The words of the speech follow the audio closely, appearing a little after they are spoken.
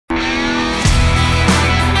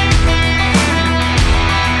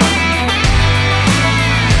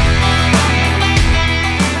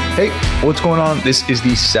Hey, what's going on? This is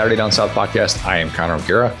the Saturday Down South podcast. I am Connor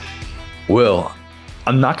O'Gara. Will,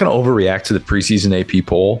 I'm not going to overreact to the preseason AP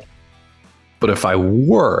poll, but if I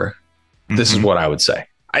were, this is what I would say.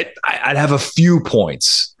 I'd have a few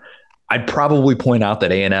points. I'd probably point out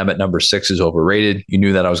that A&M at number 6 is overrated. You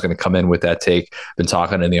knew that I was going to come in with that take. Been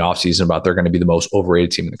talking in the offseason about they're going to be the most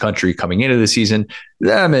overrated team in the country coming into the season.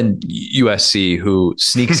 Them and USC, who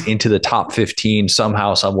sneaks into the top 15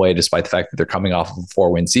 somehow, some way, despite the fact that they're coming off of a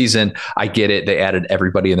 4-win season. I get it. They added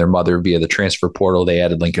everybody and their mother via the transfer portal. They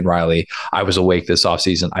added Lincoln Riley. I was awake this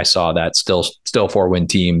offseason. I saw that still 4-win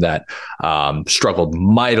team that struggled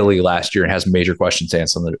mightily last year and has major questions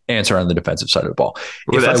to answer on the defensive side of the ball.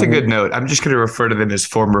 Well, that's a good note. I'm just going to refer to them as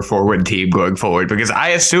former 4-win team going forward because I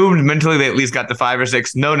assumed mentally they at least got to 5 or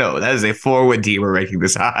 6. No, that is a 4-win team we're ranking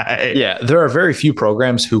this high. Yeah, there are very few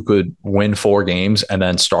programs who could win 4 games and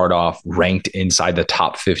then start off ranked inside the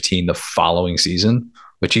top 15 the following season,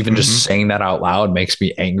 which even just saying that out loud makes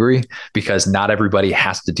me angry because not everybody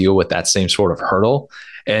has to deal with that same sort of hurdle.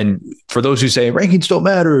 And for those who say rankings don't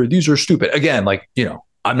matter, these are stupid. Again,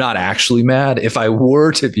 I'm not actually mad. If I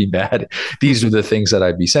were to be mad, these are the things that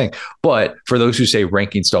I'd be saying. But for those who say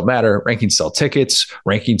rankings don't matter, rankings sell tickets,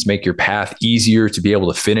 rankings make your path easier to be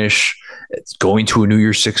able to finish going to a New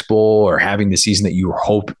Year's Six Bowl or having the season that you were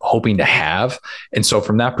hoping to have. And so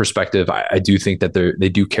from that perspective, I do think that they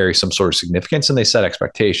do carry some sort of significance and they set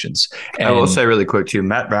expectations. And I will say really quick too,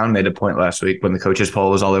 Matt Brown made a point last week when the coaches poll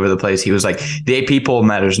was all over the place. He was like, the AP poll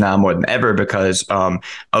matters now more than ever because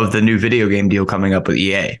of the new video game deal coming up with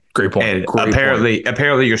EA. Great point. And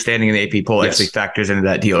apparently your standing in the AP poll actually factors into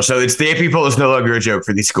that deal. So it's the AP poll is no longer a joke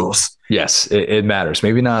for these schools. Yes, it matters.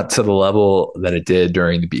 Maybe not to the level that it did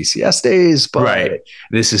during the BCS days, but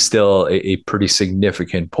this is still a pretty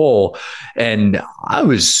significant poll. And I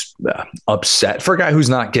was upset for a guy who's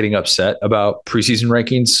not getting upset about preseason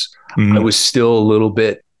rankings. I was still a little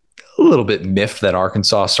bit miffed that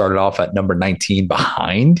Arkansas started off at number 19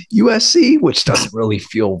 behind USC, which doesn't really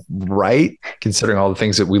feel right considering all the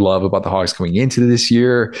things that we love about the Hogs coming into this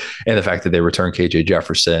year and the fact that they returned KJ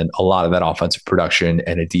Jefferson, a lot of that offensive production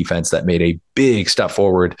and a defense that made a big step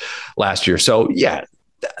forward last year. So yeah,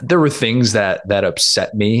 there were things that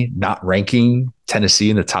upset me not ranking Tennessee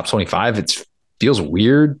in the top 25. It feels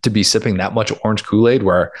weird to be sipping that much orange Kool-Aid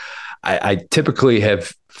where I typically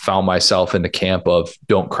have found myself in the camp of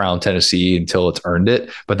don't crown Tennessee until it's earned it.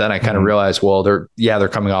 But then I kind of realized, well, they're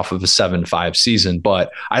coming off of a 7-5 season,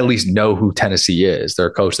 but I at least know who Tennessee is. They're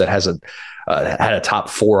a coach that hasn't had a top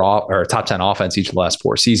 4 or a top 10 offense each of the last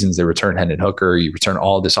 4 seasons. They return Hendon Hooker. You return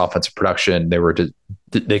all of this offensive production.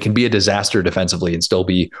 They can be a disaster defensively and still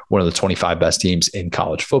be one of the 25 best teams in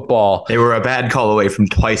college football. They were a bad call away from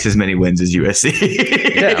twice as many wins as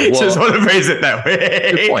USC. Yeah, well, just want to phrase it that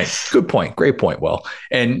way. Good point. Great point, Will.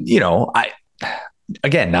 And,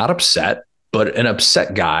 again, not upset, but an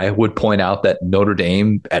upset guy would point out that Notre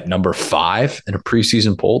Dame at number 5 in a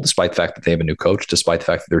preseason poll, despite the fact that they have a new coach, despite the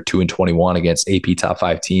fact that they're 2-21 against AP top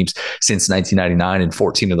 5 teams since 1999, and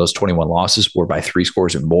 14 of those 21 losses were by 3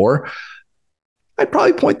 scores and more. I'd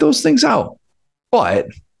probably point those things out, but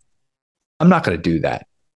I'm not going to do that.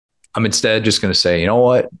 I'm instead just going to say, you know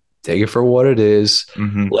what? Take it for what it is.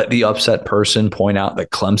 Let the upset person point out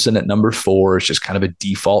that Clemson at number 4 is just kind of a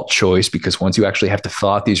default choice because once you actually have to fill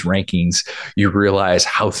out these rankings, you realize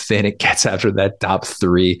how thin it gets after that top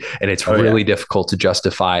 3. And it's really difficult to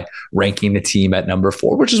justify ranking the team at number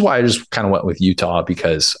 4, which is why I just kind of went with Utah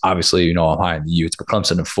because obviously, I'm high in the Utes, but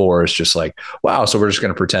Clemson at 4 is just like, wow. So we're just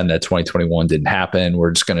going to pretend that 2021 didn't happen.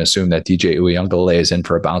 We're just going to assume that DJ Uiagalelei is in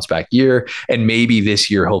for a bounce back year. And maybe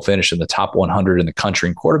this year he'll finish in the top 100 in the country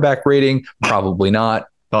in quarterback rating. Probably not.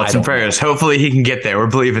 Thoughts and prayers. Hopefully he can get there. We're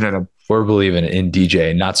believing in him. We're believing in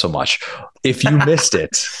DJ, not so much. If you missed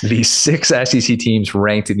it, the 6 SEC teams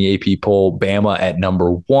ranked in the AP poll: Bama at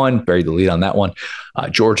number 1, buried the lead on that one.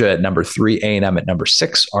 Georgia at number 3, A&M at number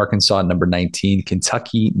 6, Arkansas at number 19,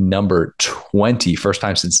 Kentucky number 20. First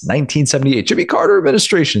time since 1978. Jimmy Carter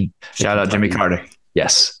administration. Shout out Jimmy Carter.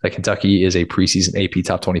 Yes, Kentucky is a preseason AP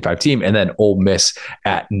top 25 team. And then Ole Miss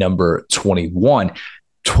at number 21.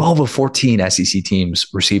 12 of 14 SEC teams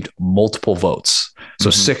received multiple votes.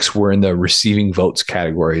 So 6 were in the receiving votes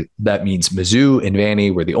category. That means Mizzou and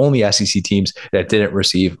Vandy were the only SEC teams that didn't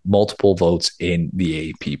receive multiple votes in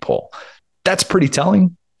the AP poll. That's pretty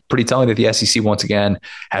telling. Pretty telling that the SEC, once again,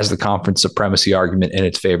 has the conference supremacy argument in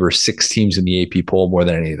its favor. 6 teams in the AP poll, more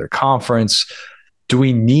than any other conference. Do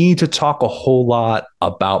we need to talk a whole lot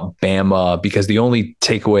about Bama? Because the only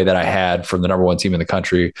takeaway that I had from the number 1 team in the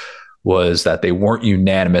country was that they weren't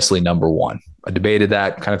unanimously number 1. I debated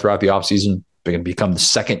that kind of throughout the offseason. They're going to become the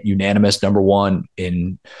second unanimous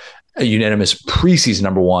preseason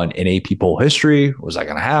number one in AP poll history. Was that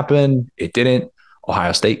going to happen? It didn't.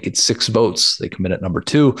 Ohio State gets 6 votes. They come in at number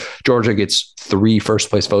 2. Georgia gets 3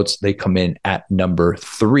 first place votes. They come in at number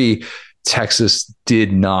 3. Texas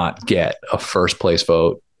did not get a first place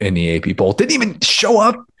vote in the AP poll. Didn't even show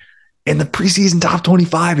up in the preseason top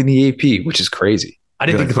 25 in the AP, which is crazy. I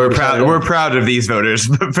didn't think we're proud of these voters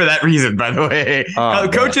for that reason, by the way.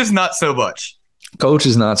 Coaches, not so much.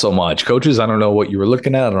 Coaches, not so much. Coaches, I don't know what you were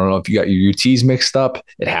looking at. I don't know if you got your UTs mixed up.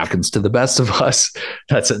 It happens to the best of us.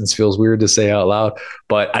 That sentence feels weird to say out loud,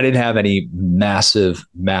 but I didn't have any massive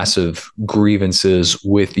grievances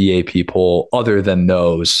with the AP poll other than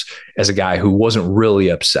those as a guy who wasn't really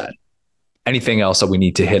upset. Anything else that we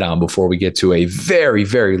need to hit on before we get to a very,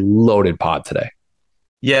 very loaded pod today?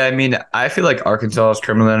 Yeah, I mean, I feel like Arkansas is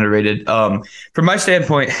criminally underrated. From my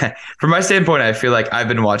standpoint, I feel like I've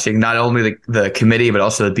been watching not only the committee, but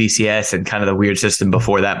also the BCS and kind of the weird system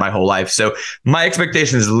before that my whole life. So my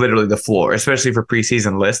expectation is literally the floor, especially for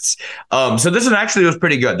preseason lists. So this one actually was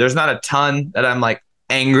pretty good. There's not a ton that I'm like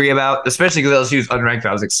angry about, especially because LSU is unranked.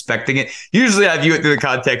 I was expecting it. Usually I view it through the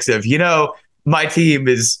context of, my team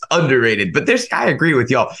is underrated, but I agree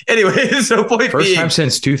with y'all. Anyway, so first time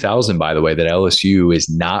since 2000, by the way, that LSU is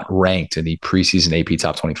not ranked in the preseason AP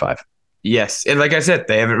top 25. Yes. And like I said,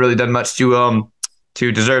 they haven't really done much to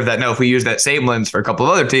deserve that. Now, if we use that same lens for a couple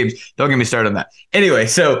of other teams, don't get me started on that. Anyway,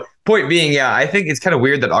 so point being, yeah, I think it's kind of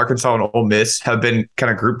weird that Arkansas and Ole Miss have been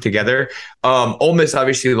kind of grouped together. Ole Miss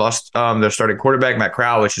obviously lost their starting quarterback, Matt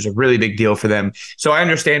Corral, which is a really big deal for them. So I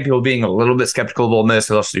understand people being a little bit skeptical of Ole Miss.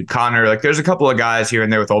 They lost to Connor. Like, there's a couple of guys here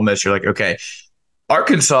and there with Ole Miss. You're like, okay,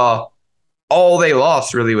 Arkansas, all they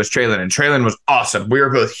lost really was Traylon, and Traylon was awesome. We were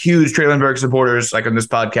both huge Traylon supporters, like on this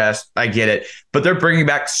podcast. I get it, but they're bringing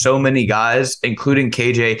back so many guys, including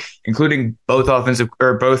KJ, including both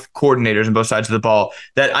coordinators on both sides of the ball,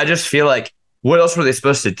 that I just feel like, what else were they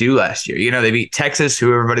supposed to do last year? They beat Texas,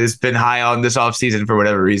 who everybody's been high on this offseason for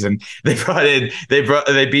whatever reason. They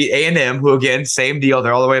beat A&M, who again, same deal.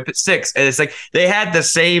 They're all the way up at 6. And it's like they had the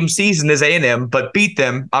same season as A&M, but beat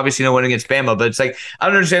them. Obviously, no win against Bama. But it's like, I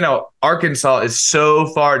don't understand how Arkansas is so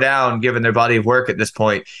far down given their body of work at this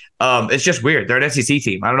point. It's just weird. They're an SEC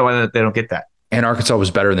team. I don't know why they don't get that. And Arkansas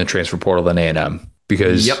was better in the transfer portal than A&M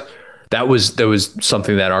because that was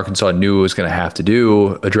something that Arkansas knew it was going to have to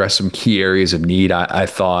do, address some key areas of need, I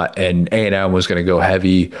thought, and A&M was going to go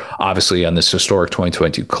heavy, obviously, on this historic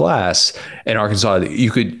 2022 class. And Arkansas,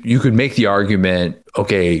 you could make the argument,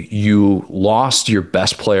 okay, you lost your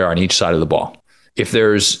best player on each side of the ball. If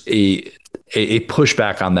there's a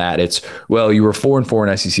pushback on that, it's, well, you were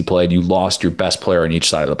 4-4 in SEC play and you lost your best player on each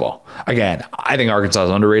side of the ball. Again, I think Arkansas is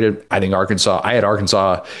underrated. I had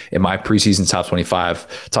Arkansas in my preseason top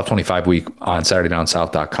 25 week on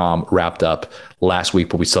SaturdayDownSouth.com wrapped up last week,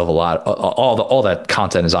 but we still have a lot. All that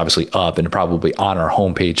content is obviously up and probably on our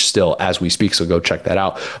homepage still as we speak. So go check that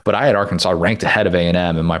out. But I had Arkansas ranked ahead of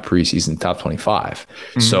A&M in my preseason top 25.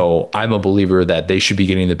 Mm-hmm. So I'm a believer that they should be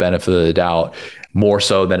getting the benefit of the doubt more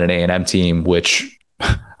so than an A&M team, which,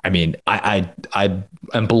 I mean, I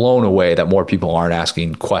am blown away that more people aren't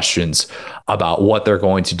asking questions about what they're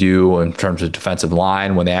going to do in terms of defensive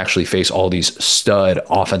line when they actually face all these stud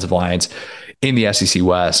offensive lines in the SEC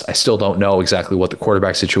West. I still don't know exactly what the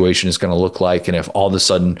quarterback situation is going to look like, and if all of a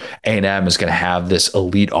sudden A&M is going to have this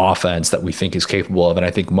elite offense that we think is capable of. And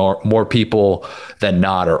I think more people than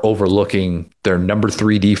not are overlooking their number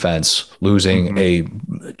 3 defense, losing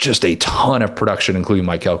just a ton of production, including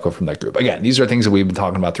Mike Elko from that group. Again, these are things that we've been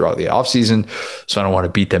talking about throughout the offseason, so I don't want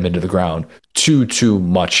to beat them into the ground too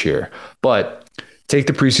much here. But take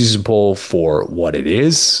the preseason poll for what it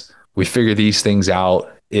is. We figure these things out.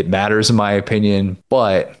 It matters, in my opinion,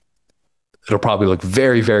 but it'll probably look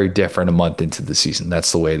very, very different a month into the season.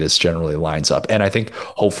 That's the way this generally lines up. And I think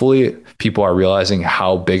hopefully people are realizing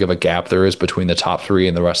how big of a gap there is between the top 3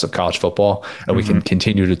 and the rest of college football. And we can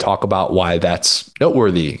continue to talk about why that's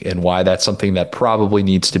noteworthy and why that's something that probably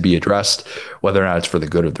needs to be addressed, whether or not it's for the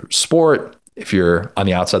good of the sport. If you're on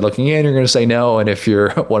the outside looking in, you're going to say no. And if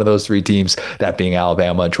you're one of those 3 teams, that being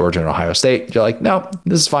Alabama, Georgia, and Ohio State, you're like, no,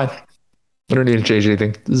 this is fine. We don't need to change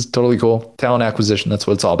anything. This is totally cool. Talent acquisition. That's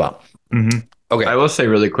what it's all about. Mm-hmm. Okay. I will say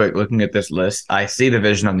really quick, looking at this list, I see the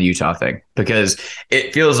vision on the Utah thing because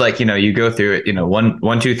it feels like, you go through it,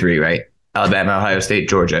 1, 2, 3, right? Alabama, Ohio State,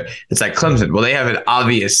 Georgia. It's like Clemson. Well, they have an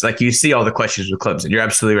obvious, like you see all the questions with Clemson. You're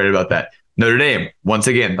absolutely right about that. Notre Dame, once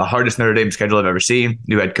again, the hardest Notre Dame schedule I've ever seen.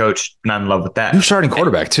 New head coach, not in love with that. New starting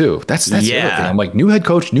quarterback too. That's the other thing. I'm like, new head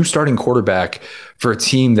coach, new starting quarterback for a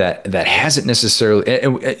team that hasn't necessarily,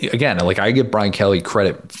 and again, like I give Brian Kelly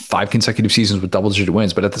credit, 5 consecutive seasons with double-digit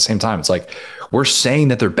wins, but at the same time, it's like we're saying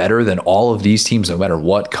that they're better than all of these teams no matter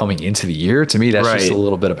what coming into the year. To me, that's just a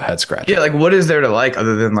little bit of a head scratch. Yeah, like what is there to like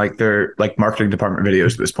other than like their like marketing department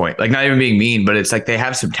videos at this point? Like not even being mean, but it's like they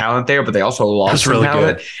have some talent there, but they also lost some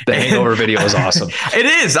talent. Good. The hangover video is awesome. It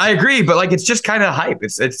is. I agree, but like it's just kind of hype.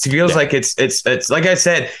 It feels like it's like I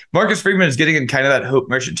said, Marcus Freeman is getting in kind of that hope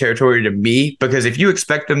merchant territory to me, because if you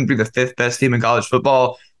expect them to be the 5th best team in college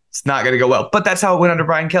football, it's not going to go well. But that's how it went under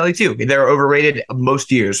Brian Kelly too. They're overrated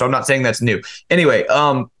most years, so I'm not saying that's new. Anyway,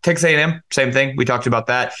 Texas A&M, same thing. We talked about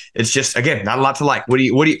that. It's just, again, not a lot to like. What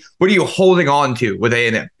are you holding on to with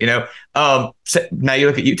A&M? You know, so now you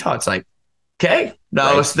look at Utah. It's like, okay,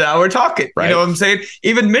 now we're talking. Right. You know what I'm saying?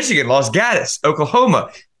 Even Michigan lost Gaddis.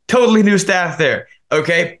 Oklahoma, totally new staff there.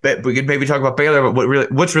 Okay, but we could maybe talk about Baylor.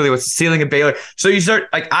 But what's the ceiling of Baylor? So you start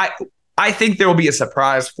like I think there will be a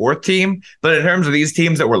surprise 4th team, but in terms of these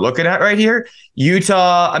teams that we're looking at right here,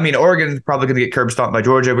 Utah, I mean, Oregon's probably going to get curb stomped by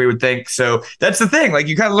Georgia, we would think. So that's the thing. Like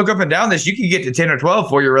you kind of look up and down this, you can get to 10 or 12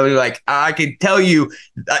 before you're really like, I can tell you,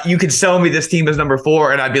 you can sell me this team as number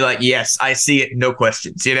 4. And I'd be like, yes, I see it. No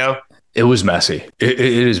questions, you know? It was messy. It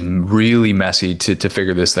is really messy to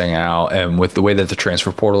figure this thing out. And with the way that the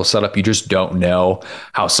transfer portal is set up, you just don't know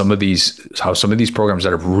how some of these programs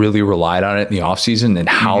that have really relied on it in the offseason and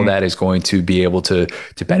how that is going to be able to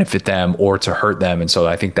benefit them or to hurt them. And so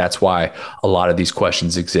I think that's why a lot of these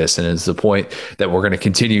questions exist. And it's the point that we're going to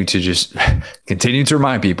continue to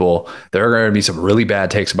remind people there are going to be some really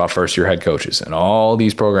bad takes about first-year head coaches and all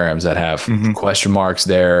these programs that have question marks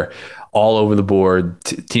there all over the board,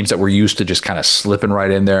 teams that were used to just kind of slipping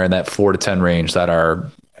right in there in that 4 to 10 range that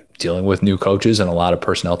are dealing with new coaches and a lot of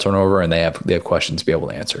personnel turnover, and they have questions to be able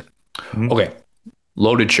to answer. Okay.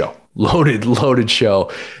 Loaded show. Loaded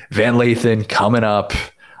show. Van Lathan coming up.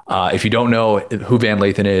 If you don't know who Van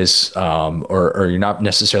Lathan is, or you're not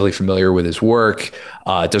necessarily familiar with his work,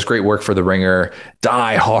 does great work for The Ringer.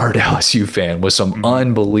 Die-hard LSU fan with some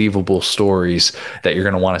unbelievable stories that you're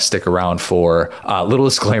going to want to stick around for. Little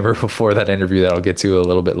disclaimer before that interview that I'll get to a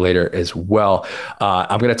little bit later as well.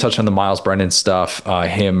 I'm going to touch on the Myles Brennan stuff,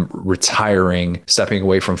 him retiring, stepping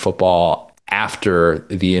away from football after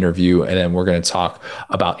the interview, and then we're going to talk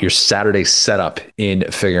about your Saturday setup in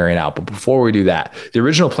figuring out. But before we do that, the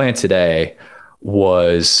original plan today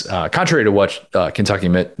was contrary to what Kentucky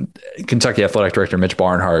Athletic Director Mitch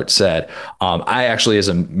Barnhart said. I actually, as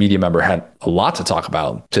a media member, had a lot to talk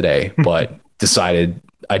about today, but decided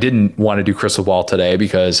I didn't want to do crystal ball today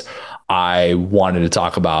because I wanted to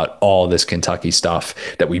talk about all this Kentucky stuff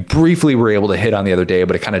that we briefly were able to hit on the other day,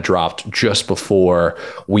 but it kind of dropped just before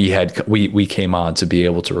we came on to be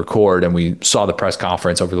able to record. And we saw the press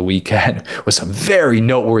conference over the weekend with some very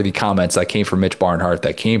noteworthy comments that came from Mitch Barnhart,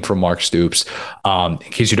 that came from Mark Stoops. In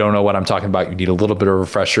case you don't know what I'm talking about, you need a little bit of a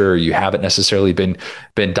refresher. You haven't necessarily been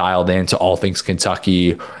dialed into all things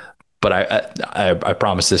Kentucky. But I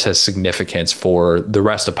promise this has significance for the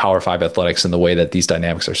rest of Power 5 athletics and the way that these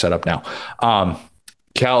dynamics are set up now.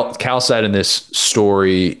 Cal said in this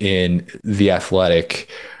story in The Athletic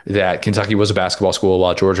that Kentucky was a basketball school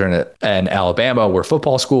while Georgia and Alabama were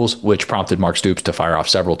football schools, which prompted Mark Stoops to fire off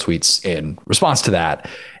several tweets in response to that.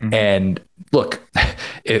 And look,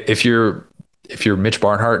 if you're Mitch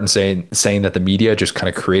Barnhart and saying that the media just kind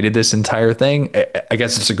of created this entire thing, I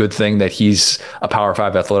guess it's a good thing that he's a Power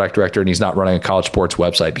 5 athletic director and he's not running a college sports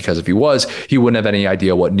website, because if he was, he wouldn't have any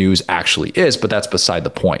idea what news actually is, but that's beside the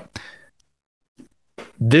point.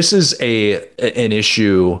 This is an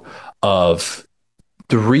issue of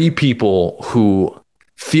 3 people who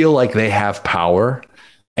feel like they have power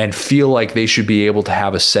and feel like they should be able to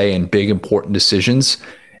have a say in big, important decisions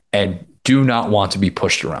and do not want to be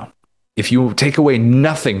pushed around. If you take away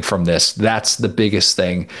nothing from this, that's the biggest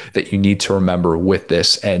thing that you need to remember with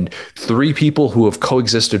this. And 3 people who have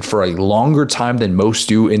coexisted for a longer time than most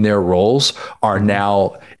do in their roles are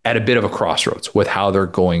now at a bit of a crossroads with how they're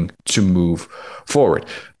going to move forward.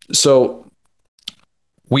 So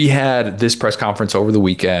we had this press conference over the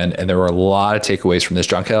weekend, and there were a lot of takeaways from this.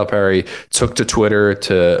 John Calipari took to Twitter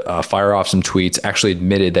to fire off some tweets, actually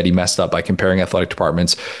admitted that he messed up by comparing athletic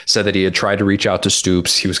departments, said that he had tried to reach out to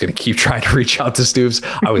Stoops. He was going to keep trying to reach out to Stoops.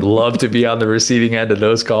 I would love to be on the receiving end of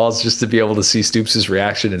those calls just to be able to see Stoops'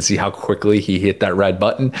 reaction and see how quickly he hit that red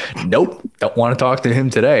button. Nope, don't want to talk to him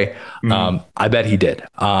today. I bet he did.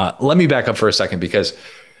 Let me back up for a second, because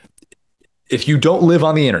if you don't live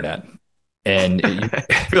on the internet, and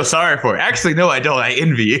I feel sorry for it. Actually, no, I don't. I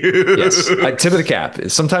envy you. Yes, I tip of the cap.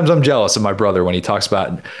 Sometimes I'm jealous of my brother when he talks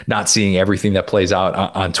about not seeing everything that plays out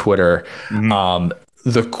on Twitter.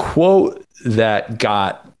 The quote that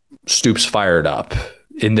got Stoops fired up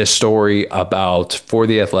in this story for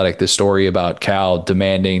The Athletic, this story about Cal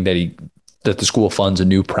demanding that the school funds a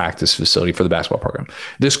new practice facility for the basketball program.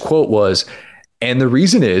 This quote was, and the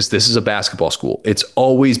reason is this is a basketball school. It's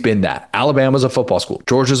always been that. Alabama's a football school.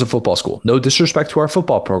 Georgia's a football school. No disrespect to our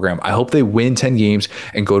football program. I hope they win 10 games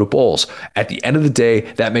and go to bowls. At the end of the day,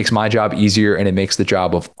 that makes my job easier and it makes the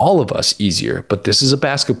job of all of us easier. But this is a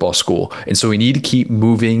basketball school. And so we need to keep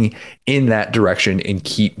moving in that direction and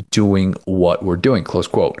keep doing what we're doing. Close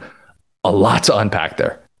quote. A lot to unpack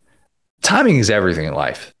there. Timing is everything in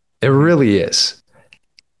life. It really is.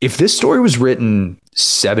 If this story was written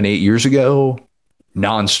 7-8 years ago,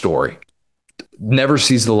 non-story, never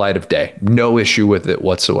sees the light of day, no issue with it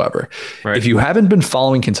whatsoever. Right. If you haven't been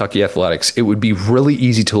following Kentucky athletics, it would be really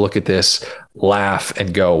easy to look at this, laugh,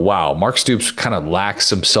 and go, wow, Mark Stoops kind of lacks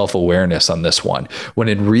some self-awareness on this one. When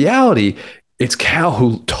in reality, it's Cal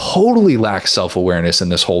who totally lacks self-awareness in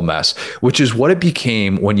this whole mess, which is what it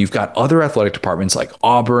became when you've got other athletic departments like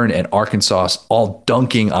Auburn and Arkansas all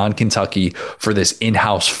dunking on Kentucky for this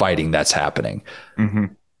in-house fighting that's happening. Mm-hmm.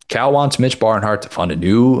 Cal wants Mitch Barnhart to fund a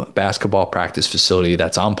new basketball practice facility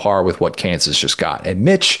that's on par with what Kansas just got. And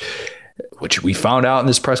Mitch, which we found out in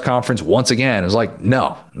this press conference once again, is like,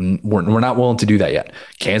 no, we're not willing to do that yet.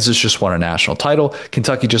 Kansas just won a national title.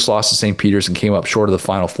 Kentucky just lost to St. Peter's and came up short of the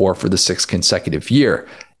Final Four for the 6th consecutive year.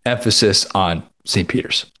 Emphasis on St.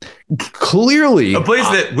 Peter's. Clearly, a place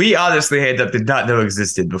that we honestly did not know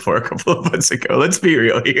existed before a couple of months ago. Let's be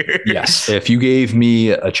real here. Yes. If you gave me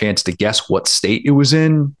a chance to guess what state it was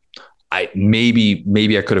in,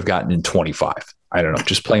 maybe I could have gotten in 25. I don't know.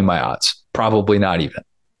 Just playing my odds. Probably not even.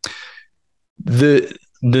 The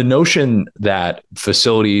notion that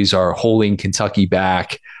facilities are holding Kentucky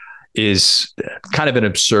back is kind of an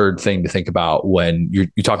absurd thing to think about when you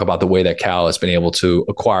talk about the way that Cal has been able to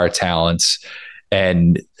acquire talents.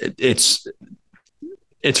 And it's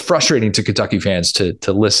frustrating to Kentucky fans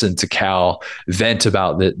to listen to Cal vent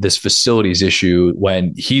about this facilities issue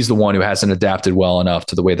when he's the one who hasn't adapted well enough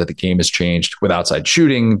to the way that the game has changed with outside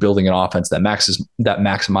shooting, building an offense that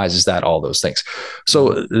maximizes that, all those things.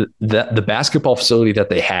 So the basketball facility that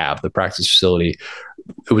they have, the practice facility,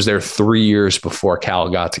 it was there 3 years before Cal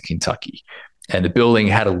got to Kentucky, and the building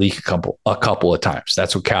had a leak a couple of times.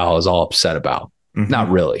 That's what Cal is all upset about. Mm-hmm. Not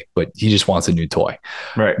really, but he just wants a new toy.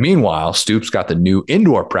 Right. Meanwhile, Stoops got the new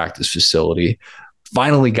indoor practice facility.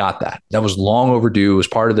 Finally got that. That was long overdue. It was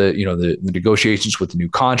part of the negotiations with the new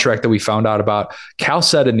contract that we found out about. Cal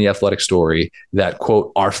said in the Athletic story that,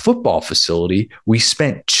 quote, our football facility, we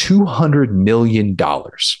spent $200 million.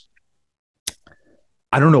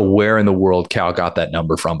 I don't know where in the world Cal got that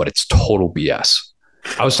number from, but it's total BS.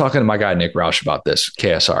 I was talking to my guy, Nick Roush, about this,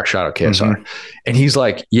 KSR, shout out KSR. Mm-hmm. And he's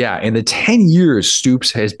like, yeah, in the 10 years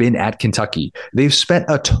Stoops has been at Kentucky, they've spent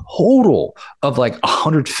a total of like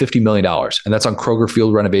 $150 million. And that's on Kroger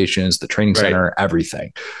Field renovations, the training center,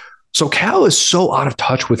 everything. So Cal is so out of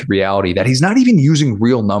touch with reality that he's not even using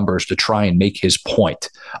real numbers to try and make his point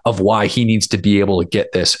of why he needs to be able to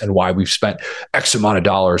get this and why we've spent X amount of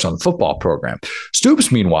dollars on the football program. Stoops,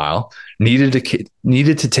 meanwhile, needed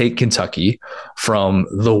to take Kentucky from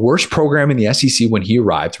the worst program in the SEC when he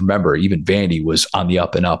arrived. Remember, even Vandy was on the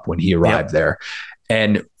up and up when he arrived there.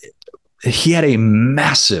 And he had a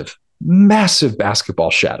massive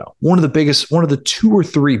basketball shadow. One of the 2 or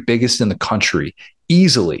 3 biggest in the country,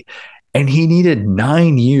 easily. And he needed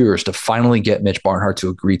 9 years to finally get Mitch Barnhart to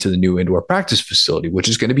agree to the new indoor practice facility, which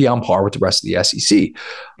is going to be on par with the rest of the SEC.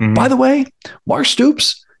 Mm-hmm. By the way, Mark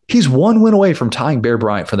Stoops, he's 1 win away from tying Bear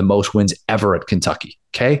Bryant for the most wins ever at Kentucky.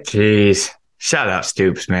 Okay. Jeez. Shout out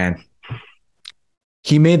Stoops, man.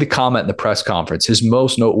 He made the comment in the press conference. His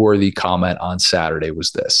most noteworthy comment on Saturday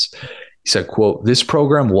was this. He said, quote, this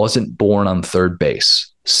program wasn't born on third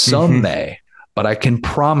base. Some may, but I can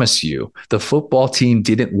promise you the football team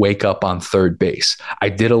didn't wake up on third base. I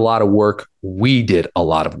did a lot of work. We did a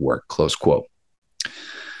lot of work, close quote.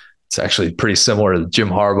 It's actually pretty similar to the Jim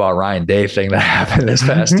Harbaugh, Ryan Day thing that happened this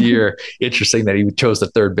past year. Interesting that he chose the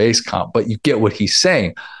third base comp, but you get what he's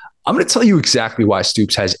saying. I'm going to tell you exactly why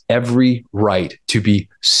Stoops has every right to be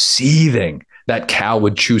seething that Cal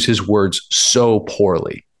would choose his words so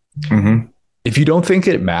poorly. Mm-hmm. If you don't think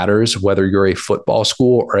it matters whether you're a football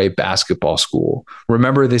school or a basketball school,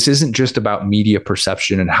 remember, this isn't just about media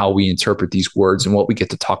perception and how we interpret these words and what we get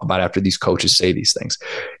to talk about after these coaches say these things.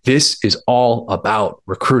 This is all about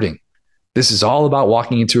recruiting. This is all about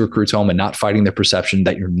walking into a recruit's home and not fighting the perception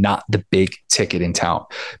that you're not the big ticket in town,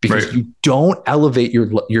 because you don't elevate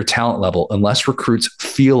your talent level unless recruits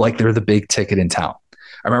feel like they're the big ticket in town.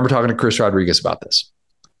 I remember talking to Chris Rodriguez about this.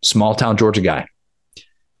 Small town Georgia guy.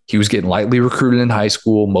 He was getting lightly recruited in high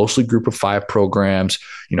school, mostly group of 5 programs.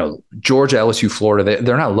 Georgia, LSU, Florida,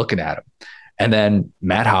 they're not looking at him. And then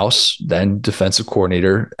Matt House, then defensive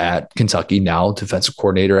coordinator at Kentucky, now defensive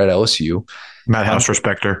coordinator at LSU. Matt House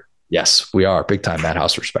respecter. Yes, we are big time Matt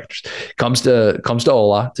House respecters. Comes to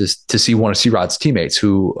Ola to see one of C-Rod's teammates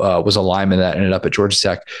who was a lineman that ended up at Georgia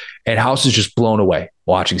Tech. And House is just blown away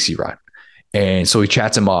watching C-Rod. And so he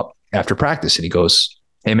chats him up after practice and he goes,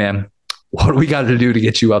 "Hey man, what do we got to do to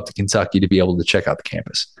get you up to Kentucky to be able to check out the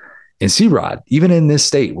campus?" And C-Rod, even in this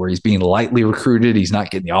state where he's being lightly recruited, he's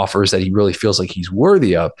not getting the offers that he really feels like he's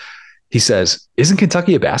worthy of. He says, "Isn't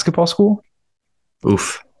Kentucky a basketball school?"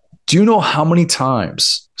 Oof. Do you know how many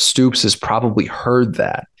times Stoops has probably heard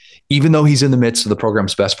that, even though he's in the midst of the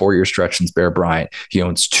program's best 4-year stretch since Bear Bryant? He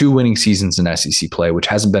owns 2 winning seasons in SEC play, which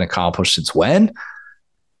hasn't been accomplished since when?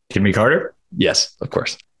 Jimmy Carter? Yes, of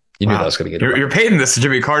course. You knew that was going to get it. You're painting this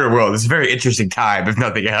Jimmy Carter world. It's a very interesting time, if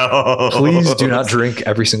nothing else. Please do not drink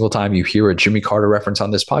every single time you hear a Jimmy Carter reference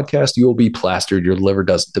on this podcast. You will be plastered. Your liver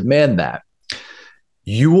doesn't demand that.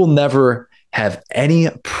 You will never have any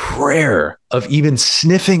prayer of even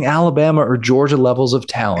sniffing Alabama or Georgia levels of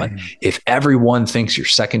talent if everyone thinks you're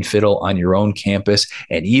second fiddle on your own campus,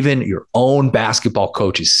 and even your own basketball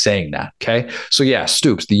coach is saying that. Okay. So yeah,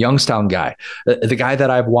 Stoops, the Youngstown guy, the guy that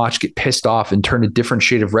I've watched get pissed off and turn a different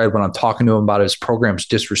shade of red when I'm talking to him about his program's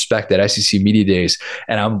disrespect at SEC Media Days.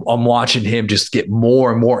 And I'm watching him just get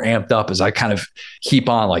more and more amped up as I kind of heap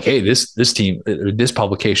on like, "Hey, this team, this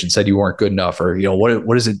publication said you weren't good enough," or,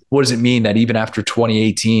 what does it mean that even after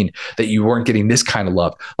 2018 that you weren't getting this kind of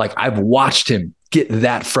love? Like, I've watched him get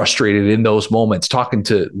that frustrated in those moments, talking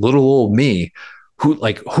to little old me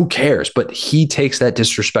who cares? But he takes that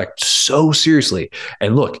disrespect so seriously.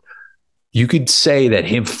 And look, you could say that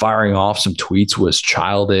him firing off some tweets was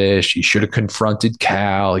childish. He should have confronted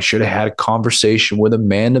Cal. He should have had a conversation with him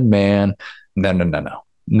man to man. No.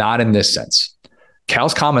 Not in this sense.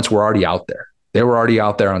 Cal's comments were already out there. They were already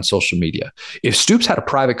out there on social media. If Stoops had a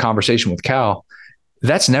private conversation with Cal,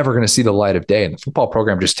 that's never going to see the light of day. And the football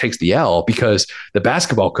program just takes the L because the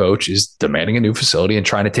basketball coach is demanding a new facility and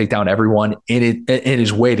trying to take down everyone in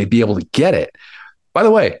his way to be able to get it. By the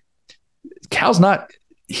way,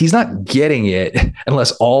 he's not getting it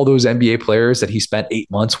unless all those NBA players that he spent 8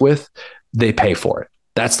 months with, they pay for it.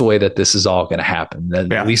 That's the way that this is all going to happen.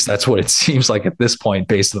 And at least that's what it seems like at this point,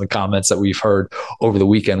 based on the comments that we've heard over the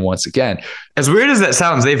weekend. Once again, as weird as that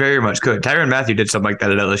sounds, they very much could. Tyrann Mathieu did something like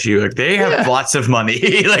that at LSU. Like, they have lots of money.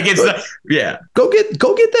 Like, it's go get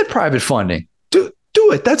that private funding. Do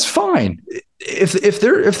it. That's fine. If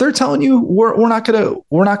they're telling you we're not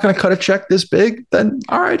gonna cut a check this big, then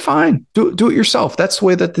all right, fine. Do it yourself. That's the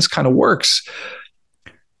way that this kind of works.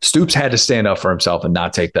 Stoops had to stand up for himself and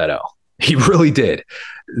not take that L. He really did.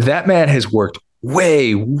 That man has worked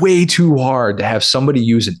way, way too hard to have somebody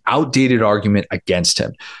use an outdated argument against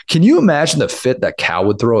him. Can you imagine the fit that Cal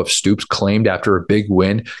would throw if Stoops claimed after a big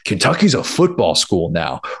win, "Kentucky's a football school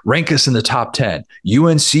now. Rank us in the top 10.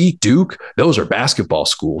 UNC, Duke, those are basketball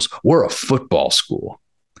schools. We're a football school."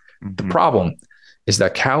 Mm-hmm. The problem is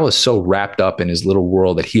that Cal is so wrapped up in his little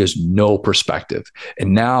world that he has no perspective.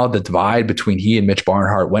 And now the divide between he and Mitch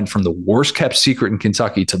Barnhart went from the worst kept secret in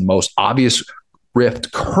Kentucky to the most obvious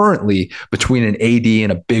rift currently between an AD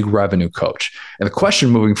and a big revenue coach. And the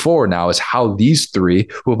question moving forward now is how these three,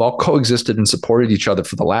 who have all coexisted and supported each other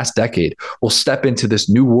for the last decade, will step into this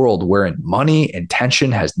new world wherein money and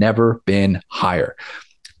tension has never been higher.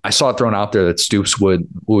 I saw it thrown out there that Stoops would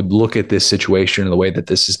look at this situation and the way that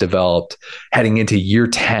this is developed heading into year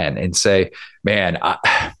 10 and say, "Man,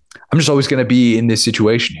 I'm just always going to be in this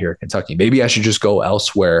situation here at Kentucky. Maybe I should just go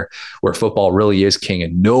elsewhere where football really is king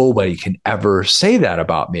and nobody can ever say that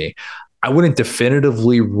about me." I wouldn't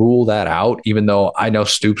definitively rule that out, even though I know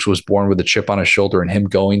Stoops was born with a chip on his shoulder, and him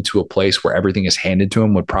going to a place where everything is handed to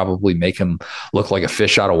him would probably make him look like a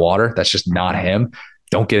fish out of water. That's just not him.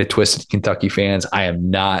 Don't get it twisted, Kentucky fans. I am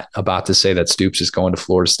not about to say that Stoops is going to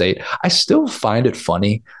Florida State. I still find it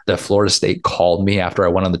funny that Florida State called me after I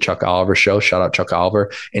went on the Chuck Oliver show, shout out Chuck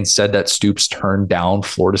Oliver, and said that Stoops turned down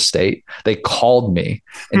Florida State. They called me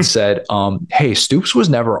and said, "Hey, Stoops was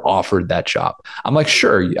never offered that job." I'm like,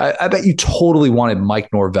 sure. I bet you totally wanted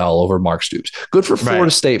Mike Norvell over Mark Stoops. Good for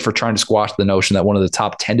Florida State for trying to squash the notion that one of the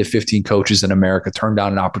top 10 to 15 coaches in America turned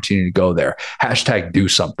down an opportunity to go there. Hashtag do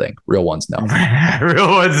something. Real ones know. Real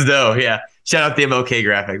ones know, yeah. Shout out the MLK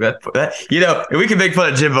graphic. That and we can make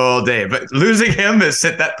fun of Jimbo all day, but losing him has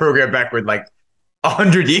sent that program backward like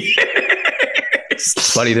 100 years.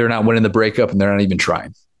 Buddy, they're not winning the breakup and they're not even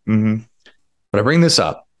trying. Mm-hmm. But I bring this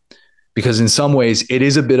up because in some ways it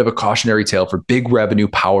is a bit of a cautionary tale for big revenue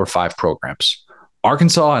Power 5 programs.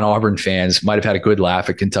 Arkansas and Auburn fans might have had a good laugh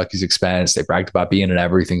at Kentucky's expense. They bragged about being an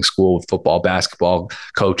everything school with football, basketball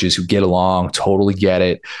coaches who get along, totally get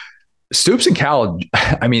it. Stoops and Cal,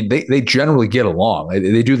 I mean, they generally get along.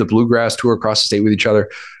 They do the Bluegrass tour across the state with each other,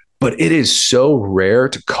 but it is so rare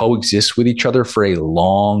to coexist with each other for a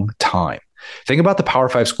long time. Think about the Power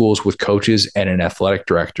 5 schools with coaches and an athletic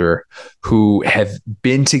director who have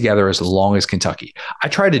been together as long as Kentucky. I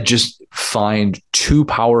try to just find 2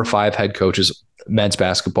 Power 5 head coaches, men's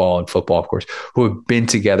basketball and football, of course, who have been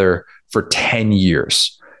together for 10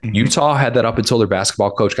 years. Mm-hmm. Utah had that up until their basketball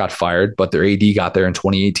coach got fired, but their AD got there in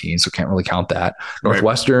 2018, so can't really count that. Right.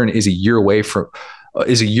 Northwestern is a year away from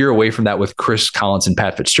that with Chris Collins and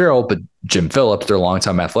Pat Fitzgerald, but Jim Phillips, their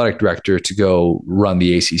longtime athletic director, to go run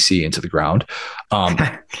the ACC into the ground.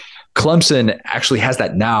 Clemson actually has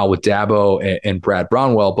that now with Dabo and Brad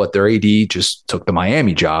Brownwell, but their AD just took the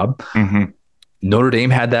Miami job. Mm-hmm. Notre Dame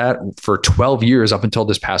had that for 12 years up until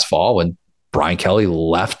this past fall when Brian Kelly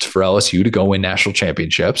left for LSU to go win national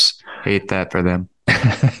championships. Hate that for them.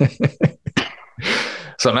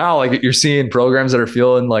 So now, like, you're seeing programs that are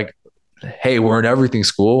feeling like, hey, we're an everything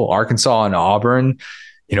school. Arkansas and Auburn,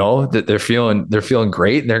 you know, that they're feeling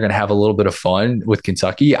great and they're going to have a little bit of fun with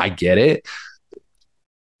Kentucky. I get it.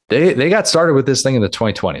 They got started with this thing in the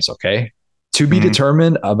 2020s. Okay. To be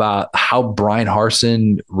determined about how Brian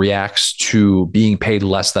Harsin reacts to being paid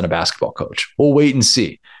less than a basketball coach. We'll wait and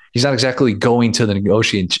see. He's not exactly going to the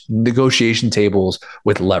negotiation tables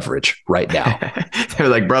with leverage right now. They're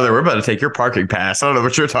like, brother, we're about to take your parking pass. I don't know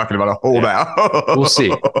what you're talking about. A holdout. We'll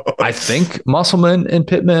see. I think Musselman and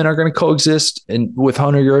Pittman are going to coexist with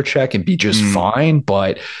Hunter Yurachek and be just fine.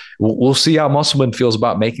 But we'll see how Musselman feels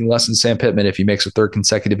about making less than Sam Pittman if he makes a 3rd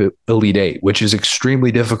consecutive Elite 8, which is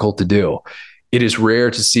extremely difficult to do. It is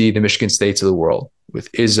rare to see the Michigan States of the world with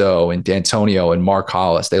Izzo and D'Antonio and Mark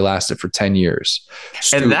Hollis. They lasted for 10 years.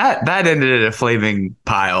 And that ended in a flaming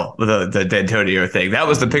pile, the D'Antonio thing. That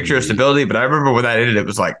was the picture of stability, but I remember when that ended, it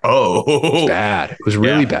was like, oh. It was bad. It was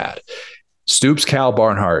really bad. Stoops, Cal,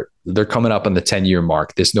 Barnhart, they're coming up on the 10-year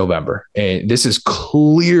mark this November. And this is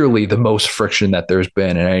clearly the most friction that there's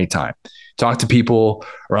been at any time. Talk to people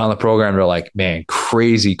around the program. They're like, man,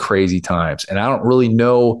 crazy, crazy times. And I don't really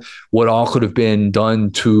know what all could have been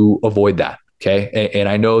done to avoid that. Okay. And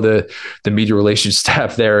I know the media relations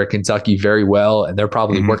staff there at Kentucky very well, and they're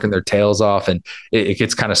probably working their tails off, and it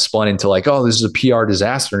gets kind of spun into like, oh, this is a PR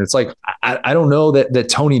disaster. And it's like, I don't know that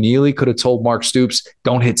Tony Neely could have told Mark Stoops,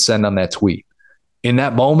 don't hit send on that tweet. In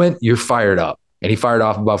that moment, you're fired up. And he fired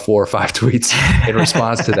off about 4 or 5 tweets in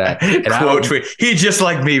response to that. And quote tweet. He just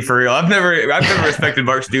like me for real. I've never respected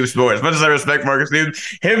Mark Stoops more. As much as I respect Mark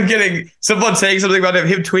Stoops, him getting someone saying something about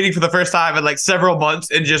him tweeting for the first time in like several months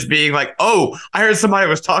and just being like, "Oh, I heard somebody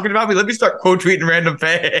was talking about me. Let me start quote tweeting random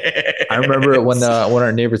fans." I remember when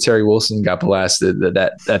our neighbor Terry Wilson got blasted.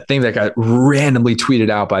 That thing that got randomly tweeted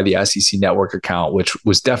out by the SEC Network account, which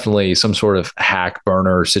was definitely some sort of hack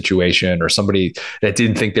burner situation, or somebody that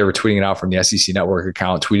didn't think they were tweeting it out from the SEC Network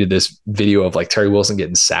account tweeted this video of like Terry Wilson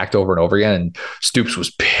getting sacked over and over again. And Stoops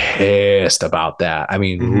was pissed about that. I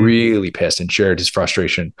mean, really pissed, and shared his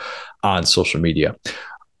frustration on social media.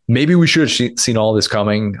 Maybe we should have seen all this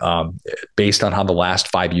coming based on how the last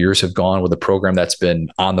 5 years have gone with a program that's been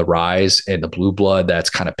on the rise and the blue blood that's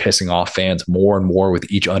kind of pissing off fans more and more with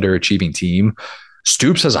each underachieving team.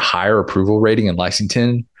 Stoops has a higher approval rating in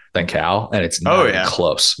Lexington than Cal, and it's not even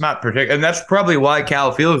close. Not particular, and that's probably why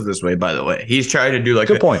Cal feels this way. By the way, he's trying to do like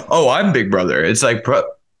good point. Oh, I'm Big Brother. It's like,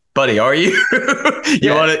 buddy, are you?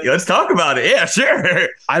 You want to? Let's talk about it. Yeah, sure.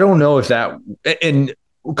 I don't know if that. And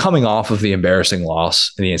coming off of the embarrassing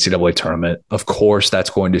loss in the NCAA tournament, of course, that's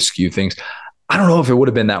going to skew things. I don't know if it would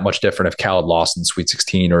have been that much different if Cal had lost in Sweet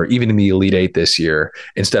 16 or even in the Elite 8 this year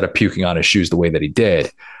instead of puking on his shoes the way that he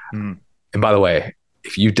did. And by the way,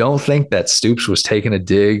 if you don't think that Stoops was taking a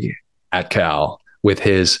dig at Cal with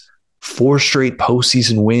his 4 straight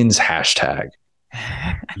postseason wins hashtag,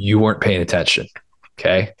 you weren't paying attention.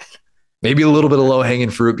 Okay. Maybe a little bit of low hanging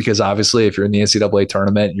fruit, because obviously if you're in the NCAA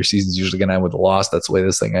tournament, your season's usually going to end with a loss. That's the way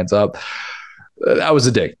this thing ends up. That was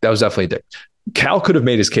a dig. That was definitely a dig. Cal could have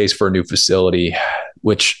made his case for a new facility,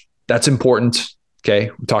 which that's important.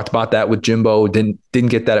 Okay. We talked about that with Jimbo. Didn't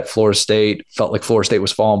get that at Florida State. Felt like Florida State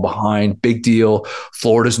was falling behind. Big deal.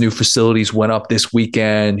 Florida's new facilities went up this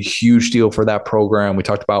weekend. Huge deal for that program. We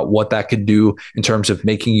talked about what that could do in terms of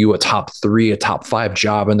making you a top 3, a top 5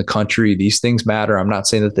 job in the country. These things matter. I'm not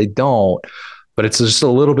saying that they don't, but it's just a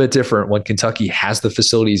little bit different when Kentucky has the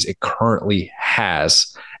facilities it currently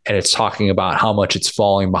has and it's talking about how much it's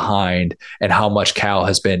falling behind and how much Cal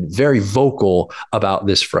has been very vocal about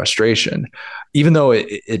this frustration. Even though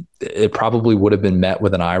it probably would have been met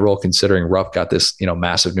with an eye roll, considering Rupp got this,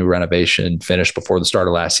 massive new renovation finished before the start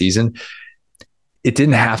of last season, it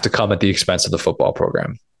didn't have to come at the expense of the football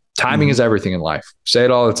program. Timing is everything in life. Say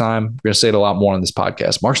it all the time. We're going to say it a lot more on this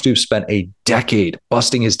podcast. Mark Stoops spent a decade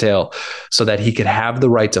busting his tail so that he could have the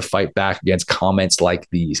right to fight back against comments like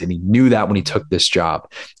these. And he knew that when he took this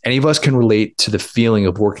job. Any of us can relate to the feeling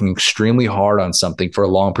of working extremely hard on something for a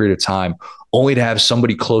long period of time, only to have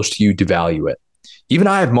somebody close to you devalue it. Even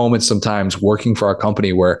I have moments sometimes working for our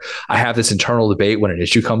company where I have this internal debate when an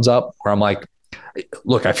issue comes up where I'm like,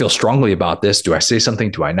 look, I feel strongly about this. Do I say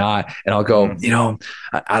something? Do I not? And I'll go,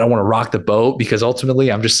 I don't want to rock the boat because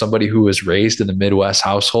ultimately I'm just somebody who was raised in the Midwest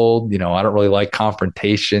household. I don't really like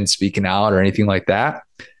confrontation, speaking out or anything like that.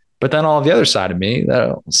 But then all of the other side of me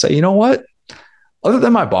that'll say, you know what? Other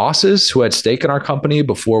than my bosses who had stake in our company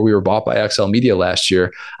before we were bought by XL Media last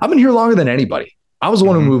year, I've been here longer than anybody. I was the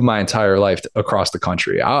one who moved my entire life across the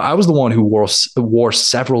country. I was the one who wore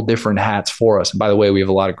several different hats for us. And by the way, we have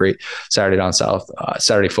a lot of great Saturday Down South,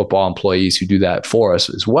 Saturday football employees who do that for us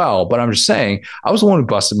as well. But I'm just saying, I was the one who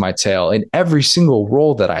busted my tail in every single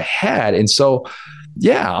role that I had. And so,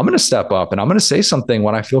 yeah, I'm going to step up and I'm going to say something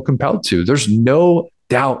when I feel compelled to. There's no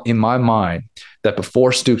doubt in my mind that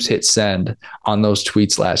before Stoops hit send on those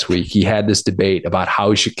tweets last week, he had this debate about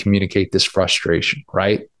how he should communicate this frustration,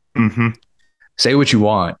 right? Mm-hmm. Say what you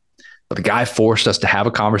want, but the guy forced us to have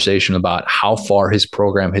a conversation about how far his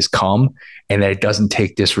program has come and that it doesn't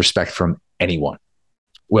take disrespect from anyone.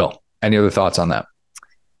 Will, any other thoughts on that?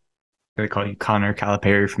 I'm going to call you Connor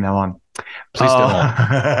Calipari from now on. Please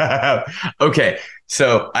don't. Okay,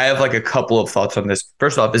 so I have a couple of thoughts on this.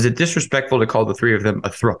 First off, is it disrespectful to call the three of them a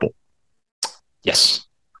throuple? Yes.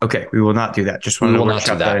 Okay, we will not do that. Just wanted to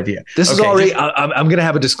workshop that idea. This is already. I'm going to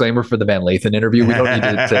have a disclaimer for the Van Lathan interview. We don't need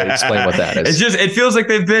to explain what that is. It feels like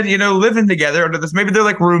they've been, living together under this. Maybe they're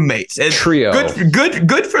like roommates. Trio.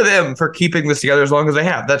 Good for them for keeping this together as long as they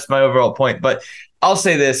have. That's my overall point. But I'll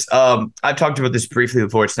say this. I've talked about this briefly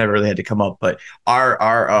before. It's never really had to come up. But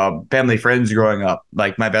our family friends growing up,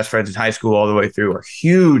 like my best friends in high school all the way through, are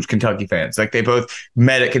huge Kentucky fans. Like they both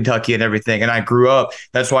met at Kentucky and everything. And I grew up.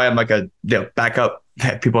 That's why I'm like a backup.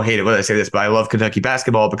 People hate it when I say this, but I love Kentucky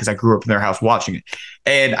basketball because I grew up in their house watching it.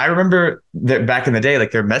 And I remember that back in the day,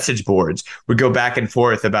 their message boards would go back and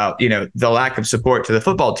forth about, the lack of support to the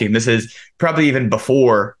football team. This is probably even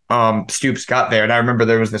before Stoops got there. And I remember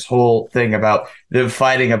there was this whole thing about them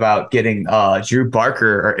fighting about getting Drew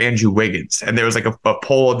Barker or Andrew Wiggins. And there was a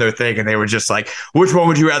poll in their thing and they were just like, which one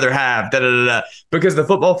would you rather have? Da, da, da, da. Because the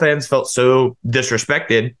football fans felt so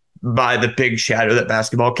disrespected by the big shadow that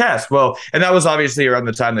basketball cast. Well, and that was obviously around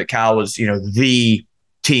the time that Cal was, the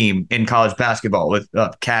team in college basketball with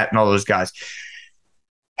Cat and all those guys.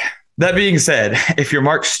 That being said, if you're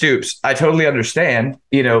Mark Stoops, I totally understand,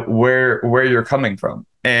 where you're coming from.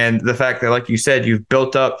 And the fact that, like you said, you've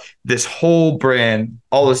built up this whole brand,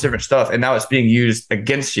 all this different stuff, and now it's being used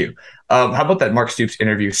against you. How about that Mark Stoops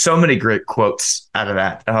interview? So many great quotes out of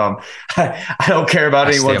that. I don't care about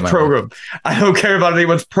anyone's program. I don't care about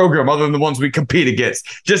anyone's program other than the ones we compete against.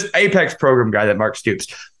 Just apex program guy, that Mark Stoops.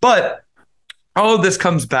 But all of this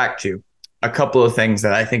comes back to a couple of things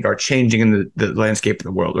that I think are changing in the landscape of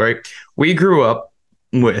the world, right? We grew up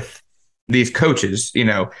with these coaches,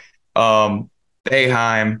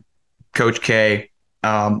 Boeheim, Coach K,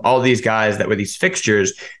 all these guys that were these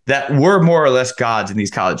fixtures that were more or less gods in these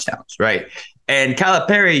college towns, right? And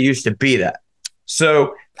Calipari used to be that.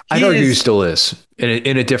 So I'd argue he still is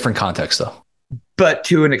in a different context, though. But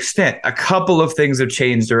to an extent, a couple of things have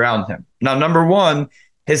changed around him. Now, number one,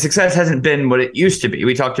 his success hasn't been what it used to be.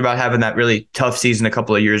 We talked about having that really tough season a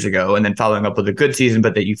couple of years ago and then following up with a good season,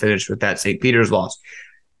 but that you finished with that St. Peter's loss.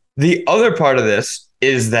 The other part of this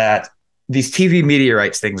is that these TV media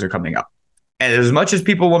rights things are coming up. And as much as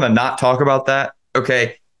people want to not talk about that,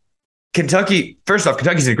 okay, Kentucky, first off,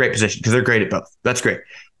 Kentucky's in a great position because they're great at both. That's great.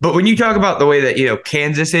 But when you talk about the way that,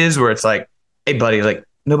 Kansas is, where it's like, hey, buddy,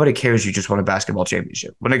 nobody cares you just won a basketball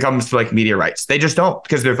championship when it comes to media rights. They just don't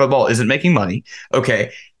because their football isn't making money.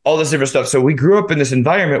 Okay, all this different stuff. So we grew up in this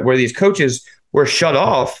environment where these coaches were shut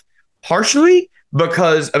off partially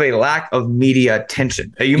because of a lack of media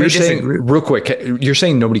attention. You're saying, real quick, you're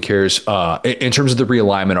saying nobody cares in terms of the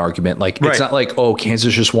realignment argument. Like, it's not like, oh,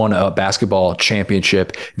 Kansas just won a basketball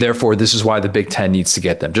championship, therefore this is why the Big Ten needs to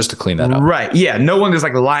get them, just to clean that up. Right. Yeah. No one is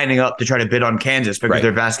like lining up to try to bid on Kansas because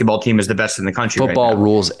their basketball team is the best in the country. Football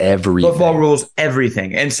rules everything. Football rules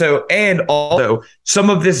everything. And so, and also some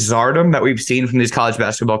of this czardom that we've seen from these college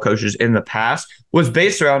basketball coaches in the past was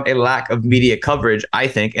based around a lack of media coverage, I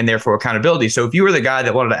think, and therefore accountability. So if you were the guy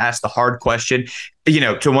that wanted to ask the hard question,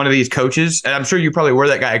 to one of these coaches, and I'm sure you probably were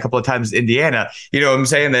that guy a couple of times in Indiana, I'm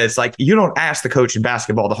saying that it's like, you don't ask the coach in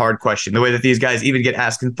basketball the hard question, the way that these guys even get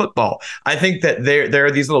asked in football. I think that there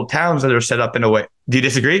are these little towns that are set up in a way. Do you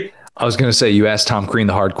disagree? I was going to say, you ask Tom Crean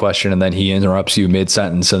the hard question and then he interrupts you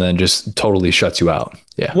mid-sentence and then just totally shuts you out.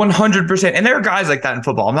 Yeah, 100%. And there are guys like that in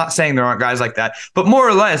football. I'm not saying there aren't guys like that, but more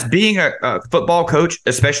or less being a football coach,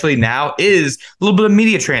 especially now, is a little bit of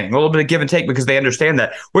media training, a little bit of give and take, because they understand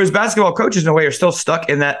that. Whereas basketball coaches in a way are still stuck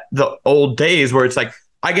in the old days where it's like,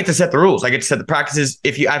 I get to set the rules. I get to set the practices.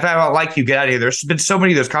 If I don't like you, get out of here. There's been so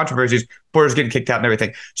many of those controversies, players getting kicked out and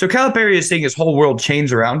everything. So Calipari is seeing his whole world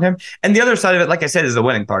change around him. And the other side of it, like I said, is the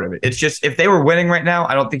winning part of it. It's just, if they were winning right now,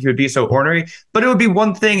 I don't think he would be so ornery. But it would be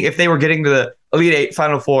one thing if they were getting to the Elite Eight,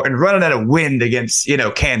 Final Four, and running out of wind against,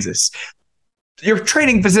 Kansas. Your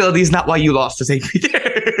training facility is not why you lost to St.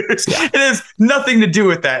 Peter's. It has nothing to do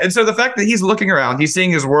with that. And so the fact that he's looking around, he's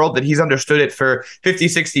seeing his world, that he's understood it for 50,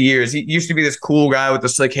 60 years. He used to be this cool guy with the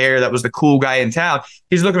slick hair that was the cool guy in town.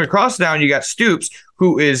 He's looking across now, and you got Stoops,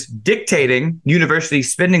 who is dictating university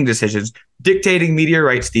spending decisions, dictating media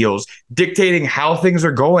rights deals, dictating how things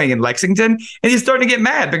are going in Lexington. And he's starting to get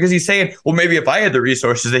mad because he's saying, well, maybe if I had the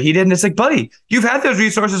resources that he didn't. It's like, buddy, you've had those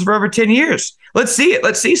resources for over 10 years. Let's see it.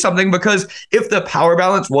 Let's see something, because if the power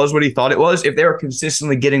balance was what he thought it was, if they were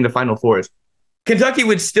consistently getting to Final Fours, Kentucky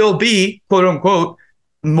would still be, quote unquote,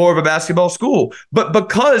 more of a basketball school. But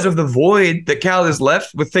because of the void that Cal is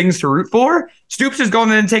left with things to root for, Stoops has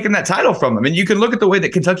gone in and taken that title from him. And you can look at the way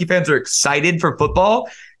that Kentucky fans are excited for football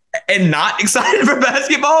and not excited for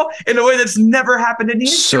basketball in a way that's never happened in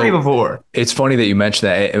history before. It's funny that you mentioned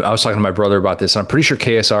that. I was talking to my brother about this. I'm pretty sure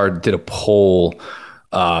KSR did a poll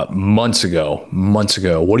months ago.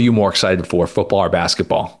 What are you more excited for, football or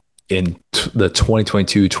basketball, in the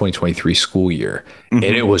 2022-2023 school year? Mm-hmm.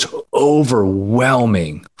 And it was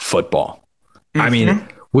overwhelming football. Mm-hmm. I mean,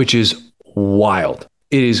 which is wild.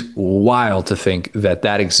 It is wild to think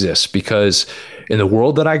that exists, because in the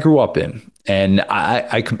world that I grew up in, and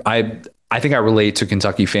I think I relate to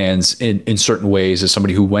Kentucky fans in certain ways as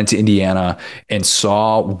somebody who went to Indiana and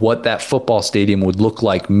saw what that football stadium would look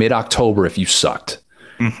like mid-October if you sucked.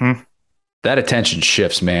 Mm-hmm. That attention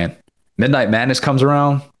shifts, man. Midnight Madness comes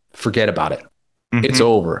around, forget about it. Mm-hmm. It's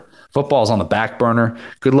over. Football's on the back burner.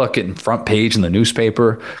 Good luck getting front page in the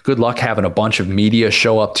newspaper. Good luck having a bunch of media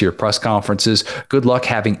show up to your press conferences. Good luck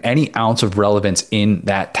having any ounce of relevance in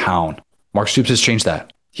that town. Mark Stoops has changed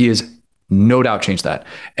that. He has no doubt changed that.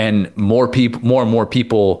 And more and more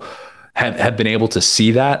people have been able to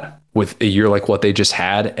see that with a year like what they just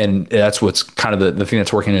had. And that's what's kind of the thing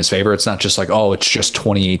that's working in his favor. It's not just like, oh, it's just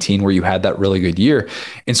 2018 where you had that really good year.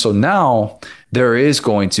 And so now there is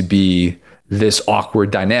going to be this awkward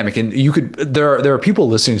dynamic. And there are people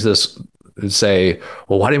listening to this and say,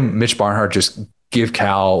 well, why didn't Mitch Barnhart just give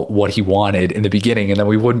Cal what he wanted in the beginning? And then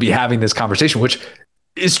we wouldn't be having this conversation, which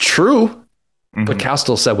is true. Mm-hmm. But Cal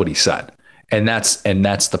still said what he said. And that's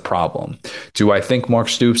the problem. Do I think Mark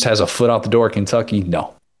Stoops has a foot out the door at Kentucky?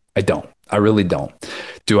 No, I don't. I really don't.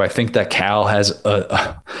 Do I think that Cal has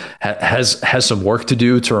some work to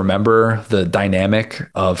do to remember the dynamic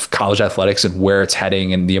of college athletics and where it's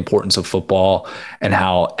heading and the importance of football and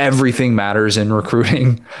how everything matters in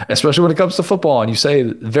recruiting, especially when it comes to football? And you say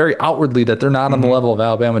very outwardly that they're not on the level of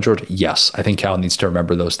Alabama, Georgia. Yes, I think Cal needs to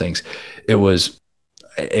remember those things. It was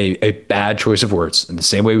a bad choice of words. In the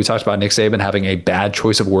same way we talked about Nick Saban having a bad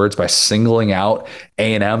choice of words by singling out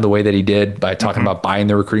A&M the way that he did, by talking about buying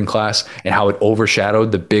the recruiting class and how it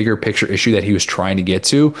overshadowed the bigger picture issue that he was trying to get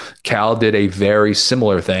to. Cal did a very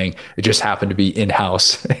similar thing. It just happened to be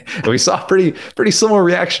in-house. And we saw pretty similar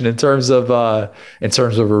reaction in terms of a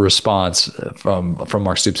response from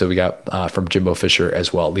Mark Stoops that we got from Jimbo Fisher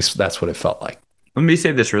as well. At least that's what it felt like. Let me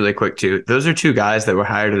say this really quick too. Those are two guys that were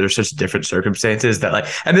hired under such different circumstances that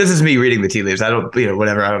and this is me reading the tea leaves. I don't,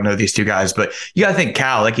 whatever. I don't know these two guys, but you got to think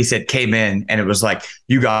Cal, like he said, came in and it was like,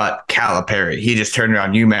 you got Calipari. He just turned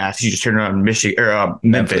around UMass. He just turned around Michigan or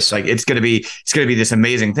Memphis. Like it's going to be this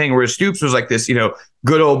amazing thing. Whereas Stoops was like this,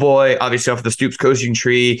 good old boy, obviously off the Stoops coaching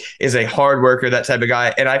tree, is a hard worker, that type of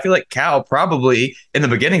guy. And I feel like Cal probably in the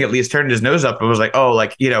beginning at least turned his nose up and was like, oh,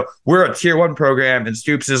 like, we're a tier 1 program and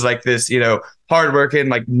Stoops is like this, hardworking,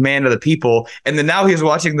 like man of the people. And then now he's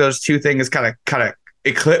watching those two things kind of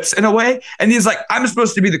eclipse in a way. And he's like, I'm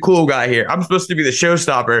supposed to be the cool guy here. I'm supposed to be the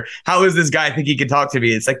showstopper. How does this guy think he can talk to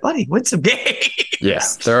me? It's like, buddy, win some games. Yeah,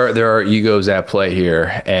 there are egos at play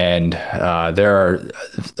here, and there are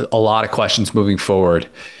a lot of questions moving forward.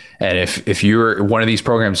 And if you're one of these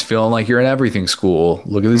programs feeling like you're in everything school,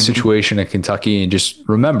 look at the situation in Kentucky and just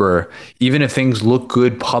remember, even if things look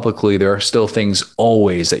good publicly, there are still things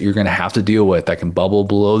always that you're going to have to deal with that can bubble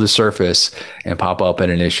below the surface and pop up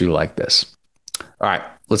in an issue like this. All right,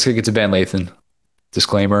 let's get to Van Lathan.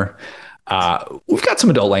 Disclaimer. We've got some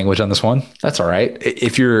adult language on this one. That's all right.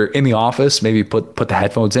 If you're in the office, maybe put the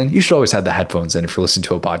headphones in. You should always have the headphones in if you're listening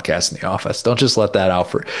to a podcast in the office. Don't just let that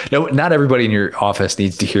out no, not everybody in your office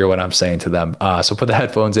needs to hear what I'm saying to them. So put the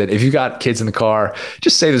headphones in. If you got kids in the car,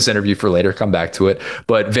 just save this interview for later. Come back to it.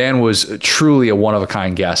 But Van was truly a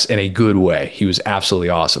one-of-a-kind guest in a good way. He was absolutely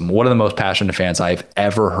awesome. One of the most passionate fans I've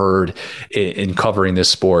ever heard in covering this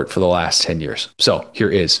sport for the last 10 years. So here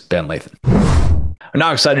is Van Lathan. I'm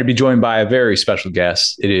now excited to be joined by a very special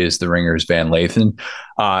guest. It is the Ringer's Van Lathan.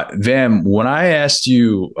 Van, when I asked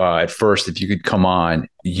you at first if you could come on,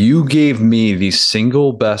 you gave me the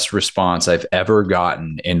single best response I've ever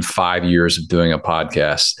gotten in 5 years of doing a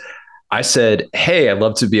podcast. I said, hey, I'd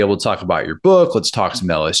love to be able to talk about your book. Let's talk some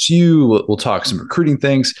LSU. We'll talk some recruiting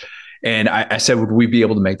things. And I said, would we be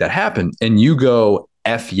able to make that happen? And you go,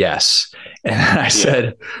 F yes. And I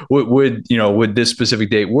said, would this specific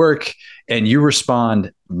date work? And you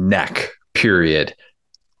respond, neck, period.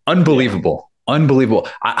 Unbelievable. Unbelievable.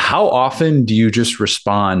 How often do you just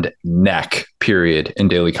respond neck, period, in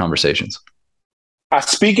daily conversations? I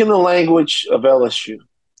speak in the language of LSU.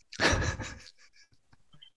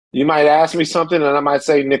 You might ask me something and I might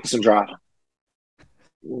say Nicholson Drive.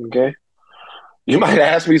 Okay. You might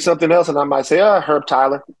ask me something else and I might say, Herb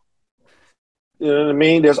Tyler. You know what I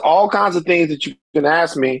mean? There's all kinds of things that you can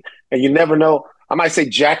ask me and you never know. I might say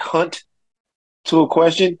Jack Hunt to a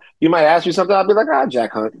question. You might ask me something. I'll be like,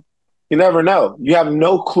 Jack Hunt. You never know. You have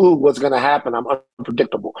no clue what's going to happen. I'm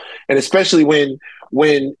unpredictable. And especially when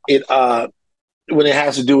it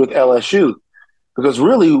has to do with LSU, because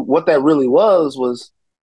really what that really was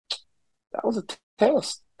that was a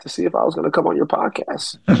test to see if I was going to come on your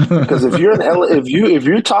podcast. Because if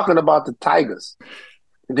you're talking about the Tigers,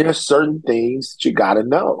 there's certain things that you got to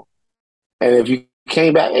know. And if you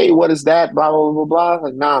came back, hey, what is that? Blah, blah, blah, blah.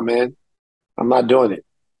 Like, nah, man, I'm not doing it.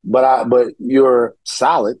 But you're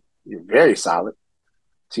solid. You're very solid.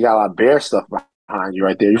 So you got a lot of Bear stuff behind you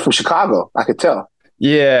right there. You're from Chicago. I could tell.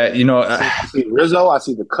 Yeah. I see Rizzo. I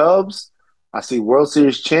see the Cubs. I see World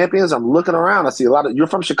Series champions. I'm looking around. I see a lot of. You're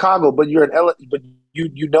from Chicago, but you're an but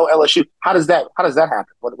you know LSU. How does that happen?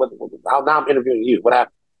 Now I'm interviewing you. What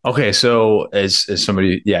happened? Okay, so as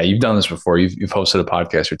somebody, you've done this before. You've hosted a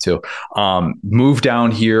podcast or two. Moved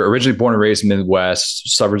down here, originally born and raised in the Midwest,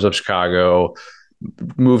 suburbs of Chicago.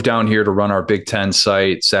 Moved down here to run our Big Ten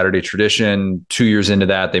site, Saturday Tradition. 2 years into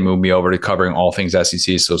that, they moved me over to covering all things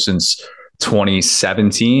SEC. So since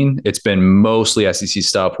 2017, it's been mostly SEC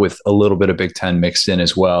stuff with a little bit of Big Ten mixed in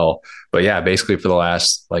as well. But yeah, basically for the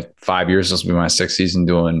last 5 years, this will be my 6th season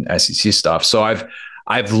doing SEC stuff. So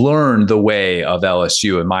I've learned the way of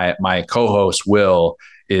LSU, and my co-host Will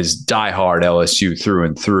is diehard LSU through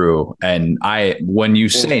and through. And when you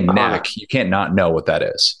say neck, you can't not know what that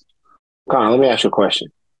is. Connor, let me ask you a question.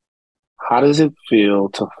 How does it feel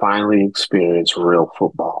to finally experience real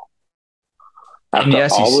football? After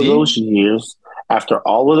all of those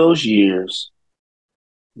years,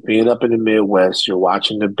 being up in the Midwest, you're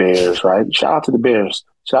watching the Bears, right? Shout out to the Bears.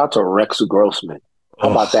 Shout out to Rex Grossman.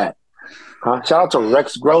 How about that? Huh? Shout out to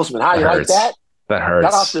Rex Grossman. How you like that? That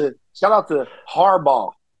hurts. Shout out to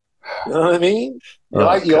Harbaugh. You know what I mean? You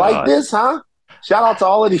like this, huh? Shout out to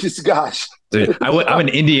all of these guys. Dude, I'm an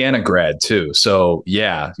Indiana grad too. So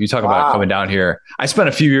yeah, you talk about coming down here. I spent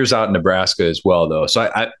a few years out in Nebraska as well though. So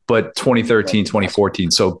but 2013,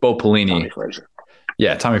 2014. So Bo Pelini.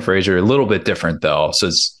 Tommy Frazier, a little bit different though. So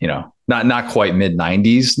it's, not quite mid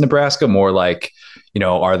 90s Nebraska, more like,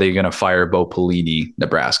 are they going to fire Bo Pelini,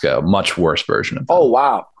 Nebraska? A much worse version of that. Oh,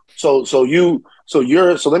 wow. So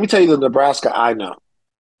let me tell you the Nebraska I know.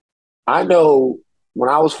 I know when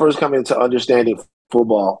I was first coming into understanding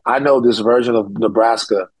football, I know this version of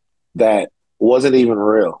Nebraska that wasn't even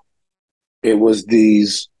real. It was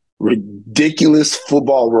these ridiculous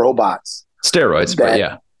football robots. Steroids, but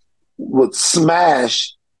yeah. Would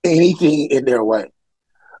smash anything in their way.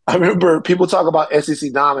 I remember people talk about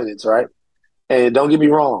SEC dominance, right? And don't get me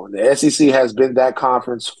wrong, the SEC has been that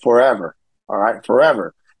conference forever. All right,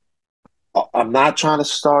 forever. I'm not trying to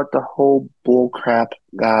start the whole bull crap,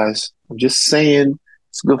 guys. I'm just saying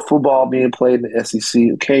it's good football being played in the SEC.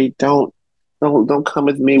 Okay, don't come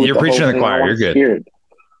at me with You're the preaching whole to the thing. choir. You're good. Hear it.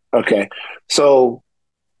 Okay, so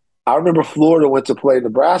I remember Florida went to play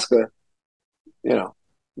Nebraska. You know,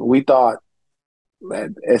 we thought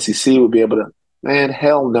that SEC would be able to. Man,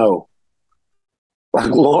 hell no. Like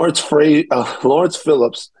Lawrence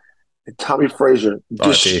Phillips and Tommy Frazier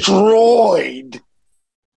destroyed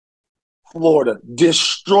Florida,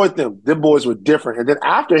 destroyed them. Them boys were different. And then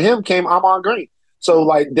after him came Ahman Green. So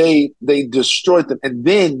like they destroyed them. And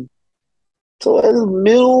then so in the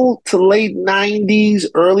middle to late 90s,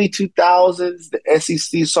 early 2000s, the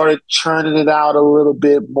SEC started churning it out a little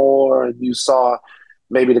bit more. And you saw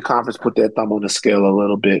maybe the conference put their thumb on the scale a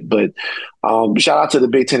little bit. But shout out to the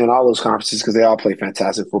Big Ten and all those conferences because they all play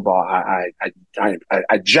fantastic football. I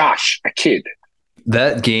kid.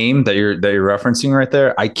 That game that you're referencing right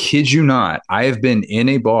there, I kid you not, I have been in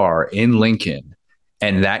a bar in Lincoln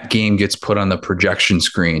and that game gets put on the projection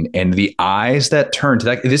screen and the eyes that turn to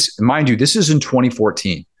that, this, mind you, this is in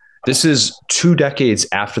 2014. This is 2 decades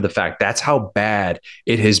after the fact. That's how bad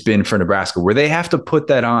it has been for Nebraska, where they have to put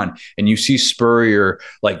that on. And you see Spurrier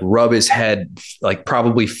like rub his head like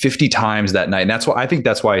probably 50 times that night. And that's why I think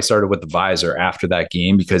that's why I started with the visor after that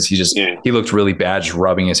game, because he looked really bad just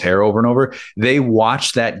rubbing his hair over and over. They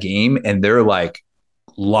watched that game and they're like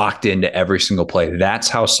locked into every single play. That's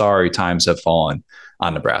how sorry times have fallen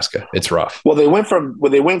on Nebraska. It's rough. Well, they went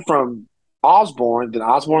from Osborne, then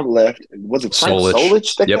Osborne left. Was it Frank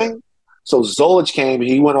Solich that came? So Zolich came.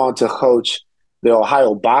 He went on to coach the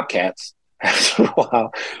Ohio Bobcats after a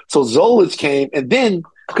while. So Zolich came, and then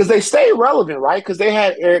because they stayed relevant, right? Because they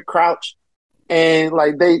had Eric Crouch, and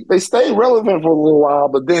like they stayed relevant for a little while.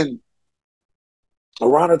 But then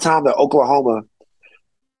around the time that Oklahoma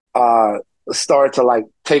started to like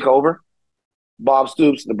take over, Bob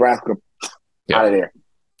Stoops, Nebraska out of there.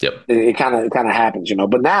 Yep. It kind of happens, you know.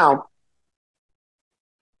 But now,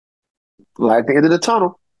 like the end of the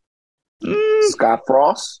tunnel, Scott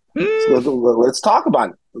Frost. Let's talk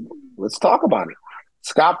about it. Let's talk about it.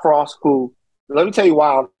 Scott Frost, who, let me tell you why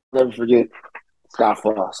I'll never forget Scott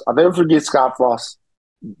Frost. I'll never forget Scott Frost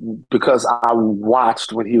because I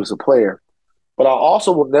watched when he was a player. But I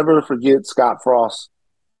also will never forget Scott Frost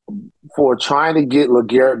for trying to get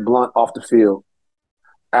LeGarrette Blount off the field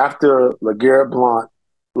after LeGarrette Blount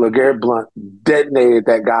detonated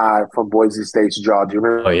that guy from Boise State's jaw. Do you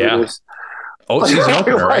remember this? Oh, season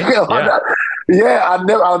opener, right?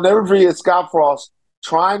 I'll never forget Scott Frost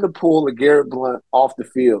trying to pull LeGarrette Blount off the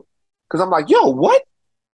field. Because I'm like, yo, what?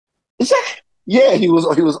 Is that? Yeah, he was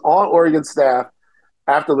on Oregon staff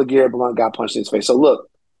after LeGarrette Blount got punched in his face. So look,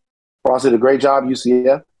 Frost did a great job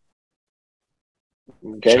UCF.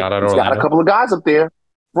 Okay. Shout out He's got a couple of guys up there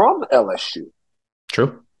from LSU.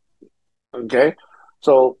 True. Okay.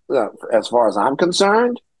 So as far as I'm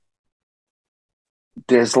concerned,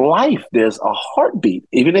 there's life. There's a heartbeat,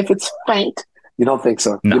 even if it's faint. You don't think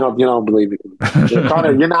so? No. You don't believe it,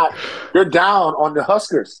 Connor. You're down on the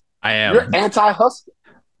Huskers. I am. You're anti-Husker.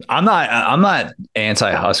 I'm not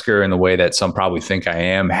anti-Husker in the way that some probably think I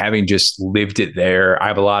am. Having just lived it there, I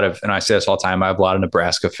have a lot of, and I say this all the time, I have a lot of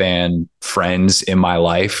Nebraska fan friends in my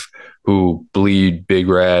life who bleed Big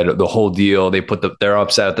Red, the whole deal. They're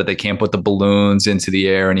upset that they can't put the balloons into the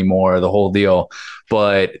air anymore, the whole deal.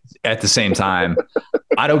 But at the same time,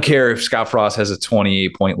 I don't care if Scott Frost has a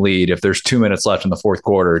 28-point lead. If there's 2 minutes left in the fourth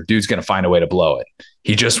quarter, dude's going to find a way to blow it.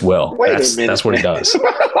 He just will. That's what he does.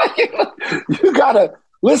 You gotta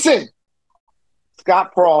listen.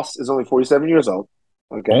 Scott Frost is only 47 years old.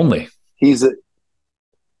 Okay, only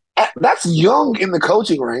that's young in the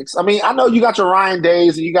coaching ranks. I mean, I know you got your Ryan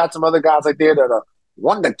Days and you got some other guys like there that are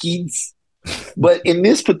wonder kids, but in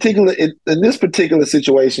this particular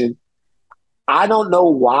situation, I don't know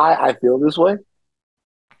why I feel this way,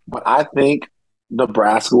 but I think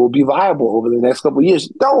Nebraska will be viable over the next couple of years.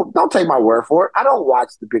 Don't take my word for it. I don't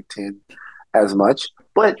watch the Big Ten as much,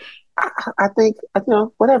 but I think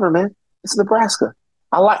whatever, man. It's Nebraska.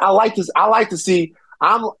 I like to see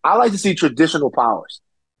traditional powers.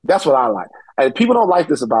 That's what I like. And people don't like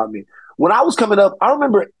this about me. When I was coming up, I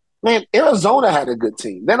remember, man, Arizona had a good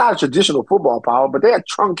team. They're not a traditional football power, but they had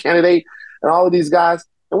Trump candidate and all of these guys.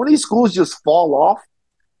 And when these schools just fall off,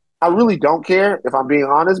 I really don't care if I'm being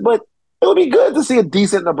honest, but it would be good to see a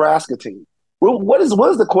decent Nebraska team. What is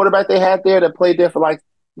the quarterback they had there that played there for like,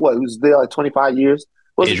 what, who was there like 25 years?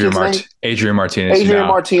 Adrian Martinez. Adrian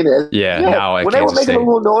Martinez. Yeah. Now when they were making a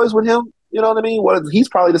little noise with him, You know what I mean? He's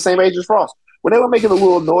probably the same age as Frost. When they were making a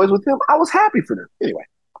little noise with him, I was happy for them. Anyway.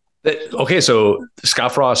 Okay, so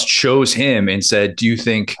Scott Frost chose him and said, do you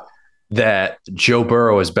think that Joe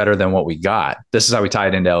Burrow is better than what we got? This is how we tie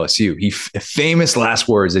it into LSU. Famous last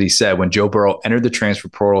words that he said when Joe Burrow entered the transfer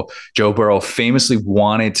portal. Joe Burrow famously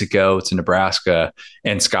wanted to go to Nebraska,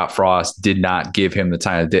 and Scott Frost did not give him the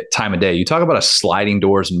time of day. You talk about a sliding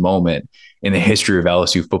doors moment in the history of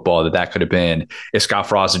LSU football that could have been if Scott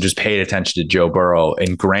Frost had just paid attention to Joe Burrow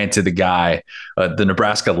and granted the guy the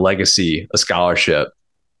Nebraska legacy, a scholarship.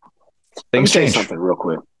 Things change. Something real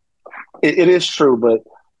quick. It is true, but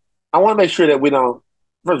I want to make sure that we don't.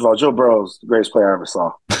 First of all, Joe Burrow's the greatest player I ever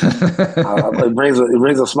saw. It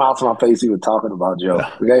brings a smile to my face even talking about Joe.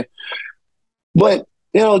 Okay, but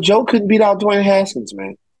Joe couldn't beat out Dwayne Haskins,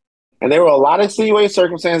 man. And there were a lot of extenuating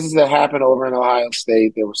circumstances that happened over in Ohio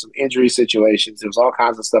State. There were some injury situations. There was all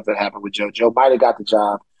kinds of stuff that happened with Joe. Joe might have got the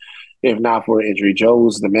job if not for an injury. Joe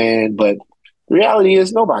was the man, but the reality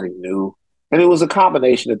is nobody knew. And it was a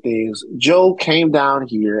combination of things. Joe came down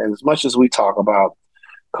here, and as much as we talk about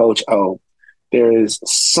Coach O, there is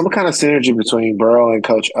some kind of synergy between Burrow and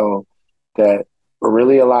Coach O that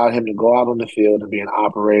really allowed him to go out on the field and be an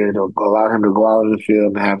operator, to allow him to go out on the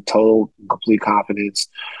field and have total, complete confidence.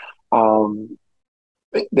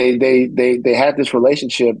 They had this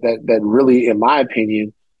relationship that really, in my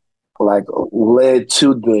opinion, led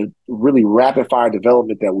to the really rapid fire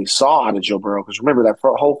development that we saw out of Joe Burrow. Because remember that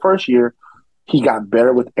whole first year, he got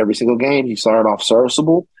better with every single game. He started off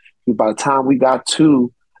serviceable. By the time we got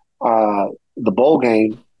to the bowl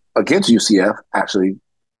game against UCF, actually,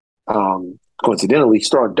 coincidentally,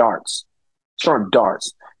 starting darts.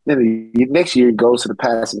 Then the next year he goes to the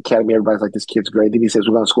passing academy. Everybody's like, this kid's great. Then he says,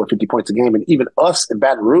 we're going to score 50 points a game. And even us in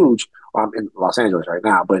Baton Rouge, I'm in Los Angeles right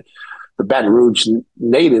now, but the Baton Rouge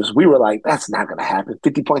natives, we were like, that's not going to happen.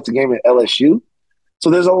 50 points a game at LSU. So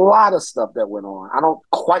there's a lot of stuff that went on. I don't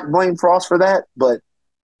quite blame Frost for that, but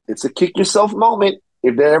it's a kick yourself moment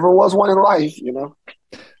if there ever was one in life,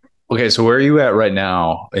 Okay, so where are you at right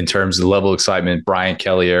now in terms of the level of excitement, Brian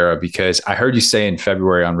Kelly era? Because I heard you say in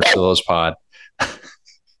February on Russillo's pod.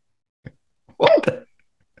 What?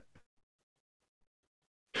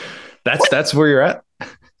 That's where you're at?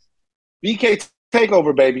 BK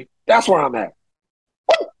takeover, baby. That's where I'm at.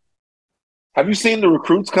 Have you seen the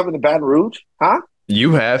recruits coming to Baton Rouge? Huh?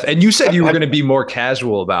 You have. And you said you were going to be more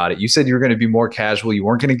casual about it. You said you were going to be more casual. You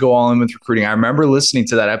weren't going to go all in with recruiting. I remember listening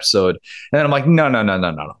to that episode, and then I'm like, no.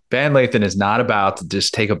 Van Lathan is not about to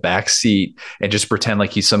just take a back seat and just pretend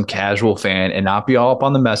like he's some casual fan and not be all up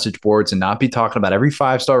on the message boards and not be talking about every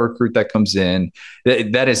 5-star recruit that comes in.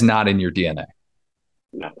 That is not in your DNA.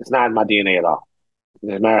 No, it's not in my DNA at all.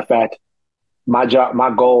 As a matter of fact, my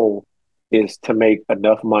goal is to make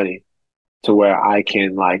enough money to where I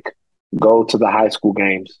can go to the high school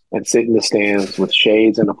games and sit in the stands with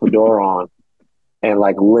shades and a fedora on and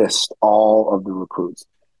list all of the recruits.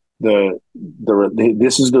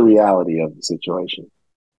 This is the reality of the situation.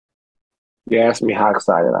 You ask me how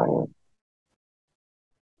excited I am.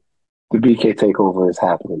 The BK takeover is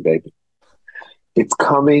happening, baby. It's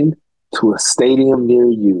coming to a stadium near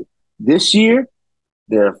you. This year,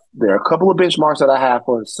 there are a couple of benchmarks that I have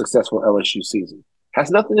for a successful LSU season.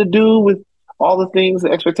 Has nothing to do with all the things,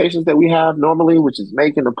 the expectations that we have normally, which is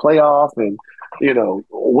making the playoff and,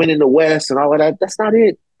 winning the West and all of that. That's not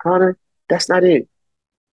it, Connor. That's not it.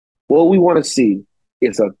 What we want to see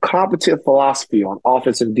is a competent philosophy on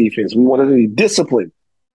offense and defense. We want to see discipline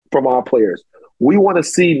from our players. We want to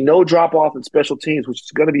see no drop-off in special teams, which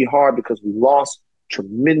is going to be hard because we lost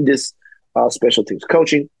tremendous special teams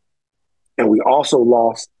coaching, and we also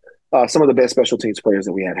lost some of the best special teams players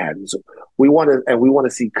that we had. And so we want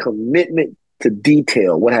to see commitment to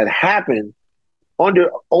detail. What had happened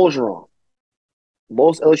under Orgeron,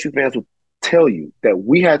 most LSU fans would tell you that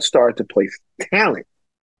we had started to place talent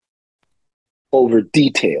over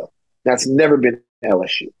detail. That's never been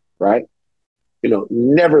LSU, right?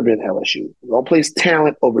 Never been LSU. We don't place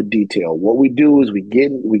talent over detail. What we do is we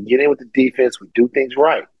get in with the defense. We do things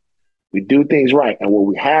right. And what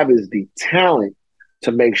we have is the talent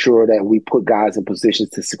to make sure that we put guys in positions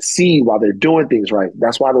to succeed while they're doing things right.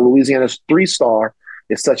 That's why the Louisiana 3-star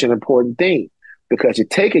is such an important thing, because you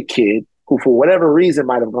take a kid who, for whatever reason,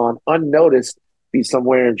 might have gone unnoticed, be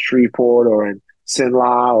somewhere in Shreveport or in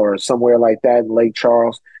Sinla or somewhere like that in Lake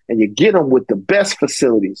Charles, and you get them with the best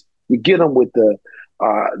facilities. You get them with the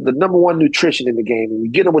number one nutrition in the game, and you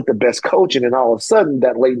get them with the best coaching, and all of a sudden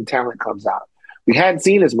that latent talent comes out. We hadn't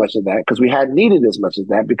seen as much of that because we hadn't needed as much of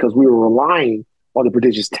that because we were relying on the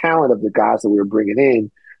prodigious talent of the guys that we were bringing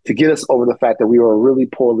in to get us over the fact that we were a really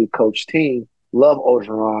poorly coached team. Love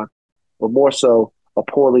Orgeron. but more so a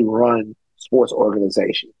poorly run sports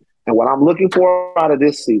organization. And what I'm looking for out of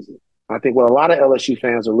this season, I think what a lot of LSU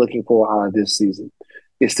fans are looking for out of this season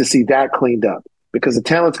is to see that cleaned up because the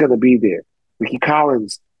talent's going to be there. Ricky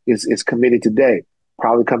Collins is committed today.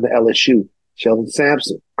 Probably come to LSU. Sheldon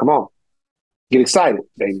Sampson, come on. Get excited,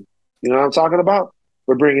 baby. You know what I'm talking about?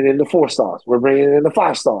 We're bringing in the 4 stars. We're bringing in the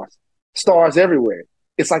 5 stars. Stars everywhere.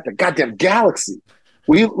 It's like the goddamn galaxy.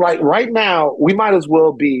 Right now, we might as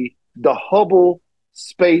well be the Hubble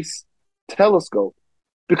Space Telescope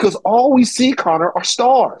because all we see, Connor, are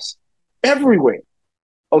stars everywhere.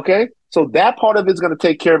 Okay? So that part of it's going to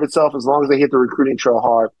take care of itself as long as they hit the recruiting trail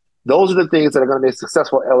hard. Those are the things that are going to be a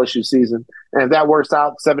successful LSU season. And if that works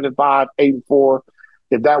out, 7-5, 8-4,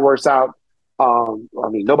 if that works out,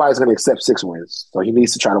 nobody's going to accept 6 wins. So he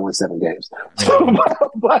needs to try to win 7 games.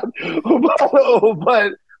 but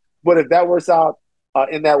if that works out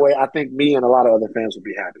in that way, I think me and a lot of other fans would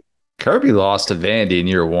be happy. Kirby lost to Vandy in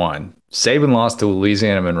year 1. Saban lost to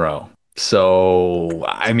Louisiana Monroe. So,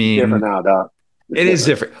 I mean, different now, dog. It is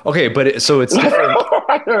different. Okay, but it's different.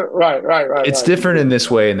 right. It's different in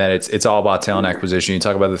this way in that it's all about talent acquisition. You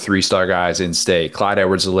talk about the 3-star guys in state, Clyde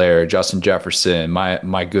Edwards-Helaire, Justin Jefferson,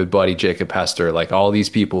 my good buddy Jacob Hester, like all these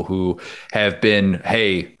people who have been,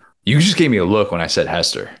 hey, you just gave me a look when I said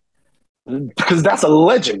Hester. Because that's a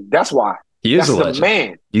legend. That's why. He is that's a legend. The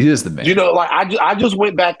man. He is the man. You know, like I just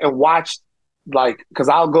went back and watched, like, because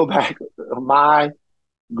I'll go back. My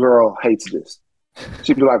girl hates this.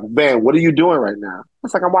 She'd be like, man, what are you doing right now?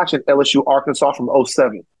 It's like I'm watching LSU Arkansas from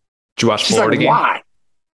 2007. Did you watch She's Florida like, game? Why?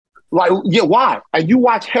 Like, yeah, why? And you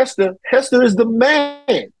watch Hester. Hester is the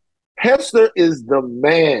man. Hester is the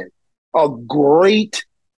man. A great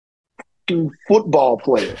football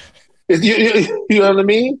player. You know what I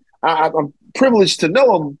mean? I'm privileged to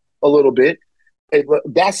know him a little bit. But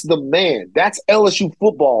that's the man. That's LSU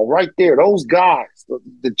football right there. Those guys,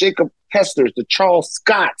 the Jacob Hesters, the Charles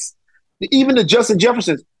Scotts, even the Justin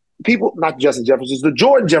Jeffersons, not Justin Jeffersons, the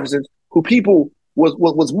Jordan Jeffersons, who people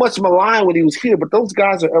was much maligned when he was here, but those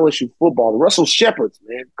guys are LSU football. The Russell Shepherds,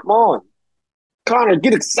 man, come on. Connor,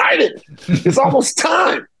 get excited. It's almost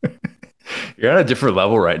time. You're on a different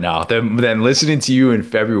level right now than listening to you in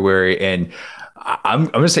February. And I'm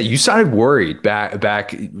going to say you sounded worried back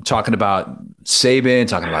talking about Saban,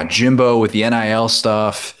 talking about Jimbo with the NIL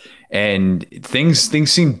stuff. And things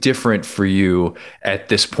seem different for you at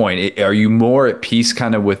this point. Are you more at peace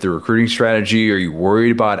kind of with the recruiting strategy? Are you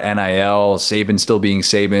worried about NIL, Saban still being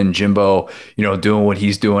Saban, Jimbo, doing what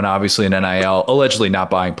he's doing, obviously in NIL, allegedly not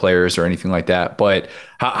buying players or anything like that. But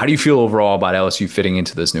how do you feel overall about LSU fitting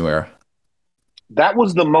into this new era? That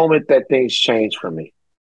was the moment that things changed for me.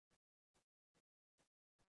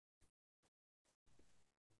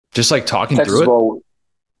 Just like talking through it?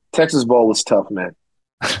 Texas Bowl was tough, man.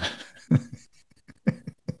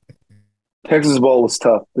 Texas Bowl was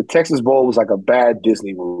tough. The Texas Bowl was like a bad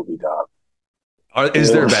Disney movie, dog.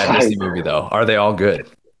 Is there a bad Disney movie, though? Are they all good?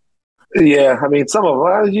 Yeah, I mean, some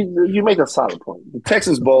of them. You make a solid point. The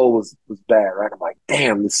Texas Bowl was bad, right? I'm like,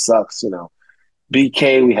 damn, this sucks,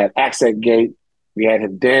 BK, we had Accent Gate. We had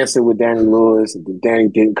him dancing with Danny Lewis, and then Danny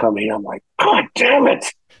didn't come here. I'm like, God damn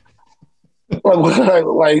it.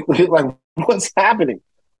 Like, what's happening?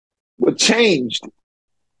 What changed?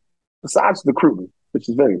 Besides the recruitment, which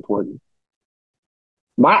is very important.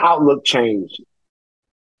 My outlook changed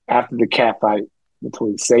after the cat fight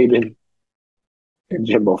between Saban and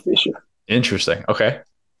Jimbo Fisher. Interesting. Okay.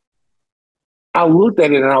 I looked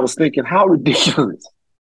at it and I was thinking, how ridiculous.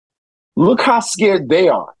 Look how scared they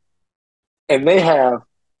are. And they have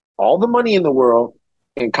all the money in the world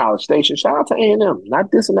in College Station. Shout out to A&M,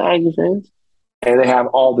 not dissing the Aggie fans. And they have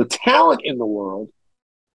all the talent in the world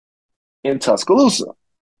in Tuscaloosa.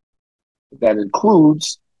 That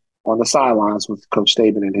includes on the sidelines with Coach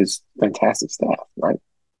Saban and his fantastic staff, right?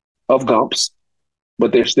 Of Gumps,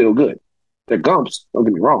 but they're still good. They're Gumps, don't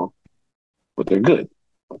get me wrong, but they're good,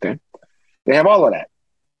 okay? They have all of that.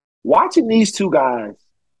 Watching these two guys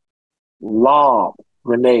lob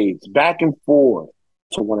grenades back and forth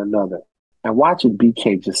to one another and watching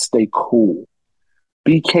BK just stay cool.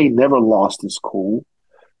 BK never lost his cool.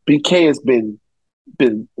 BK has been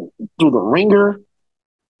through the ringer.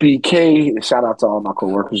 BK, shout out to all my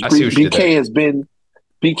coworkers. BK has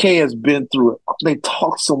been through it. They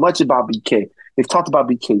talk so much about BK. They've talked about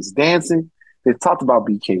BK's dancing. They've talked about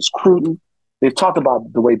BK's recruiting. They've talked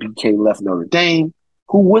about the way BK left Notre Dame.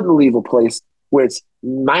 Who wouldn't leave a place where it's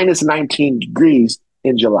minus 19 degrees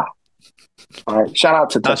in July? All right. Shout out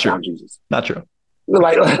to Touchdown Jesus. Not true.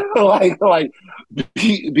 Like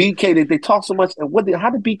BK, they talk so much. And how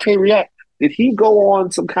did BK react? Did he go on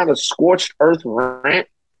some kind of scorched earth rant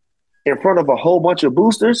in front of a whole bunch of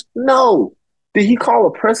boosters? No. Did he call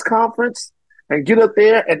a press conference and get up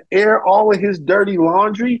there and air all of his dirty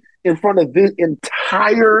laundry in front of the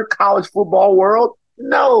entire college football world?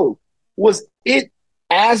 No. Was it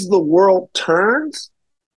as the world turns?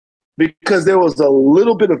 Because there was a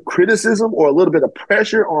little bit of criticism or a little bit of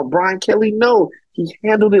pressure on Brian Kelly? No, he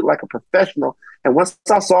handled it like a professional. And once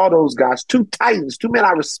I saw those guys, two titans, two men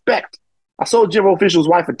I respect. I sold Jimbo Fisher's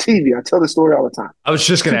wife a TV. I tell this story all the time. I was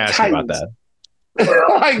just going to ask you about that.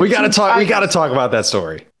 Like, we got to talk. We got to talk about that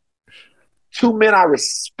story. Two men I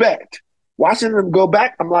respect. Watching them go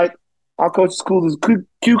back, I'm like, our coach is cool as a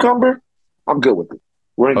cucumber. I'm good with it.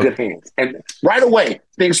 We're in good hands. And right away,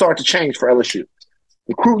 things start to change for LSU.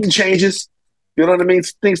 Recruiting changes. You know what I mean?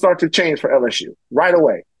 Things start to change for LSU right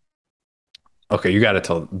away. Okay, you got to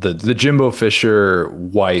tell the Jimbo Fisher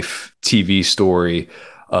wife TV story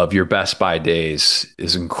of your Best Buy days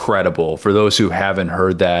is incredible. For those who haven't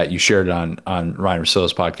heard that, you shared it on Ryan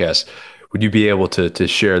Russillo's podcast. Would you be able to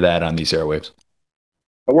share that on these airwaves?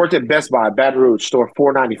 I worked at Best Buy, Baton Rouge, store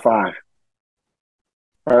 495,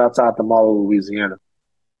 right outside the Mall of Louisiana.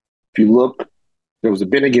 If you look, there was a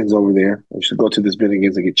Bennigan's over there. I used to go to this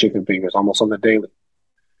Bennigan's and get chicken fingers almost on the daily.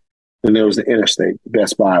 And there was the Interstate,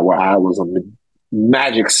 Best Buy, where I was a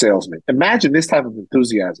magic salesman. Imagine this type of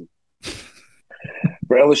enthusiasm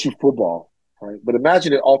for LSU football, right? But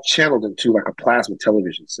imagine it all channeled into like a plasma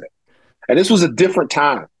television set. And this was a different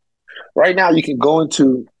time. Right now, you can go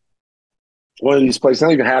into one of these places. They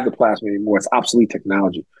don't even have the plasma anymore. It's obsolete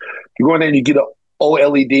technology. You go in there and you get an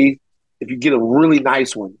OLED. If you get a really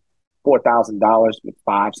nice one, $4,000 with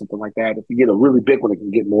 5, something like that. If you get a really big one, it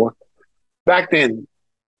can get more. Back then,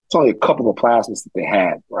 it's only a couple of plasmas that they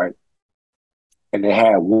had, right? And they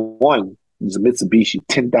had one, it was a Mitsubishi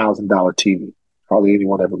 $10,000 TV. Hardly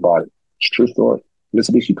anyone ever bought it. It's a true story.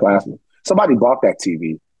 Mitsubishi plasma. Somebody bought that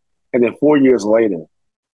TV, and then 4 years later,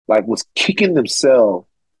 like, was kicking themselves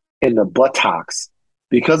in the buttocks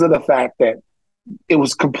because of the fact that it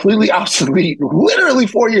was completely obsolete. Literally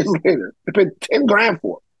 4 years later, they paid $10,000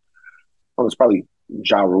 for it. Oh, it's probably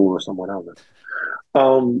Ja Rule or someone else.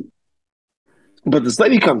 But this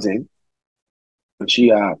lady comes in, and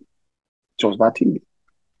she wants to buy TV.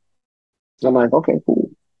 So I'm like, okay, cool.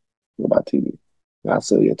 What about TV? I'll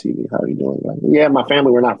sell you a TV. How are you doing? Like, yeah, my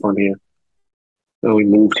family, we're not from here. So we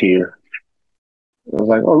moved here. I was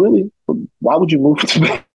like, oh, really? Why would you move to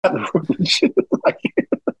Baton Rouge? Like,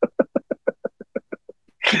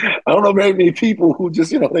 I don't know very many people who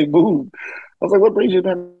just, they move. I was like, what brings you to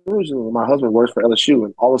Baton Rouge? And my husband works for LSU,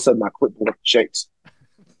 and all of a sudden my clipboard shakes.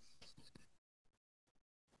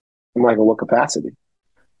 I'm like, in what capacity?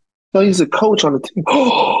 No, he's a coach on the team.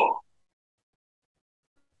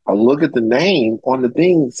 I look at the name on the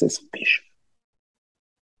thing, it says Fisher.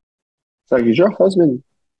 It's like, is your husband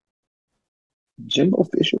Jimbo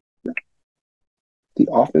Fisher, the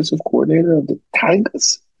offensive coordinator of the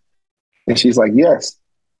Tigers? And she's like, yes.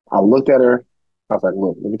 I looked at her. I was like,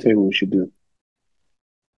 look, let me tell you what we should do.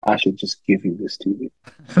 I should just give you this TV.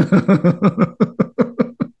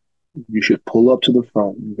 You should pull up to the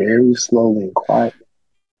front very slowly and quietly.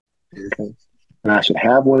 Okay. And I should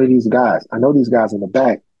have one of these guys. I know these guys in the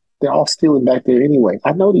back. They're all stealing back there anyway.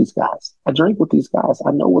 I know these guys. I drink with these guys.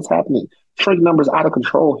 I know what's happening. Shrink numbers out of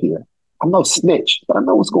control here. I'm no snitch, but I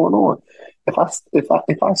know what's going on. If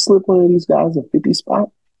I slip one of these guys a 50 spot,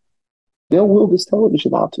 they'll will this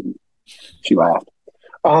television out to me. She laughed.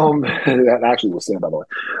 That actually was said, by the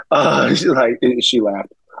way. She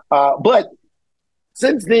laughed. But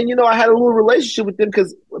since then, I had a little relationship with them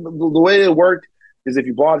because the way it worked is if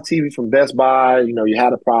you bought a TV from Best Buy, you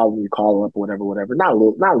had a problem, you call up or whatever. Not a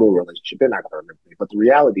little relationship. They're not going to hurt me. But the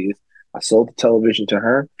reality is I sold the television to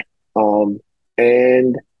her.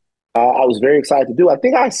 And I was very excited to do. I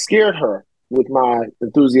think I scared her with my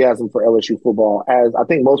enthusiasm for LSU football, as I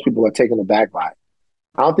think most people are taken aback by it.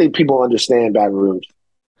 I don't think people understand Baton Rouge.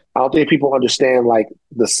 I don't think people understand like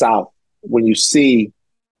the South when you see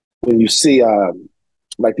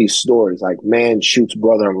like these stories, like man shoots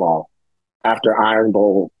brother-in-law after Iron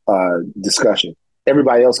Bowl discussion.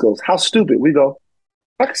 Everybody else goes, how stupid. We go,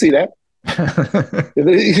 I can see that.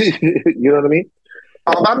 You know what I mean?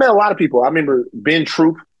 I met a lot of people. I remember Ben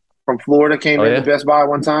Troop from Florida came into Best Buy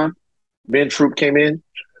one time. Ben Troop came in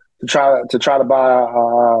to try to buy.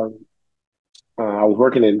 I was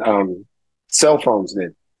working in cell phones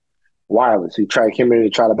then, wireless. He came in to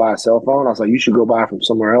try to buy a cell phone. I was like, you should go buy from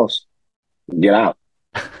somewhere else. Get out.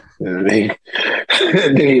 You know what I mean?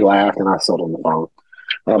 And then he laughed, and I sold him the phone.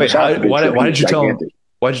 Wait, why did you tell him?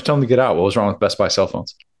 Why did you tell him to get out? What was wrong with Best Buy cell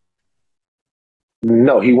phones?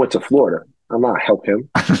 No, he went to Florida. I'm not help him.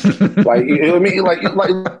 Like, you know what I mean? Like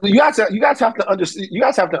you guys have to understand. You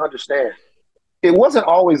guys have to understand. It wasn't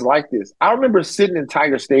always like this. I remember sitting in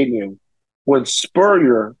Tiger Stadium when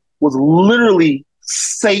Spurrier was literally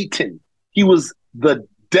Satan. He was the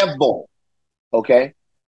devil. Okay,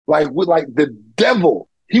 like the devil.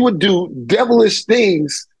 He would do devilish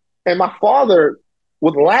things, and my father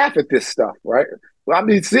would laugh at this stuff. Right? I'd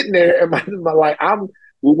be sitting there, and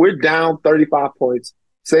we're down 35 points.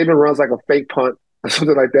 Saban runs like a fake punt or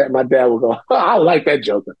something like that. And my dad would go, oh, I like that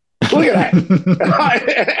joker. Look at that.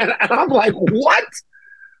 and I'm like, what?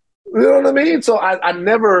 You know what I mean? So I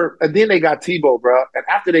never, and then they got Tebow, bro. And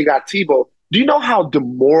after they got Tebow, do you know how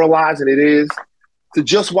demoralizing it is to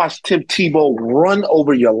just watch Tim Tebow run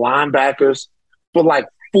over your linebackers for like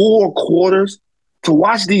 4 quarters? To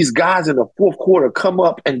watch these guys in the fourth quarter come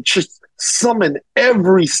up and just summon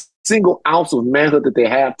every single ounce of manhood that they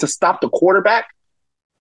have to stop the quarterback?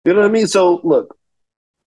 You know what I mean? So, look,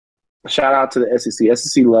 shout out to the SEC.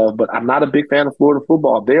 SEC love, but I'm not a big fan of Florida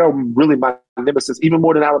football. They are really my nemesis, even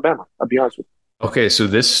more than Alabama. I'll be honest with you. Okay, so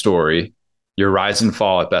this story, your rise and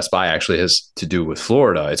fall at Best Buy, actually has to do with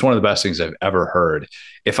Florida. It's one of the best things I've ever heard.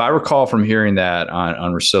 If I recall from hearing that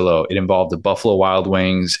on Russillo, it involved the Buffalo Wild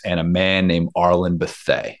Wings and a man named Arlen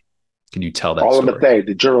Bethea. Can you tell that Arlen story? Bethea,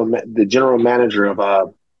 the general manager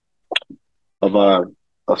of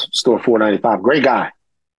store 495. Great guy.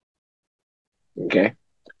 Okay.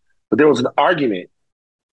 But there was an argument.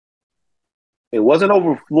 It wasn't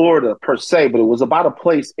over Florida per se, but it was about a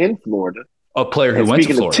place in Florida. A player who went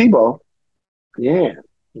to Florida. Speaking of Tebow, yeah.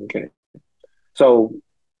 Okay. So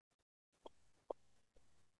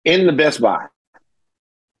in the Best Buy,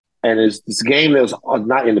 and there's this game that was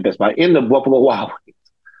not in the Best Buy, in the Buffalo Wild Wings.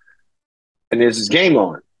 And there's this game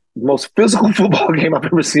on. The most physical football game I've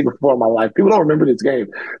ever seen before in my life. People don't remember this game.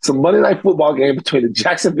 It's a Monday Night Football game between the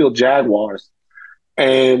Jacksonville Jaguars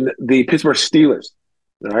and the Pittsburgh Steelers,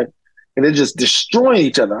 right? And they're just destroying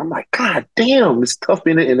each other. I'm like, God damn, it's tough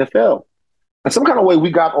being in the NFL. And some kind of way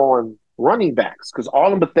we got on running backs because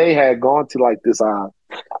Arlen Bethea had gone to like this,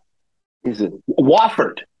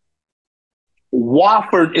 Wofford.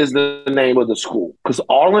 Wofford is the name of the school because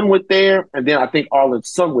Arlen went there, and then I think Arlen's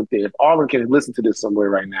son went there. If Arlen can listen to this somewhere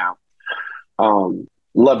right now,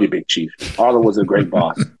 love you, Big Chief. Arlen was a great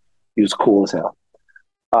boss. He was cool as hell.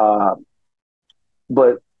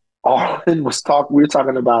 But Arlen was we were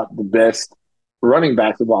talking about the best running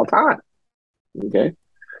backs of all time. Okay.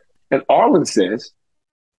 And Arlen says,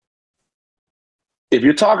 if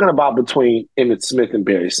you're talking about between Emmitt Smith and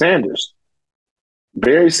Barry Sanders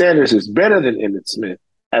is better than Emmitt Smith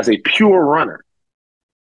as a pure runner.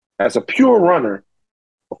 As a pure runner,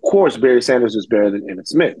 of course, Barry Sanders is better than Emmitt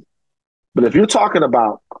Smith. But if you're talking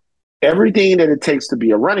about everything that it takes to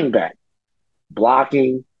be a running back,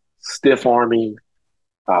 blocking, stiff arming,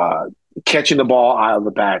 catching the ball out of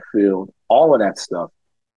the backfield, all of that stuff,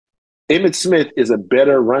 Emmitt Smith is a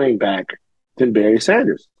better running back than Barry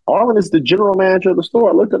Sanders. Arlen is the general manager of the store.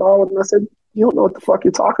 I looked at Arlen and I said, you don't know what the fuck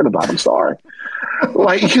you're talking about. I'm sorry.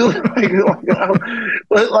 Excuse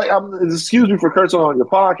me for cursing on your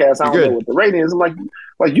podcast. I don't know what the rating is. I'm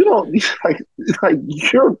like you don't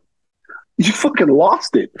you fucking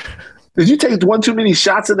lost it. Did you take one too many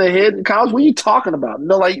shots in the head in college? What are you talking about?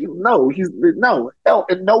 No, hell,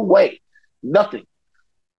 in no way, nothing.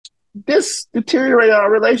 This deteriorated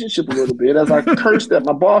our relationship a little bit as I cursed at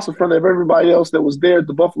my boss in front of everybody else that was there at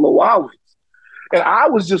the Buffalo Wild Wings. And I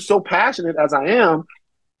was just so passionate as I am.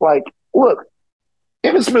 Like, look,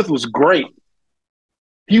 Emmitt Smith was great.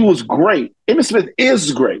 He was great. Emmitt Smith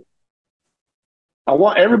is great. I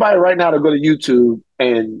want everybody right now to go to YouTube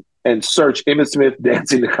and search Emmitt Smith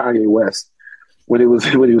dancing to Kanye West when he was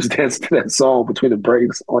dancing to that song Between the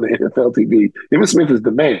Breaks on the NFL TV. Emmitt Smith is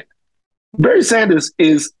the man. Barry Sanders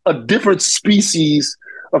is a different species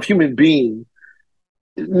of human being.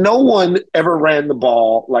 No one ever ran the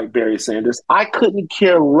ball like Barry Sanders. I couldn't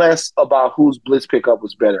care less about whose blitz pickup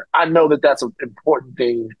was better. I know that that's an important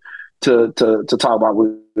thing to talk about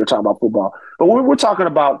when we're talking about football. But when we're talking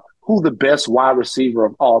about who the best wide receiver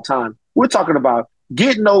of all time, we're talking about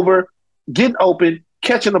getting over, getting open,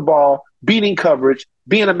 catching the ball, beating coverage,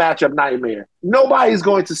 being a matchup nightmare. Nobody's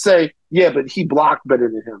going to say, yeah, but he blocked better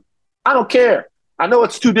than him. I don't care. I know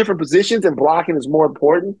it's two different positions and blocking is more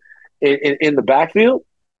important in the backfield.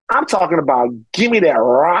 I'm talking about give me that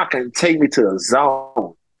rock and take me to the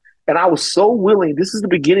zone. And I was so willing. This is the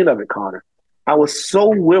beginning of it, Connor. I was so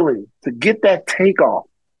willing to get that takeoff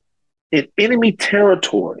in enemy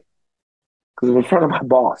territory because it was in front of my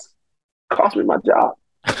boss. It cost me my job.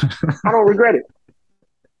 I don't regret it.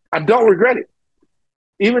 I don't regret it.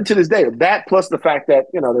 Even to this day, that plus the fact that,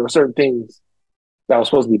 there were certain things that I was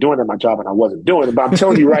supposed to be doing at my job and I wasn't doing it. But I'm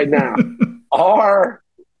telling you right now, our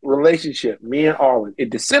relationship, me and Arlen, it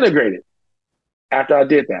disintegrated after I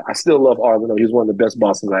did that. I still love Arlen, though. He was one of the best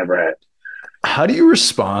bosses I ever had. How do you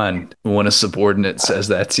respond when a subordinate says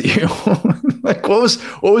that to you? Like, what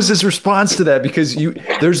was his response to that? Because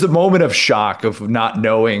there's the moment of shock of not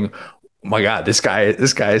knowing, oh my God, this guy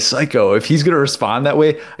is psycho. If he's going to respond that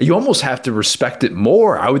way, you almost have to respect it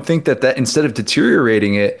more. I would think that instead of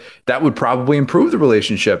deteriorating it, that would probably improve the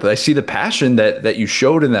relationship. I see the passion that you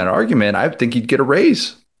showed in that argument. I think you'd get a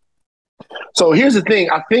raise. So here's the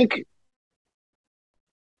thing. I think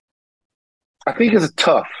it's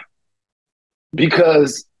tough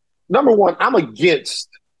because, number one,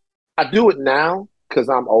 I do it now because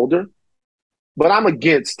I'm older, but I'm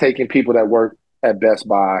against taking people that work at Best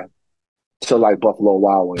Buy to like Buffalo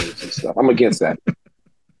Wild Wings and stuff. I'm against that.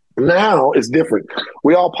 Now it's different.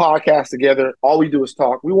 We all podcast together. All we do is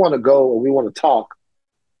talk. We want to go or we want to talk,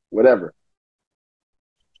 whatever.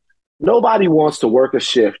 Nobody wants to work a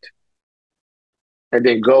shift and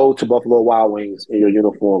then go to Buffalo Wild Wings in your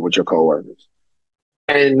uniform with your coworkers.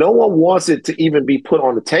 And no one wants it to even be put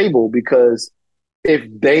on the table because if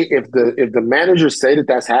the managers say that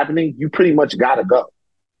that's happening, you pretty much got to go.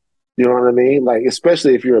 You know what I mean? Like,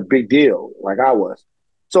 especially if you're a big deal like I was.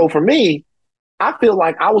 So for me, I feel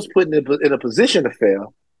like I was put in a position to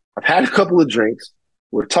fail. I've had a couple of drinks.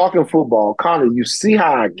 We're talking football. Connor, you see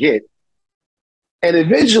how I get. And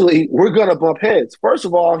eventually, we're going to bump heads. First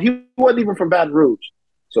of all, he wasn't even from Baton Rouge.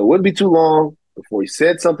 So it wouldn't be too long before he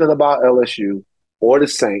said something about LSU or the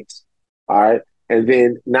Saints. All right. And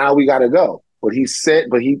then now we got to go. But he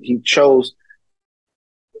chose,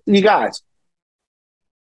 you guys,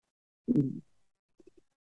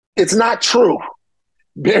 it's not true.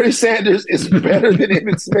 Barry Sanders is better than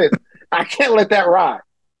Emmitt Smith. I can't let that ride.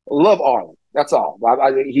 Love Arlen. That's all.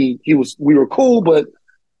 We were cool, but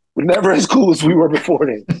we're never as cool as we were before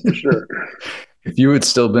then, for sure. If you had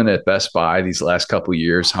still been at Best Buy these last couple of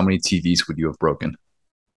years, how many TVs would you have broken?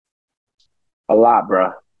 A lot,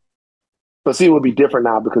 bro. But see, it would be different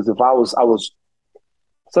now because if I was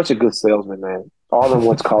such a good salesman, man. Arlen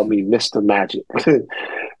once called me Mr. Magic.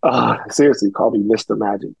 Seriously, called me Mr.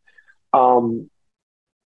 Magic.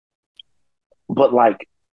 But like,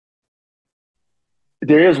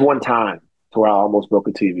 there is one time where I almost broke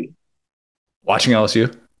a TV. Watching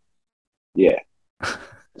LSU? Yeah.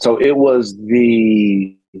 So it was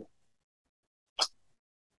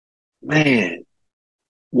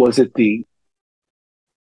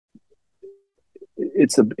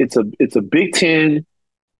it's a Big Ten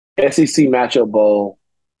SEC matchup bowl.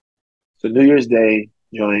 It's a New Year's Day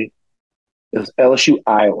joint. It was LSU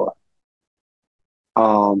Iowa.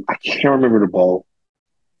 I can't remember the bowl.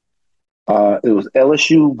 It was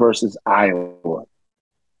LSU versus Iowa.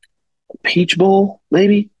 Peach Bowl,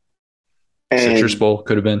 maybe? And Citrus Bowl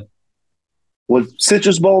could have been. Was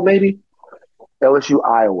Citrus Bowl, maybe? LSU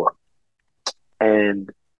Iowa. And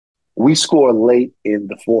we score late in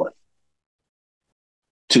the fourth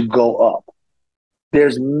to go up.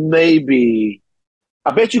 There's maybe,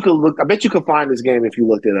 I bet you could find this game if you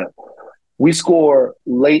looked it up. We score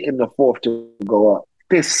late in the fourth to go up.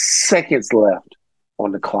 There's seconds left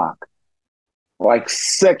on the clock. Like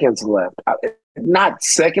seconds left. Not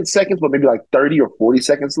seconds, but maybe like 30 or 40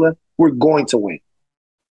 seconds left. We're going to win.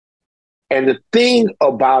 And the thing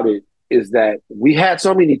about it is that we had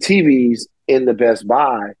so many TVs in the Best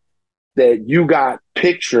Buy that you got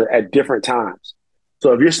picture at different times.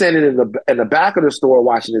 So if you're standing in the back of the store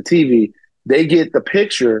watching the TV, they get the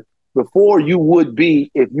picture before you would be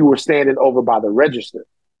if you were standing over by the register.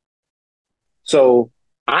 So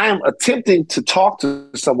I am attempting to talk to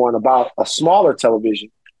someone about a smaller television,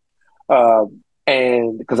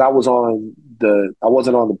 and because I wasn't on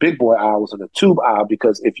the big boy aisle, I was on the tube aisle.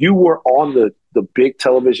 Because if you were on the big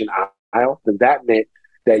television aisle, then that meant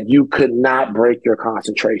that you could not break your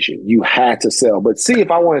concentration. You had to sell. But see, if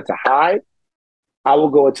I wanted to hide, I will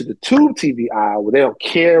go into the tube TV aisle where they don't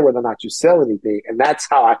care whether or not you sell anything. And that's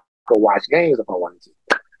how I go watch games if I wanted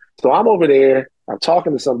to. So I'm over there. I'm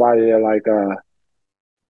talking to somebody. They're like,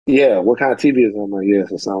 yeah, what kind of TV is it? I'm like, yeah,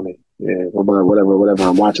 it's a Sony. Yeah, whatever.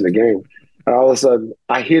 I'm watching the game. And all of a sudden,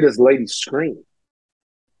 I hear this lady scream.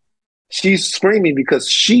 She's screaming because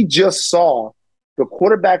she just saw the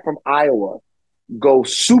quarterback from Iowa go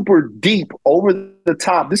super deep over the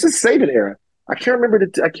top. This is Saban era. I can't remember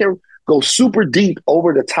go super deep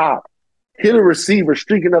over the top, hit a receiver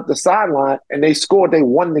streaking up the sideline, and they scored. They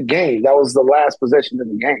won the game. That was the last possession of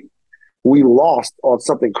the game. We lost on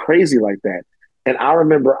something crazy like that. And I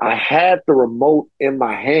remember I had the remote in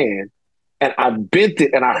my hand and I bent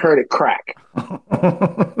it and I heard it crack.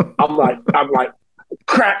 I'm like,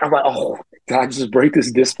 crack. I'm like, oh, did I just break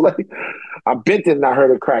this display? I bent it and I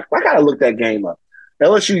heard it crack. I gotta look that game up.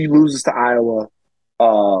 LSU loses to Iowa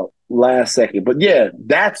last second. But yeah,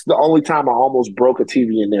 that's the only time I almost broke a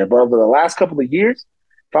TV in there. But over the last couple of years,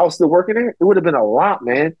 if I was still working there, it would have been a lot,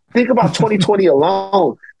 man. Think about 2020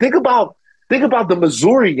 alone. Think about the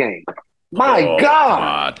Missouri game. My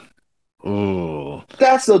God. Ooh.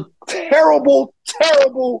 That's a terrible,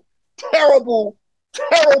 terrible, terrible,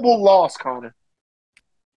 terrible loss, Connor.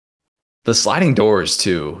 The sliding doors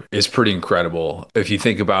too is pretty incredible. If you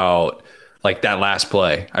think about like that last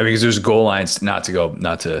play, I mean, because there's goal lines not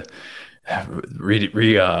to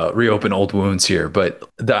reopen old wounds here, but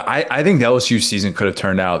I think the LSU season could have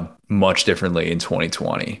turned out much differently in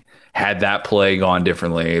 2020. Had that play gone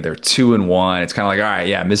differently, they're 2-1. It's kind of like, all right,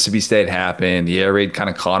 yeah, Mississippi State happened. The air raid kind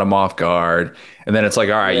of caught them off guard. And then it's like,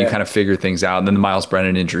 all right, you kind of figure things out. And then the Myles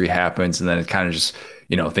Brennan injury happens. And then it kind of just,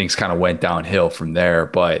 things kind of went downhill from there.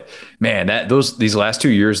 But man, these last 2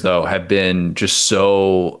 years, though, have been just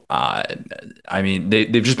so,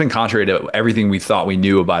 they've just been contrary to everything we thought we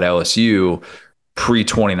knew about LSU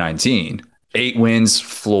pre-2019. 8 wins,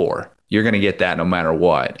 floor. You're going to get that no matter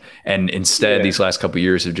what. And instead, these last couple of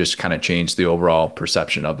years have just kind of changed the overall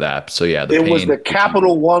perception of that. So, yeah. It was the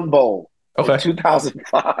Capital One Bowl in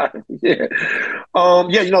 2005. Yeah.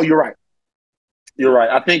 You're right. You're right.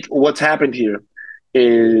 I think what's happened here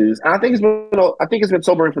is, I think it's been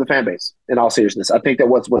sobering for the fan base, in all seriousness. I think that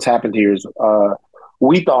what's happened here is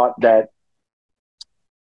we thought that,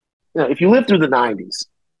 if you lived through the 90s,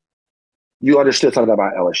 you understood something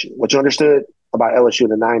about LSU. What you understood about LSU in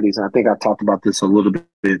the 90s, and I think I talked about this a little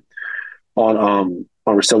bit on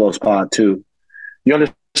Russillo's pod too. You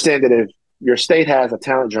understand that if your state has a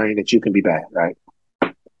talent drain, that you can be bad, right?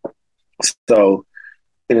 So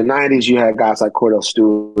in the 90s, you had guys like Cordell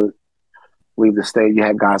Stewart leave the state. You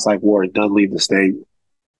had guys like Warrick Dunn leave the state.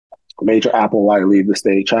 Major Applewhite leave the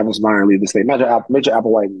state. Travis Minor leave the state. Major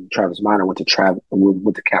Applewhite and Travis Minor went to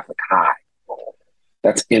Catholic High.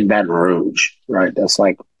 That's in Baton Rouge, right? That's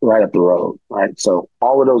like right up the road, right? So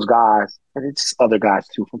all of those guys, and it's other guys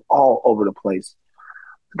too, from all over the place.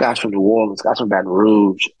 Guys from New Orleans, guys from Baton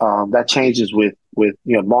Rouge. That changes with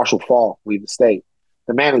Marshall Falk leave the state.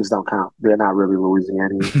 The Mannings don't count; they're not really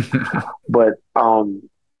Louisianians. But and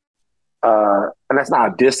that's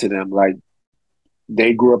not a diss to them. Like,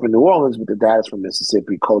 they grew up in New Orleans, but the dad is from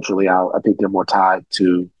Mississippi. Culturally, I think they're more tied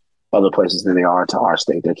to other places than they are to our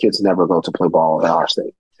state. Their kids never go to play ball at our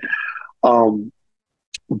state.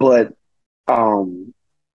 But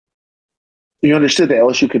you understood that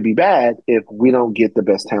LSU could be bad if we don't get the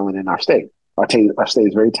best talent in our state. Our state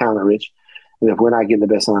is very talent rich. And if we're not getting the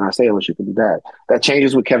best talent in our state, LSU could be bad. That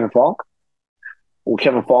changes with Kevin Falk. When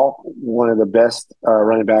Kevin Falk, one of the best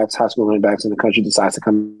high school running backs in the country, decides to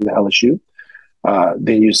come to LSU,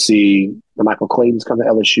 then you see the Michael Claytons come to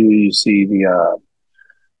LSU. You see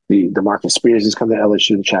the Marcus Spears has come to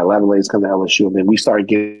LSU, the Chad Lavallee has come to LSU, and then we start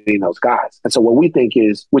getting those guys. And so what we think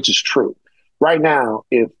is, which is true, right now,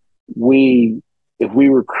 if we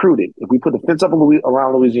recruited, if we put the fence up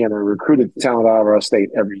around Louisiana and recruited the talent out of our state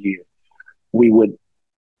every year, we would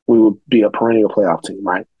be a perennial playoff team,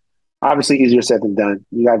 right? Obviously, easier said than done.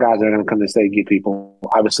 You got guys that are going to come to the state and get people.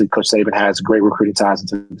 Obviously, Coach Saban has great recruiting ties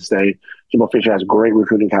into the state. Jimbo Fisher has great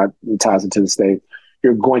recruiting ties into the state.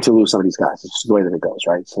 You're going to lose some of these guys. It's just the way that it goes,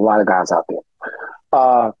 right? It's a lot of guys out there.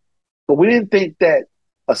 But we didn't think that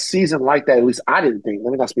a season like that, at least I didn't think,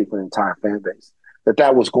 let me not speak for the entire fan base,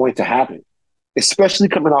 that was going to happen, especially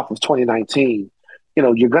coming off of 2019.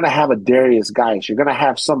 You're going to have a Darius Geis. You're going to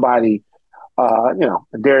have somebody,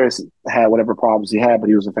 Darius had whatever problems he had, but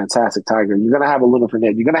he was a fantastic Tiger. You're going to have a Luna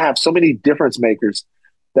Fournette. You're going to have so many difference makers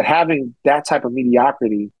that having that type of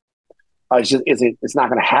mediocrity it's not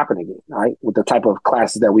going to happen again, right? With the type of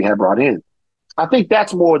classes that we have brought in. I think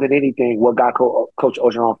that's more than anything what got Coach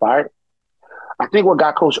Orgeron fired. I think what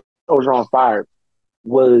got Coach Orgeron fired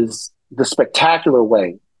was the spectacular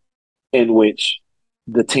way in which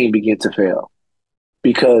the team began to fail,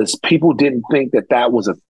 because people didn't think that was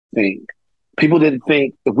a thing. People didn't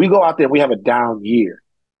think if we go out there and we have a down year,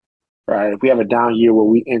 right? If we have a down year where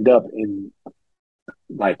we end up in,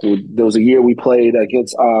 like, there was a year we played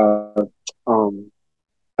against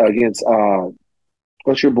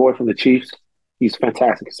what's your boy from the Chiefs? He's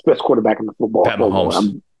fantastic. He's the best quarterback in the football. Patrick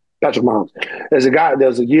Mahomes.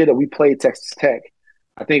 There's a year that we played Texas Tech.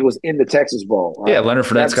 I think it was in the Texas Bowl. Right? Yeah, Leonard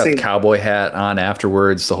Fournette's got the cowboy hat on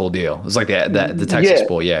afterwards, the whole deal. It was like the Texas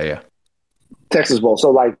Bowl. Yeah. Texas Bowl.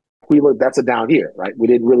 So, like, that's a down year, right? We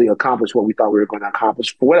didn't really accomplish what we thought we were going to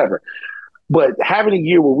accomplish for whatever. But having a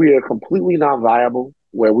year where we are completely non-viable,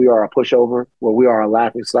 where we are a pushover, where we are a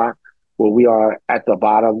laughing stock, where we are at the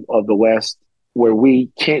bottom of the West, where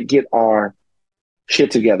we can't get our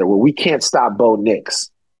shit together, where we can't stop Bo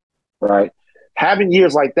Nix, right? Having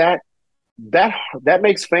years like that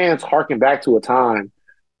makes fans harken back to a time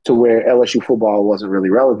to where LSU football wasn't really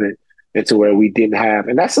relevant and to where we didn't have.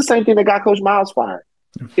 And that's the same thing that got Coach Myles fired.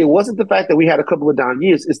 It wasn't the fact that we had a couple of down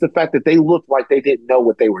years. It's the fact that they looked like they didn't know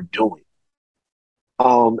what they were doing.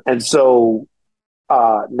 And so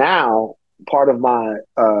now part of my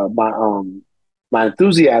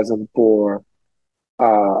enthusiasm for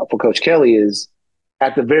Coach Kelly is,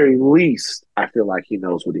 at the very least, I feel like he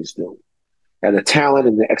knows what he's doing. And the talent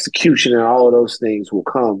and the execution and all of those things will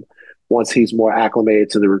come once he's more acclimated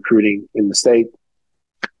to the recruiting in the state.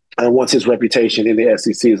 And once his reputation in the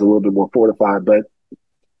SEC is a little bit more fortified. But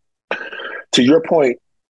to your point,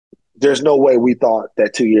 there's no way we thought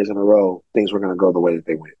that 2 years in a row things were going to go the way that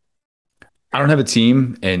they went. I don't have a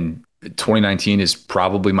team, and 2019 is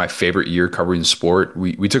probably my favorite year covering the sport.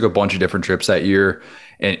 We took a bunch of different trips that year,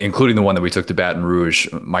 and including the one that we took to Baton Rouge.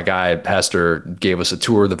 My guy, Pastor, gave us a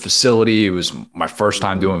tour of the facility. It was my first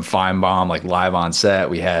time doing Feinbaum, like live on set.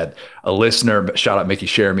 We had a listener, shout out Mickey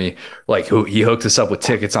Sheremy, like who he hooked us up with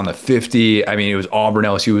tickets on the 50. I mean, it was Auburn,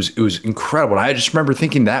 LSU. It was incredible. And I just remember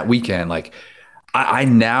thinking that weekend, like, I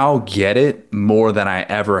now get it more than I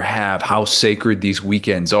ever have, how sacred these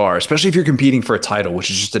weekends are, especially if you're competing for a title,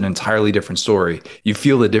 which is just an entirely different story. You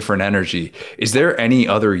feel the different energy. Is there any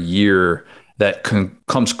other year that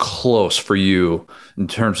comes close for you in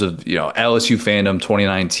terms of, LSU fandom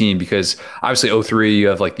 2019? Because obviously 03, you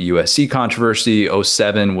have like the USC controversy.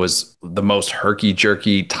 07 was the most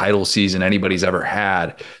herky-jerky title season anybody's ever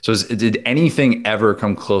had. So did anything ever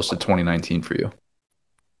come close to 2019 for you?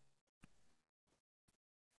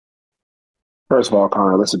 First of all,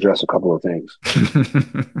 Connor, let's address a couple of things.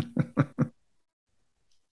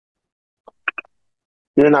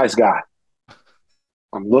 You're a nice guy.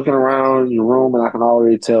 I'm looking around your room and I can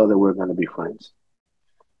already tell that we're going to be friends.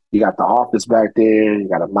 You got the office back there. You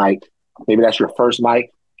got a mic. Maybe that's your first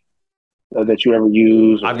mic that you ever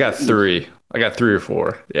use. I've got three. I got 3 or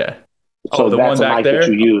 4. Yeah. So the one back there?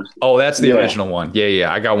 That you use. Oh, that's the original one.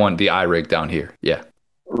 Yeah. I got one, the iRig down here. Yeah.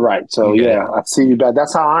 Right. So, I see you back.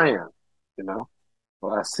 That's how I am.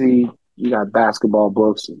 Well, I see you got basketball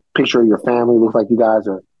books, picture of your family. Looks like you guys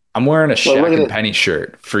are. I'm wearing a Shaq and Penny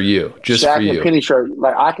shirt for you, just Shaq for you. And Penny shirt.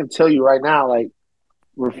 Like, I can tell you right now, like,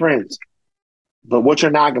 we're friends. But what you're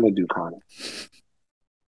not going to do, Connor,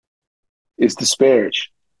 is disparage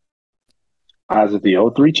either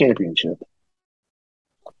the 03 championship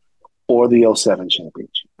or the 07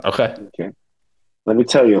 championship. Okay. Let me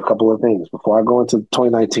tell you a couple of things before I go into the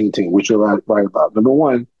 2019 team, which you're right about. Number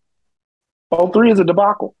one, 03 is a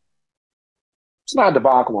debacle. It's not a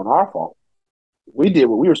debacle on our fault. We did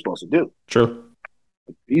what we were supposed to do. True.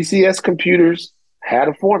 BCS computers had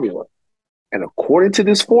a formula. And according to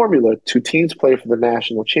this formula, 2 teams play for the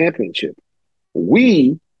national championship.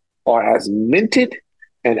 We are as minted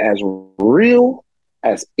and as real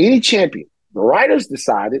as any champion. The writers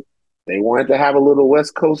decided they wanted to have a little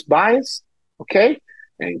West Coast bias,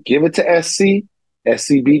 and give it to SC.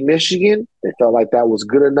 SC beat Michigan. They felt like that was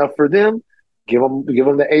good enough for them. Give them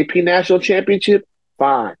the AP National Championship.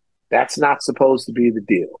 Fine. That's not supposed to be the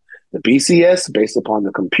deal. The BCS, based upon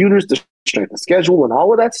the computers, the strength of schedule, and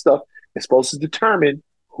all of that stuff, is supposed to determine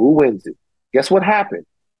who wins it. Guess what happened?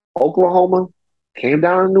 Oklahoma came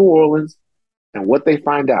down to New Orleans, and what they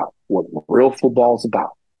find out, what real football is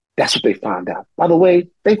about. That's what they found out. By the way,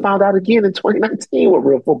 they found out again in 2019 what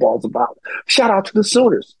real football is about. Shout out to the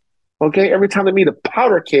Sooners. Every time they meet a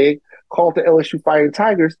powder keg called the LSU Fighting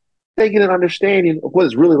Tigers, they get an understanding of what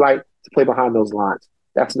it's really like to play behind those lines.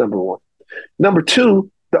 That's number one. Number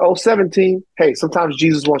two, the 07 team, hey, sometimes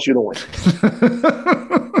Jesus wants you to win.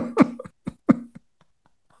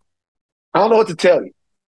 I don't know what to tell you.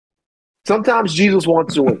 Sometimes Jesus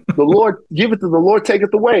wants to win. The Lord giveth and the Lord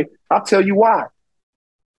taketh away. I'll tell you why.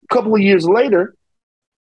 A couple of years later,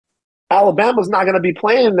 Alabama's not going to be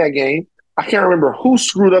playing in that game. I can't remember who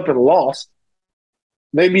screwed up and lost.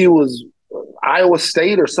 Maybe it was Iowa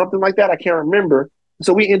State or something like that. I can't remember.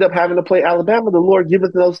 So we end up having to play Alabama. The Lord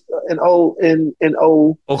giveth us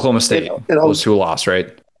Oklahoma State was who lost,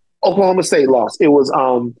 right? Oklahoma State lost. It was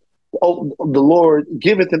the Lord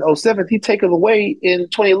giveth in 07. He taketh away in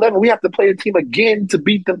 2011. We have to play the team again to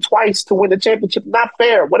beat them twice to win the championship. Not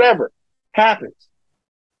fair. Whatever happens.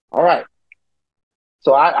 All right.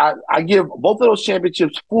 So I give both of those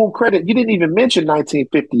championships full credit. You didn't even mention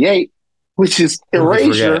 1958, which is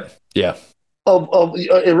erasure.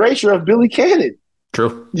 Erasure of Billy Cannon.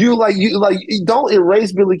 True. You don't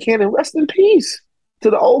erase Billy Cannon. Rest in peace to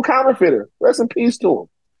the old counterfeiter. Rest in peace to him.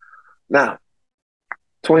 Now,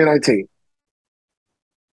 2019.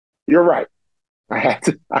 You're right. I had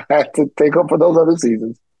to take up for those other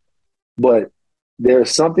seasons. But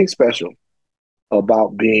there's something special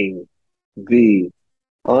about being the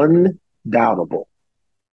undoubtable,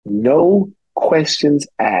 no questions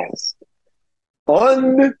asked,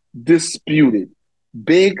 undisputed,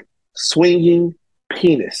 big swinging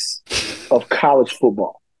penis of college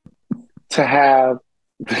football. To have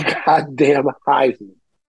the goddamn Heisman,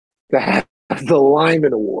 to have the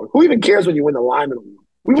Lyman Award. Who even cares when you win the Lyman Award?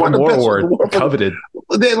 We won the best award coveted.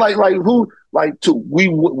 Then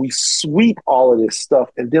we sweep all of this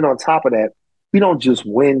stuff, and then on top of that, we don't just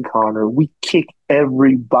win, Connor. We kick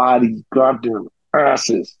everybody's goddamn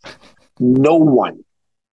asses. No one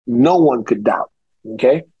could doubt.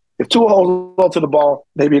 Okay, if Tua holds on to the ball,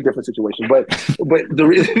 maybe a different situation. But the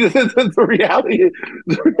reality of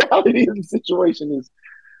the situation is,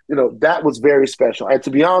 that was very special. And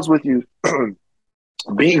to be honest with you,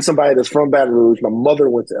 being somebody that's from Baton Rouge, my mother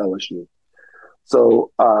went to LSU.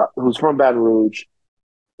 So who's from Baton Rouge,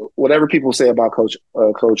 whatever people say about Coach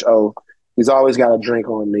O, he's always got a drink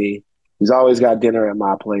on me. He's always got dinner at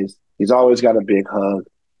my place. He's always got a big hug.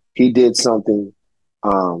 He did something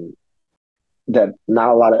that not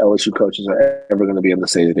a lot of LSU coaches are ever going to be able to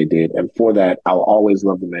say that they did. And for that, I'll always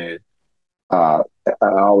love the man. I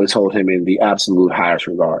always hold him in the absolute highest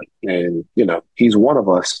regard. And, he's one of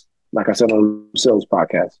us. Like I said on the Sales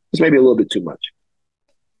podcast, it's maybe a little bit too much.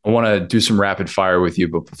 I want to do some rapid fire with you,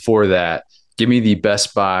 but before that, give me the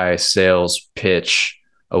Best Buy sales pitch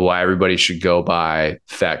of why everybody should go buy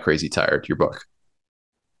Fat, Crazy, Tired, your book.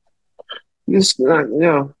 Maybe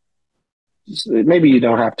you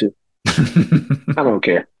don't have to. I don't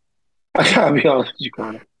care. I gotta be honest with you,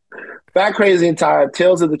 Connor. Fat, Crazy, and Tired,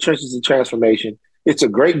 Tales of the Trenches and Transformation. It's a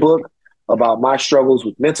great book about my struggles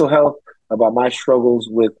with mental health, about my struggles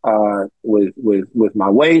with my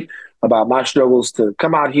weight, about my struggles to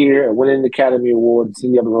come out here and win an Academy Award and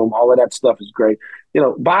see the other room. All of that stuff is great.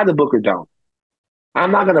 Buy the book or don't.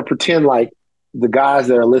 I'm not going to pretend like the guys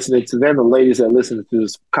that are listening to them, the ladies that are listening to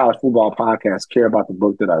this college football podcast care about the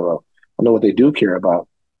book that I wrote. I know what they do care about.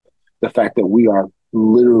 The fact that we are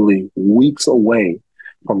literally weeks away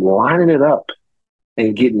from lining it up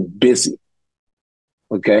and getting busy.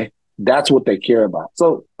 Okay? That's what they care about.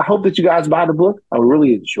 So I hope that you guys buy the book. I would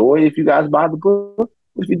really enjoy if you guys buy the book.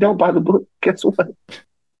 If you don't buy the book, guess what?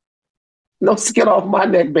 No skin off my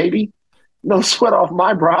neck, baby. No sweat off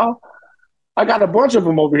my brow. I got a bunch of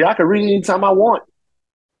them over here. I can read anytime I want.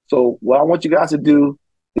 So what I want you guys to do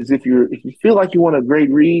is if you feel like you want a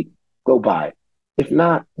great read, go buy it. If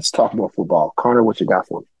not, let's talk more football. Connor, what you got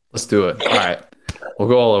for me? Let's do it. All right. We'll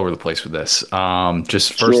go all over the place with this.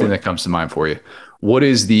 Just first thing that comes to mind for you. What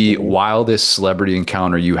is the wildest celebrity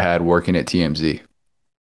encounter you had working at TMZ?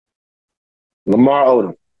 Lamar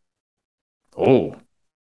Odom. Oh.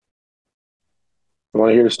 You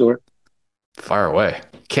want to hear the story? Fire away.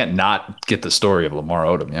 Can't not get the story of Lamar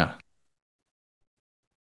Odom, yeah.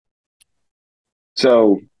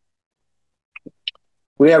 So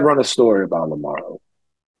we had run a story about Lamar Odom.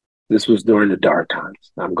 This was during the dark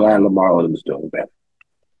times. I'm glad Lamar Odom is doing better.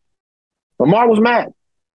 Lamar was mad.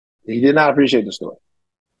 He did not appreciate the story.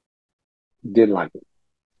 Didn't like it.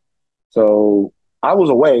 So I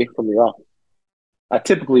was away from the office. I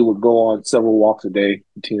typically would go on several walks a day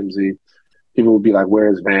to TMZ. People would be like,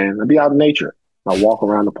 "Where's Van?" I'd be out in nature. I walk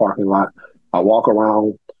around the parking lot. I walk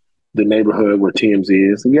around the neighborhood where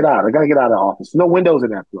TMZ is and get out. I got to get out of the office. No windows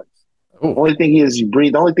in that place. Ooh. The only thing is you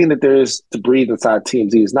breathe. The only thing that there is to breathe inside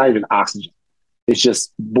TMZ is not even oxygen. It's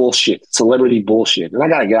just bullshit, celebrity bullshit. And I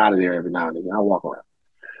got to get out of there every now and then. I walk around.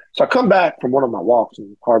 So I come back from one of my walks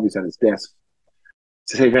and Harvey's at his desk.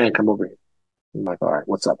 He says, "Hey, Van, come over here." I'm like, "All right,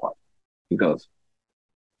 what's up, Harvey?" He goes,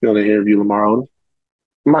 "You want to interview Lamar Odom?"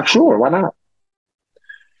 I'm like, "Sure, why not?"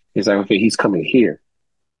 He's like, "Okay, he's coming here."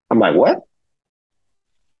 I'm like, "What?"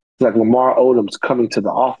 He's like, "Lamar Odom's coming to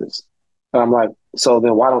the office." And I'm like, "So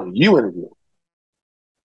then why don't you interview him?"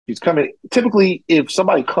 He's coming. Typically, if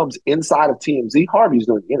somebody comes inside of TMZ, Harvey's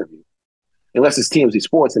doing the interview. Unless it's TMZ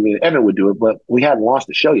Sports, I mean, Evan would do it, but we hadn't launched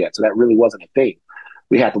the show yet, so that really wasn't a thing.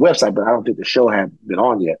 We had the website, but I don't think the show had been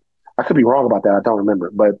on yet. I could be wrong about that. I don't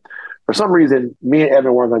remember. But for some reason, me and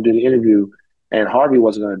Evan weren't going to do the interview, and Harvey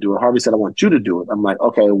wasn't going to do it. Harvey said, "I want you to do it." I'm like,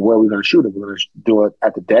 "Okay, where are we going to shoot it? We're going to do it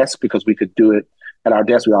at the desk because we could do it at our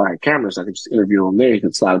desk. We all had cameras. So I could just interview him there. He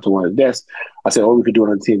could slide up to one of the desks." I said, "Oh, we could do it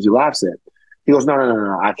on the TMZ Live set." He goes, No.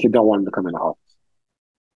 I don't want him to come in the office."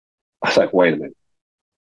 I was like, "Wait a minute.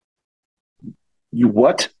 You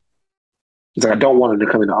what?" He's like, "I don't want him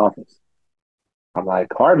to come in the office." I'm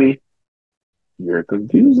like, "Harvey, you're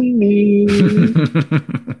confusing me."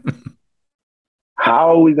 how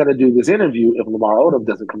are we going to do this interview if Lamar Odom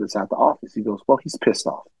doesn't come inside the office? He goes, well, he's pissed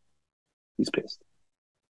off. He's pissed.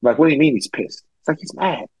 I'm like, what do you mean he's pissed? It's like, he's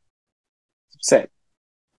mad. He's upset.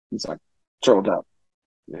 He's like, trolled up.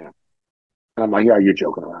 Yeah. And I'm like, yeah, you're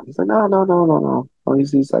joking around. He's like, no. Oh,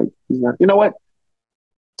 he's like, he's not. You know what?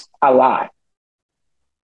 I lie.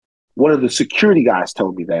 One of the security guys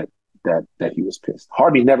told me that he was pissed.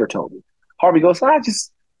 Harvey never told me. Harvey goes, I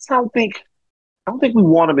don't think we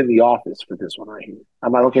want him in the office for this one right here.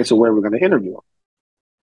 I'm like, okay, so where are we going to interview him?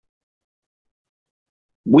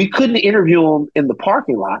 We couldn't interview him in the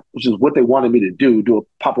parking lot, which is what they wanted me to do a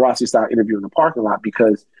paparazzi style interview in the parking lot,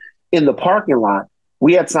 because in the parking lot,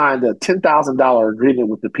 we had signed a $10,000 agreement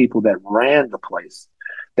with the people that ran the place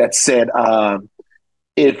that said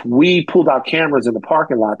if we pulled out cameras in the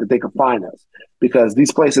parking lot that they could find us, because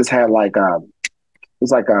these places had like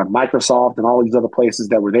it's like Microsoft and all these other places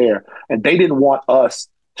that were there, and they didn't want us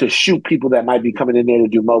to shoot people that might be coming in there to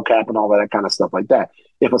do mocap and all of that kind of stuff like that.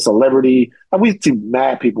 If a celebrity, and we see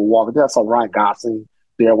mad people walking there. I saw Ryan Gosling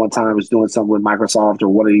there one time was doing something with Microsoft or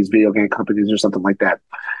one of these video game companies or something like that.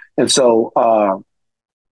 And so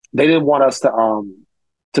they didn't want us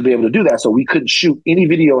to be able to do that. So we couldn't shoot any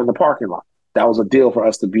video in the parking lot. That was a deal for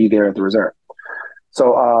us to be there at the reserve.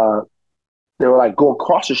 So they were like, go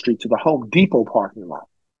across the street to the Home Depot parking lot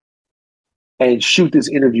and shoot this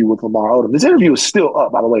interview with Lamar Odom. This interview is still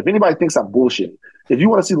up, by the way. If anybody thinks I'm bullshitting, if you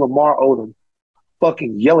want to see Lamar Odom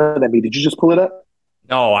fucking yelling at me, did you just pull it up?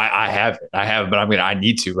 No, I haven't. But I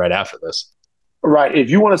need to right after this. Right.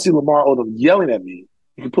 If you want to see Lamar Odom yelling at me,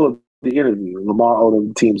 you can pull up the interview, Lamar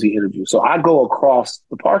Odom TMZ interview. So I go across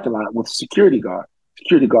the parking lot with a security guard.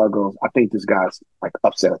 Security guard goes, I think this guy's like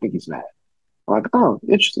upset. I think he's mad. I'm like, oh,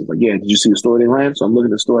 interesting. Like, yeah, did you see the story they ran? So I'm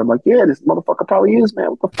looking at the story. I'm like, yeah, this motherfucker probably is,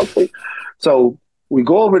 man. What the fuck? So we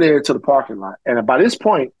go over there to the parking lot. And by this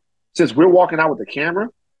point, since we're walking out with the camera,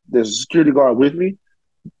 there's a security guard with me.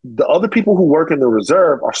 The other people who work in the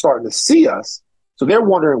reserve are starting to see us. So they're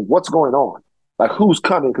wondering what's going on. Like, who's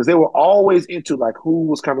coming? Because they were always into, like, who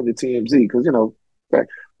was coming to TMZ. Because, you know,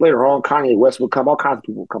 later on, Kanye West would come. All kinds of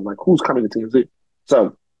people would come. Like, who's coming to TMZ?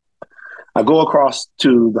 So I go across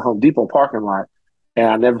to the Home Depot parking lot, and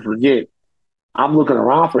I never forget, I'm looking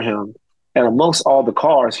around for him, and amongst all the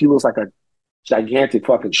cars, he looks like a gigantic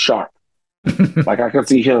fucking shark. Like, I can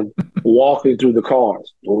see him walking through the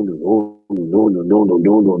cars. It's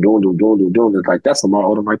like, that's Lamar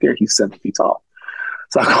Odom right there. He's 7 feet tall.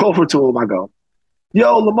 So I go over to him. I go,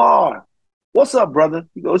 yo, Lamar, what's up, brother?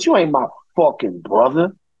 He goes, you ain't my fucking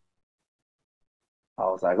brother. I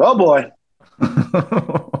was like, oh, boy.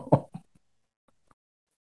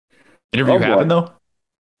 Interview happened, though?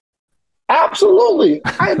 Absolutely.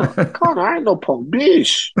 Connor, I ain't no punk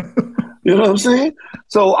bitch. You know what I'm saying?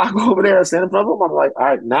 So I go over there and stand in front of him. I'm like, all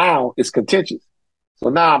right, now it's contentious. So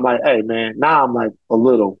now I'm like, hey, man, now I'm like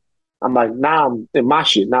now I'm in my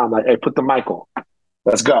shit. Now I'm like, hey, put the mic on.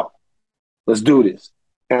 Let's go. Let's do this.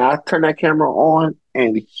 And I turned that camera on,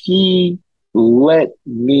 and he let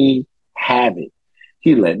me have it.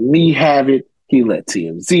 He let me have it. He let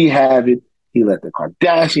TMZ have it. He let the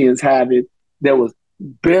Kardashians have it. There was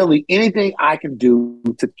barely anything I can do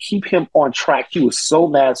to keep him on track. He was so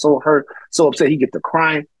mad, so hurt, so upset. He get to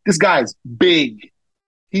crying. This guy is big.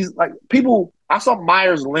 He's like people. I saw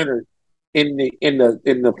Myers Leonard in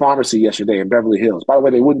the pharmacy yesterday in Beverly Hills. By the way,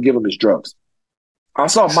 they wouldn't give him his drugs. I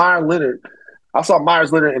saw Myers Leonard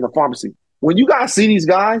in the pharmacy. When you guys see these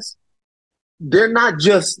guys, they're not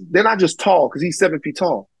just tall because he's 7 feet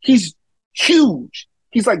tall. He's huge.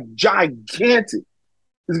 He's like gigantic.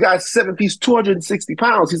 This guy's 7 feet, 260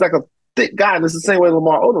 pounds. He's like a thick guy, and it's the same way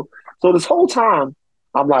Lamar Odom. So this whole time,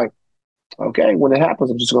 I'm like, okay, when it happens,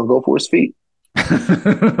 I'm just gonna go for his feet.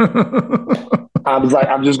 I was like,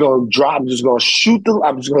 I'm just gonna shoot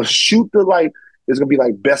the like, it's gonna be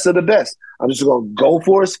like best of the best. I'm just gonna go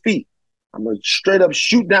for his feet. I'm gonna straight up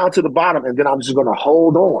shoot down to the bottom, and then I'm just gonna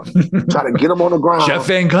hold on, try to get him on the ground. Jeff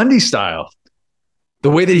Van Gundy style. The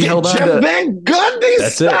way that he held on to Jeff Van Gundy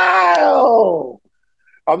style.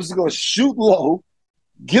 I'm just going to shoot low,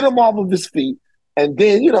 get him off of his feet, and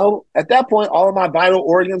then, you know, at that point, all of my vital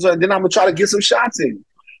organs are, and then I'm going to try to get some shots in.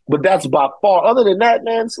 But that's by far. Other than that,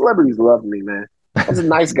 man, celebrities love me, man. I was a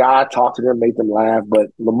nice guy, talk to them, make them laugh, but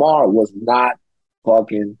Lamar was not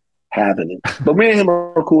fucking having it. But me and him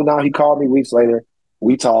are cool now. He called me weeks later.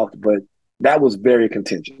 We talked, but that was very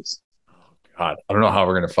contentious. God, I don't know how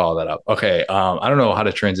we're going to follow that up. Okay, I don't know how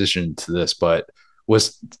to transition to this, but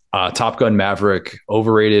was Top Gun Maverick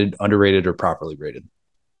overrated, underrated, or properly rated?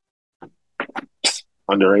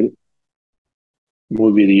 Underrated.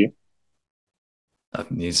 Movie of the year.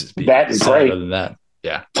 Nothing needs to be that's said great. other than that.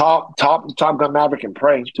 Yeah. Top Gun Maverick and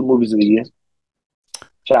Prey, 2 movies of the year.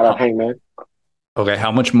 Shout out Hangman. Okay,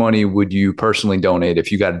 how much money would you personally donate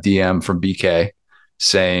if you got a DM from BK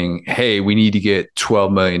saying, "Hey, we need to get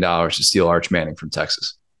 $12 million to steal Arch Manning from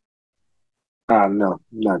Texas"? No,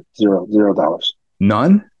 not $0.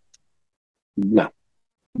 None? No,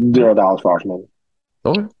 $0 for Arch Manning.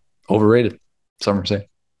 Okay. Overrated. Some are saying.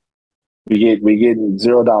 We getting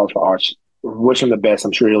 $0 for Arch. Wish him the best.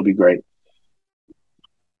 I'm sure he'll be great.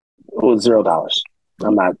 It was $0.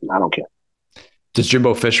 I don't care. Does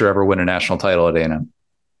Jimbo Fisher ever win a national title at A&M?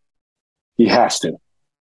 He has to.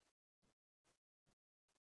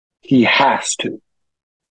 He has to.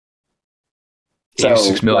 So,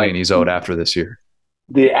 $6 million he's owed after this year.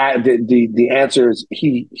 The answer is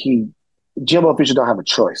Jimbo Fisher don't have a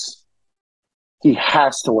choice. He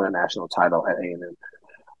has to win a national title at A&M.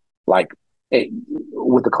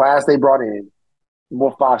 With the class they brought in,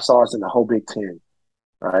 more 5 stars than the whole Big Ten,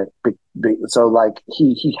 right? So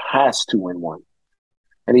he has to win one,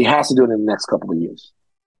 and he has to do it in the next couple of years.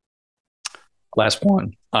 Last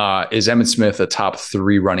one. Is Emmitt Smith a top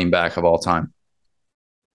 3 running back of all time?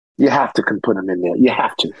 You have to put him in there. You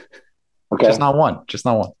have to. Okay, just not one.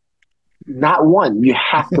 Not one. You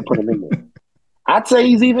have to put him in there. I'd say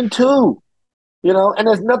he's even 2. And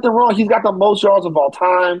there's nothing wrong. He's got the most yards of all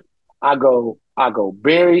time. I go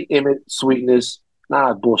Barry, Emmett, Sweetness.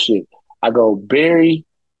 Nah, bullshit. I go Barry,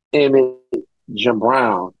 Emmett, Jim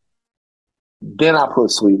Brown. Then I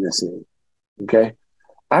put Sweetness in. Okay?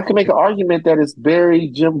 I can make an argument that it's Barry,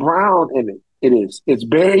 Jim Brown, Emmett. It is. It's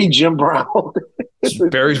Barry, Jim Brown.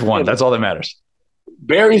 Barry's 1. That's all that matters.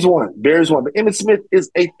 Barry's 1. But Emmitt Smith is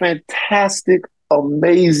a fantastic,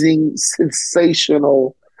 amazing,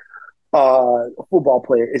 sensational football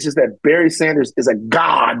player. It's just that Barry Sanders is a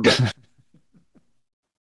god.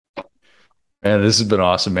 Man, this has been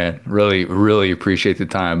awesome, man. Really, really appreciate the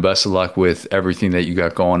time. Best of luck with everything that you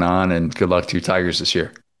got going on, and good luck to your Tigers this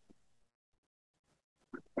year.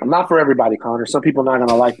 I'm not for everybody, Connor. Some people are not going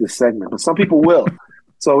to like this segment, but some people will.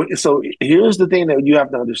 So here's the thing that you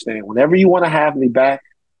have to understand. Whenever you want to have me back,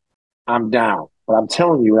 I'm down. But I'm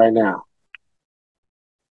telling you right now,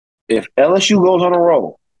 if LSU goes on a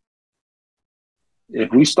roll,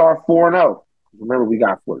 if we start 4-0, remember we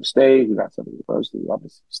got Florida State, we got Southern University, we got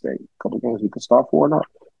Mississippi State, a couple of games we could start 4-0.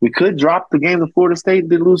 We could drop the game to Florida State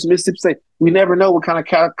and then lose to Mississippi State. We never know what kind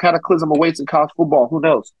of cataclysm awaits in college football. Who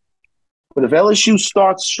knows? But if LSU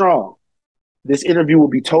starts strong, this interview will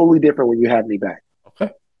be totally different when you have me back.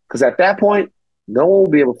 Okay. Because at that point, no one will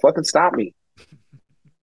be able to fucking stop me.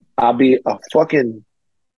 I'll be a fucking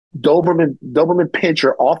Doberman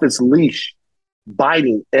pincher off its leash,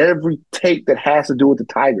 biting every tape that has to do with the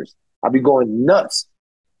Tigers. I'll be going nuts.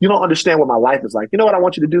 You don't understand what my life is like. You know what I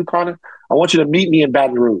want you to do, Connor? I want you to meet me in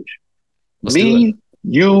Baton Rouge. Me,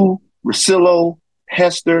 you, Russillo,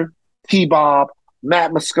 Hester, T-Bob,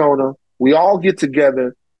 Matt Moscona. We all get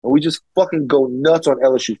together and we just fucking go nuts on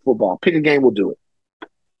LSU football. Pick a game, we'll do it.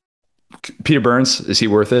 Peter Burns, is he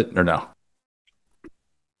worth it or no?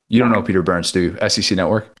 You don't know Peter Burns, do you? SEC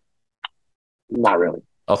Network? Not really.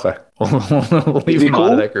 Okay. We'll leave him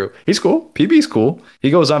out of that group. He's cool. PB's cool.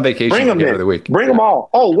 He goes on vacation every other week. Bring them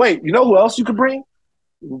all. Oh, wait. You know who else you could bring?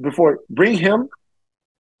 Bring him.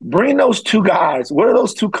 Bring those 2 guys. What are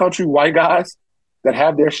those 2 country white guys that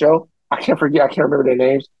have their show? I can't remember their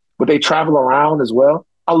names, but they travel around as well.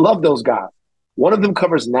 I love those guys. One of them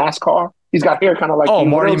covers NASCAR. He's got hair kind of like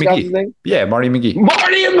Marty McGee. Yeah, Marty McGee.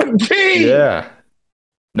 Marty McGee. Yeah.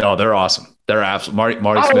 No, they're awesome. They're absolute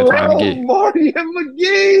Marty Smith and McGee. Marty and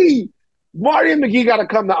McGee. Marty and McGee got to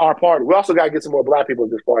come to our party. We also got to get some more black people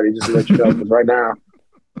at this party, just to let you know. Because right now,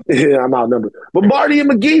 I'm outnumbered. But Marty and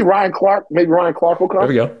McGee, Ryan Clark will come. There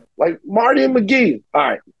we go. Like Marty and McGee. All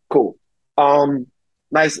right, cool.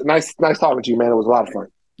 Nice talking to you, man. It was a lot of fun.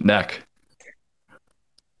 Neck.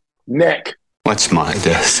 What's my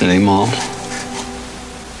destiny, Mom?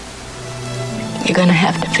 You're gonna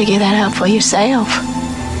have to figure that out for yourself.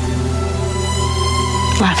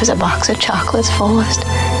 Life is a box of chocolates, Forrest.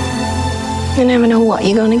 You never know what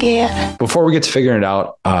you're gonna get. Before we get to figuring it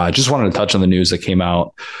out, I just wanted to touch on the news that came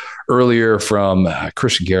out earlier from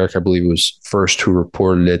Christian Garrick, I believe, was first who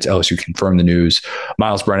reported it. LSU confirmed the news.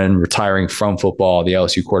 Myles Brennan retiring from football, the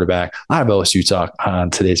LSU quarterback. A lot of LSU talk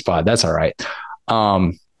on today's pod. That's all right.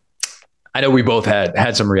 I know we both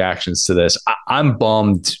had some reactions to this. I'm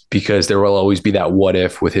bummed because there will always be that what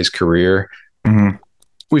if with his career. Mm-hmm.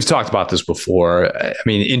 We've talked about this before. I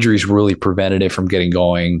mean, injuries really prevented it from getting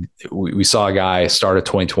going. We saw a guy start at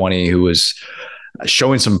 2020 who was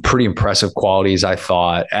showing some pretty impressive qualities, I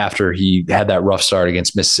thought, after he had that rough start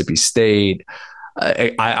against Mississippi State.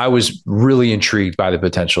 I was really intrigued by the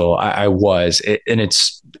potential. I was, and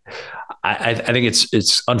I think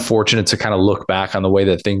it's unfortunate to kind of look back on the way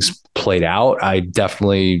that things played out. I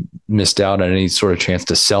definitely missed out on any sort of chance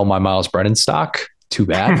to sell my Myles Brennan stock. Too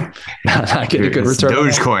bad. Not getting a good return.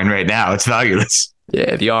 Dogecoin right now. It's valueless.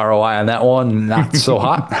 Yeah, the ROI on that one, not so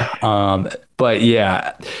hot. But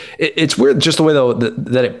yeah, it's weird just the way though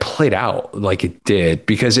that it played out like it did,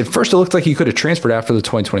 because at first it looked like he could have transferred after the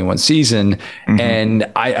 2021 season. And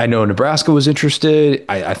I know Nebraska was interested.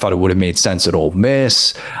 I thought it would have made sense at Ole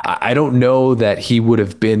Miss. I don't know that he would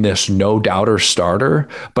have been this no doubter starter,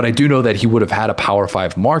 but I do know that he would have had a Power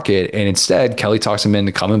 5 market. And instead, Kelly talks him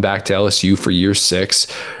into coming back to LSU for year 6.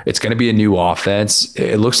 It's going to be a new offense.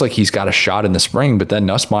 It looks like he's got a shot in the spring, but then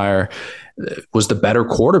Nussmeier was the better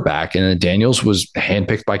quarterback, and Daniels was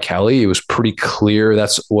handpicked by Kelly. It was pretty clear.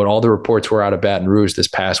 That's what all the reports were out of Baton Rouge this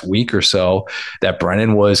past week or so, that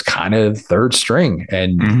Brennan was kind of third string.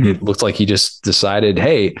 And it looked like he just decided,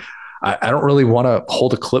 hey, I don't really want to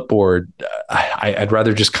hold a clipboard. I'd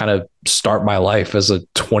rather just kind of start my life as a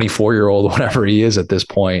 24-year-old, whatever he is at this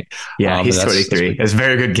point. Yeah, he's 23. That's a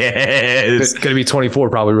very good guess. It's going to be 24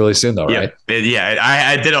 probably really soon, though, right? Yeah,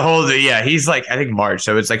 I did a whole. Yeah, he's like, I think March,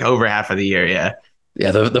 so it's like over half of the year. Yeah. Yeah,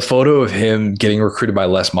 the photo of him getting recruited by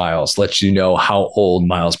Les Miles lets you know how old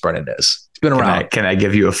Myles Brennan is. He's been around. Can I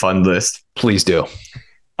give you a fun list? Please do.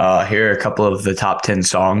 Here are a couple of the top 10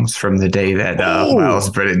 songs from the day that Myles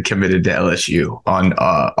Brennan committed to LSU on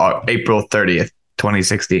April 30th,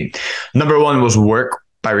 2016. Number 1 was Work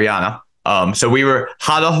by Rihanna. So we were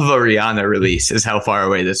hot off of a Rihanna release is how far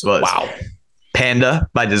away this was. Wow. Panda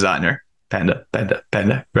by Designer. Panda,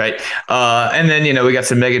 right? And then, we got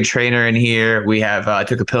some Meghan Trainor in here. We have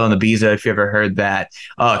Took a Pill in Ibiza, if you ever heard that.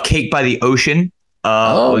 Cake by the Ocean.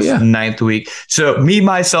 Was 9th week. So Me,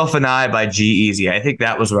 Myself, and I by G-Eazy. I think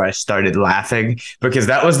that was where I started laughing, because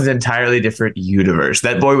that was an entirely different universe.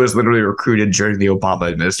 That boy was literally recruited during the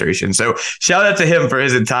Obama administration. So shout out to him for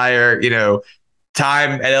his entire,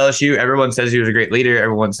 time at LSU. Everyone says he was a great leader.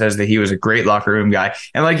 Everyone says that he was a great locker room guy.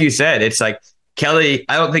 And like you said, it's like, Kelly,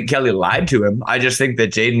 I don't think Kelly lied to him. I just think that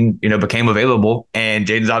Jaden, became available, and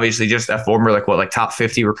Jaden's obviously just a former, top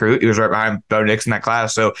 50 recruit. He was right behind Bo Nix in that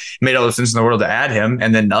class. So it made all the sense in the world to add him.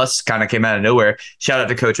 And then Nuss kind of came out of nowhere. Shout out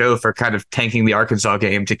to Coach O for kind of tanking the Arkansas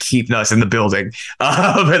game to keep Nuss in the building.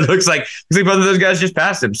 It looks like both of those guys just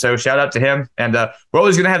passed him. So shout out to him. And we're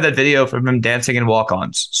always going to have that video from him dancing in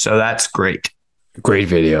walk-ons. So that's great. Great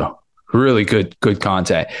video. Really good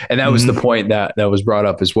content. And that was the point that was brought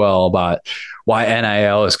up as well about why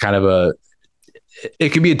NIL is kind of it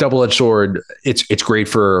could be a double-edged sword. It's great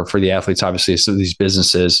for the athletes, obviously. So these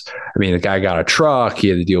businesses, I mean, the guy got a truck, he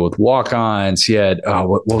had to deal with walk-ons. He had,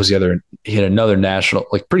 what was the other? He had another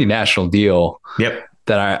pretty national deal. Yep.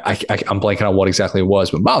 That I'm blanking on what exactly it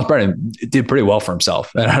was, but Myles Brennan did pretty well for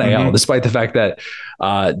himself at NIL, despite the fact that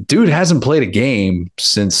dude hasn't played a game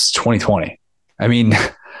since 2020. I mean,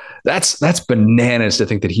 that's bananas to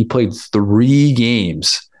think that he played 3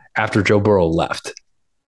 games after Joe Burrow left.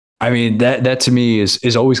 I mean, that to me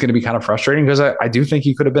is always going to be kind of frustrating, because I do think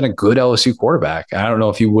he could have been a good LSU quarterback. I don't know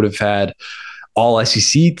if he would have had all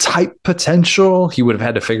SEC type potential. He would have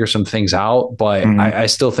had to figure some things out, but I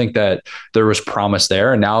still think that there was promise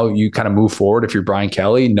there. And now you kind of move forward, if you're Brian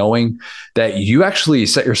Kelly, knowing that you actually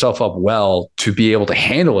set yourself up well to be able to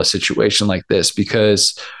handle a situation like this,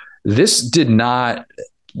 because this did not,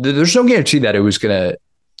 there's no guarantee that it was going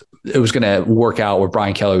to work out where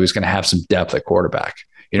Brian Kelly was going to have some depth at quarterback.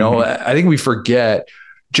 I think we forget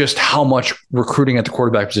just how much recruiting at the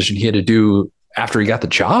quarterback position he had to do after he got the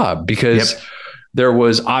job, because there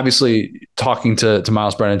was obviously talking to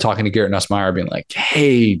Myles Brennan, talking to Garrett Nussmeier, being like,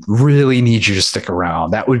 hey, really need you to stick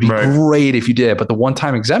around. That would be great if you did. But the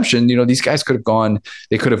one-time exemption, these guys could have gone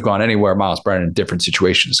anywhere. Myles Brennan in different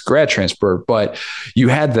situations, grad transfer. But you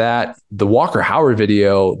had the Walker Howard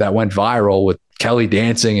video that went viral with Kelly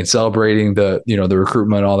dancing and celebrating the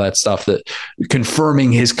recruitment and all that stuff, that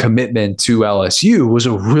confirming his commitment to LSU was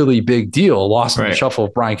a really big deal. Lost in the shuffle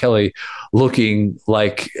of Brian Kelly looking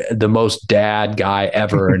like the most dad guy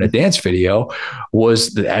ever in a dance video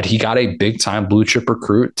was that he got a big time blue chip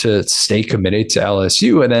recruit to stay committed to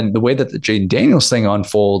LSU. And then the way that the Jaden Daniels thing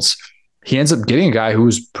unfolds, he ends up getting a guy who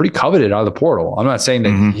was pretty coveted out of the portal. I'm not saying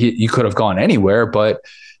that he could have gone anywhere, but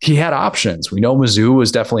he had options. We know Mizzou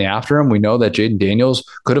was definitely after him. We know that Jaden Daniels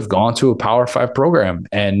could have gone to a Power 5 program,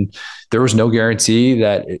 and there was no guarantee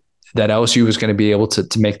that LSU was going to be able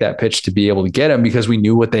to make that pitch to be able to get him, because we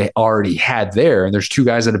knew what they already had there. And there's 2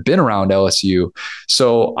 guys that have been around LSU.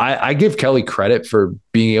 So I give Kelly credit for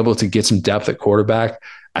being able to get some depth at quarterback.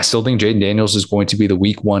 I still think Jaden Daniels is going to be the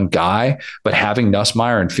week 1 guy, but having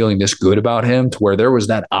Nussmeier and feeling this good about him to where there was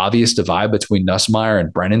that obvious divide between Nussmeier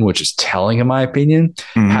and Brennan, which is telling in my opinion,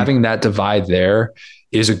 having that divide there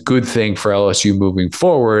is a good thing for LSU moving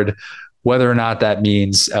forward. Whether or not that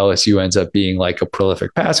means LSU ends up being like a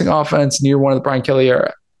prolific passing offense near one of the Brian Kelly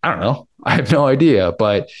era, I don't know. I have no idea,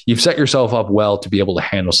 but you've set yourself up well to be able to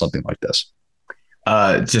handle something like this.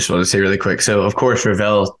 Just want to say really quick. So, of course,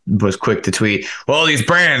 Ravel was quick to tweet, well, these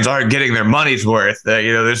brands aren't getting their money's worth.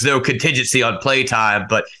 There's no contingency on play time,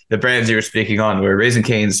 but the brands you were speaking on were Raisin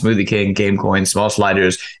Cane's, Smoothie King, Game Coin, Small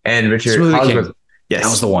Sliders, and Richard Hosmer. Yes. That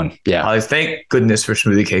was the one. Yeah. Thank goodness for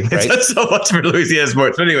Smoothie King. Right? That's so much for Louisiana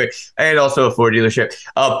sports. But anyway, and also a Ford dealership.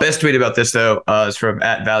 Best tweet about this, though, is from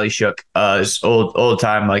 @ValleyShook. This old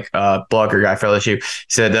time blogger guy for LSU.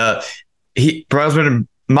 Said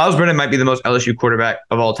Myles Brennan might be the most LSU quarterback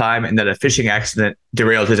of all time, and that a fishing accident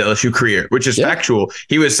derailed his LSU career, which is factual.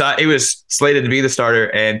 He was slated to be the starter,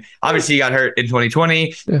 and obviously he got hurt in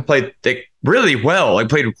 2020. Played really well.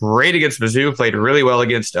 Played great against Mizzou. Played really well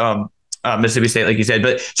against Mississippi State, like you said.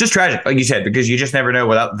 But it's just tragic, like you said, because you just never know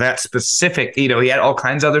without that specific. He had all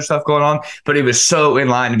kinds of other stuff going on, but he was so in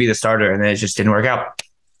line to be the starter, and then it just didn't work out.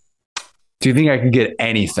 Do you think I can get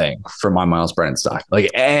anything from my Myles Brennan stock? Like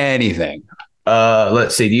anything?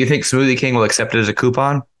 Let's see. Do you think Smoothie King will accept it as a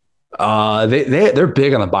coupon? They're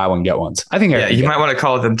big on the buy one get ones. I think. You might want to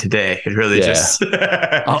call them today. It really just.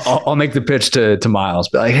 I'll make the pitch to Myles.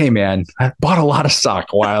 Be like, hey man, I bought a lot of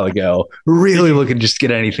stock a while ago. Really looking to just get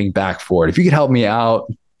anything back for it. If you could help me out,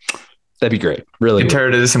 that'd be great. Really.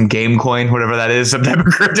 Turn it into some game coin, whatever that is, some type of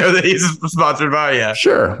crypto that he's sponsored by. Yeah.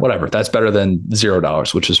 Sure. Whatever. That's better than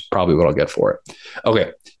 $0, which is probably what I'll get for it.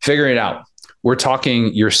 Okay. Figuring it out. We're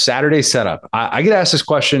talking your Saturday setup. I get asked this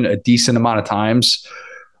question a decent amount of times.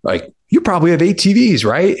 Like, you probably have 8 TVs,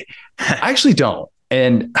 right? I actually don't.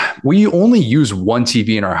 And we only use one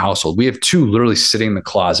TV in our household. We have 2 literally sitting in the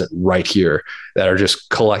closet right here that are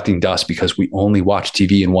just collecting dust because we only watch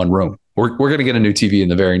TV in one room. We're going to get a new TV in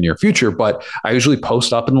the very near future, but I usually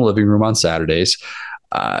post up in the living room on Saturdays.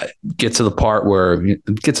 Get to the part of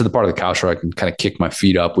the couch where I can kind of kick my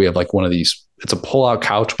feet up. We have like one of these, it's a pull-out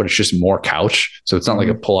couch, but it's just more couch. So it's not like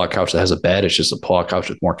a pull-out couch that has a bed. It's just a pull-out couch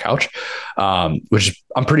with more couch, which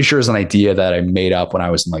I'm pretty sure is an idea that I made up when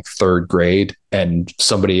I was in like 3rd grade, and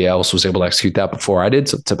somebody else was able to execute that before I did.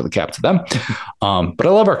 So tip of the cap to them. But I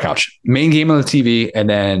love our couch. Main game on the TV, and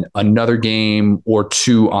then another game or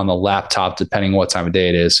 2 on the laptop, depending what time of day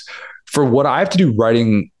it is. For what I have to do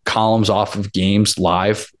writing columns off of games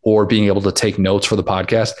live or being able to take notes for the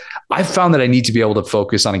podcast, I've found that I need to be able to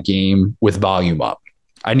focus on a game with volume up.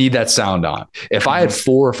 I need that sound on. If I had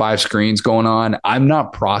 4 or 5 screens going on, I'm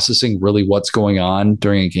not processing really what's going on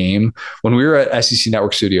during a game. When we were at SEC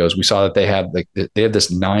Network Studios, we saw that they have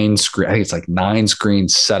this 9 screen, I think it's like 9 screen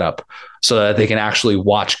setup so that they can actually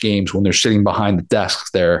watch games when they're sitting behind the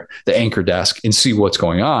desks there, the anchor desk, and see what's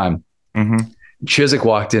going on. Mm-hmm. Chiswick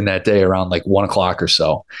walked in that day around like 1 o'clock or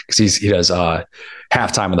so because he does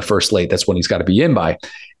halftime in the first late. That's when he's got to be in by.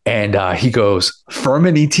 And he goes,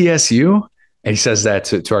 Furman ETSU? And he says that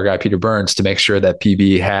to our guy, Peter Burns, to make sure that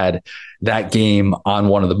PB had that game on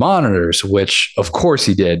one of the monitors, which of course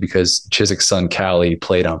he did because Chiswick's son, Callie,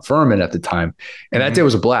 played on Furman at the time. And that day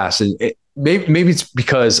was a blast. And maybe it's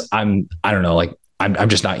because I don't know, like I'm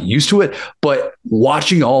just not used to it. But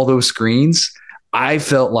watching all those screens, I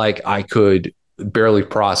felt like I could barely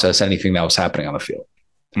process anything that was happening on the field.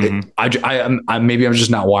 Mm-hmm. Maybe I'm just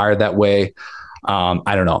not wired that way.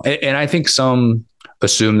 I don't know. And I think some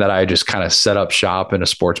assume that I just kind of set up shop in a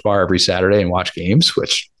sports bar every Saturday and watch games,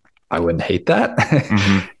 which I wouldn't hate that.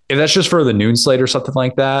 Mm-hmm. If that's just for the noon slate or something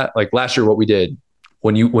like that, like last year, what we did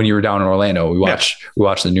when you were down in Orlando, we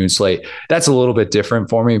watched the noon slate. That's a little bit different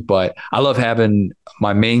for me, but I love having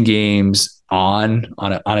my main games on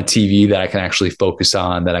a TV that I can actually focus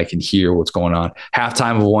on, that I can hear what's going on.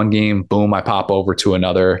 Halftime of one game, boom, I pop over to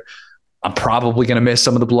another. I'm probably going to miss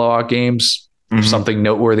some of the blowout games. Mm-hmm. If something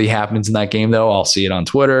noteworthy happens in that game, though, I'll see it on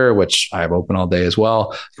Twitter, which I have open all day as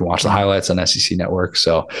well. You can watch the highlights on SEC Network.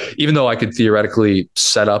 So even though I could theoretically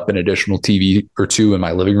set up an additional TV or 2 in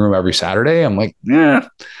my living room every Saturday, I'm like,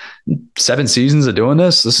 7 seasons of doing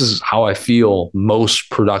this. This is how I feel most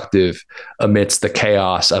productive amidst the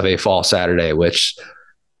chaos of a fall Saturday, which,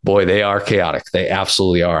 boy, they are chaotic. They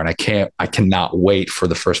absolutely are. And I cannot wait for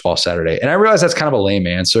the first fall Saturday. And I realize that's kind of a lame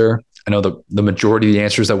answer. I know the majority of the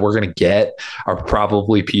answers that we're going to get are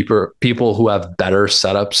probably people who have better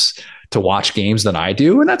setups to watch games than I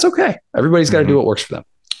do. And that's okay. Everybody's got to do what works for them.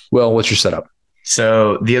 Will, what's your setup?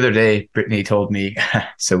 So the other day, Brittany told me,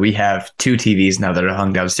 so we have 2 TVs now that are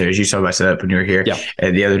hung downstairs. You saw my setup when you were here. Yeah.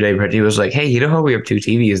 And the other day, Brittany was like, hey, you know how we have 2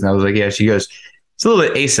 TVs? And I was like, yeah. She goes, it's a little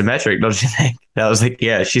bit asymmetric, don't you think? And I was like,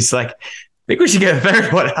 yeah. She's like, I think we should get a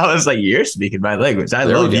third one. I was like, you're speaking my language. I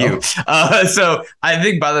love you. So I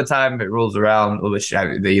think by the time it rolls around, which,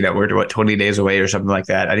 we're 20 days away or something like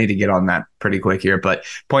that. I need to get on that pretty quick here. But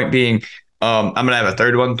point being, I'm going to have a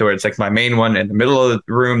third one where it's like my main one in the middle of the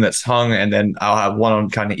room that's hung, and then I'll have one on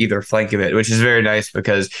kind of either flank of it, which is very nice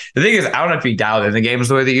because the thing is, I don't have to be dialed in the games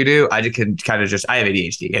the way that you do. I can kind of I have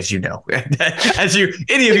ADHD, as you know.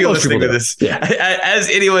 Any of you listening to this, as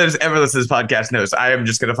anyone who's ever listened to this podcast knows, I am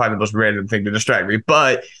just going to find the most random thing to distract me.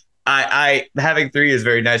 But I having 3 is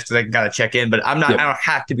very nice because I can kind of check in, but I don't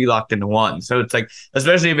have to be locked into one. So it's like,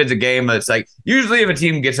 especially if it's a game that's like, usually if a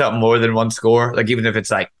team gets up more than one score, like even if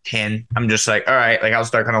it's like 10, I'm just like, all right, like I'll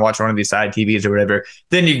start kind of watching one of these side TVs or whatever.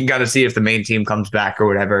 Then you can kind of see if the main team comes back or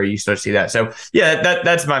whatever. You start to see that. So yeah,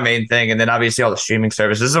 that's my main thing. And then obviously all the streaming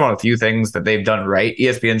services is one of the few things that they've done right.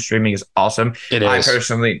 ESPN streaming is awesome. It is. I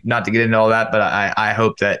personally, not to get into all that, but I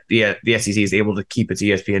hope that the SEC is able to keep its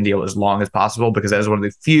ESPN deal as long as possible, because that is one of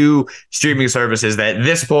the few streaming services that at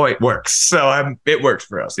this point works. So it works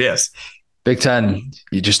for us. Yes. Big Ten,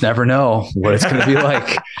 you just never know what it's going to be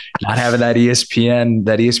like not having that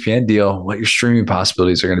ESPN deal, what your streaming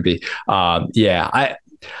possibilities are going to be.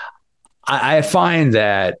 I find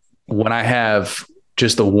that when I have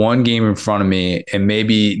just the one game in front of me and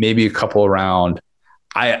maybe a couple around,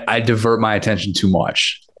 I divert my attention too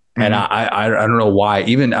much. And I don't know why.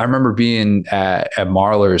 Even I remember being at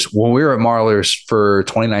Marler's when we were at Marler's for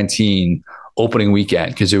 2019 opening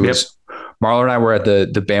weekend, because it was Marler and I were at the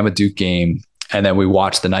Bama Duke game, and then we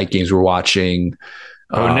watched the night games. We were watching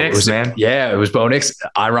Bo Nix, man. Yeah, it was Bo Nix,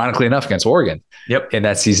 ironically enough, against Oregon. Yep. In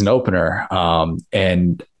that season opener.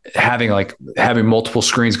 And having multiple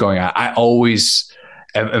screens going on. I always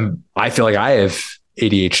I feel like I have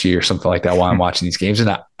ADHD or something like that while I'm watching these games. And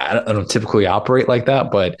I don't typically operate like that,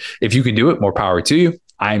 but if you can do it, more power to you.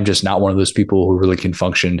 I'm just not one of those people who really can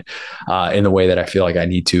function in the way that I feel like I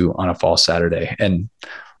need to on a fall Saturday. And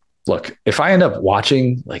look, if I end up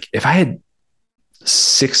watching, like if I had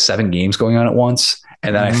 6-7 games going on at once,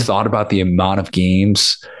 and then I thought about the amount of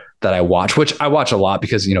games that I watch, which I watch a lot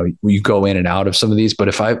because, you go in and out of some of these, but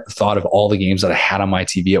if I thought of all the games that I had on my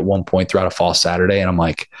TV at one point throughout a fall Saturday, and I'm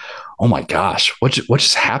like, oh my gosh, what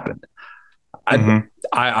just happened?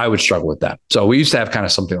 I would struggle with that. So we used to have kind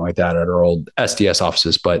of something like that at our old SDS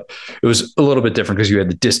offices, but it was a little bit different because you had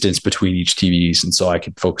the distance between each TVs. And so I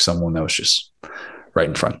could focus on one that was just right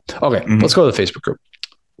in front. Okay, let's go to the Facebook group.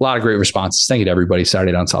 A lot of great responses. Thank you to everybody.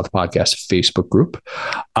 Saturday Down South Podcast Facebook group.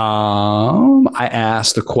 I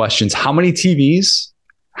asked the questions: how many TVs?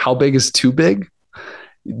 How big is too big?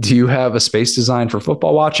 Do you have a space design for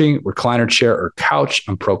football watching? Recliner chair or couch?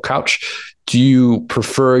 I'm pro couch. Do you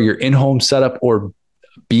prefer your in-home setup or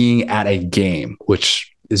being at a game?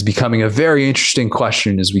 Which is becoming a very interesting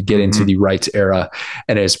question as we get into the Wrights era,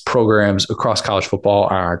 and as programs across college football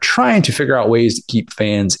are trying to figure out ways to keep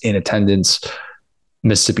fans in attendance.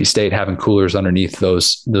 Mississippi State having coolers underneath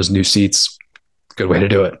those new seats. Good way to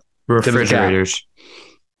do it. Refrigerators.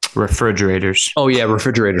 Oh yeah,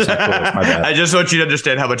 refrigerators. Not coolers. My bad. I just want you to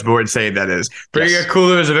understand how much more insane that is. Bringing a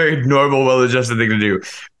cooler is a very normal, well-adjusted thing to do.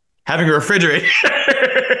 Having a refrigerator.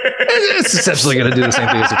 It's essentially going to do the same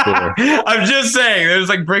thing as a cooler. I'm just saying, it was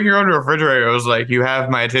like, bring your own refrigerator. I was like, you have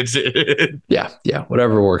my attention. Yeah,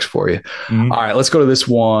 whatever works for you. All right, let's go to this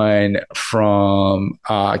one from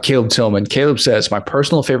Caleb Tillman. Caleb says, my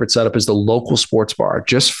personal favorite setup is the local sports bar,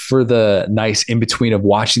 just for the nice in-between of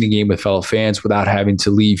watching the game with fellow fans without having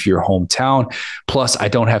to leave your hometown. Plus, I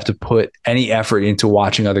don't have to put any effort into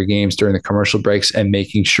watching other games during the commercial breaks and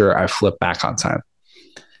making sure I flip back on time.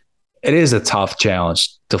 It is a tough challenge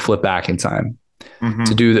to flip back in time.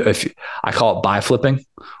 To do I call it buy flipping,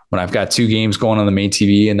 when I've got 2 games going on the main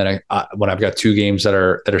TV, and then when I've got 2 games that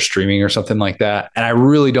are streaming or something like that. And I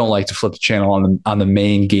really don't like to flip the channel on the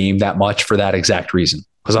main game that much for that exact reason,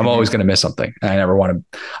 because I'm always going to miss something. And I never want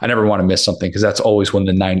to miss something, because that's always when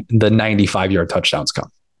the 95-yard touchdowns come.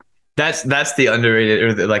 That's the underrated,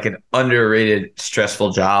 or like an underrated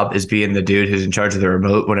stressful job, is being the dude who's in charge of the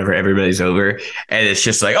remote whenever everybody's over. And it's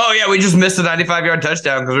just like, oh yeah, we just missed a 95-yard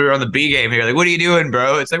touchdown because we were on the B game here. Like, what are you doing,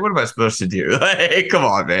 bro? It's like, what am I supposed to do? Like, come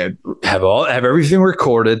on, man. Have everything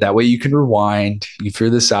recorded. That way you can rewind. You figure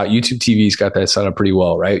this out. YouTube TV's got that set up pretty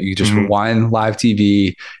well, right? You just rewind live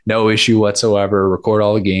TV, no issue whatsoever, record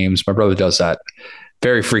all the games. My brother does that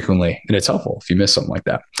very frequently, and it's helpful if you miss something like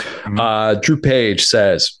that. Drew Page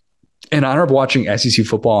says, in honor of watching SEC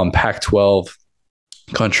football and Pac-12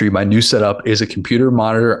 country. My new setup is a computer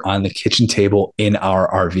monitor on the kitchen table in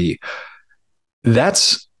our RV.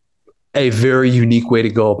 That's a very unique way to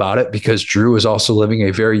go about it because Drew is also living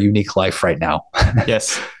a very unique life right now.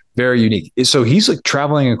 Yes. Very unique. So he's like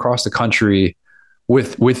traveling across the country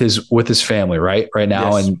with his family right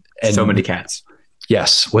now. Yes. And so many cats.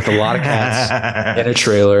 Yes. With a lot of cats in a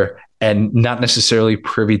trailer and not necessarily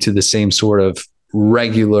privy to the same sort of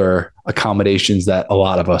regular accommodations that a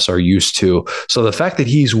lot of us are used to. So the fact that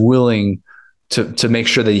he's willing to make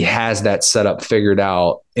sure that he has that setup figured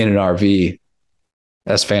out in an RV,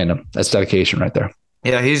 that's fandom. That's dedication right there.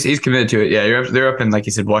 Yeah, he's committed to it. Yeah, they're up in, like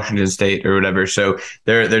you said, Washington State or whatever. So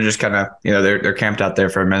they're just kind of, they're camped out there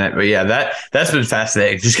for a minute. But yeah, that's been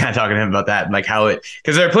fascinating. Just kind of talking to him about that and like how it,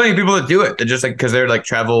 because there are plenty of people that do it. They're just like, because they're like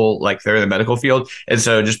travel, like they're in the medical field, and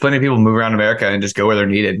so just plenty of people move around America and just go where they're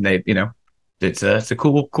needed. And they, it's a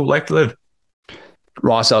cool life to live.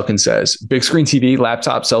 Ross Elkin says, big screen TV,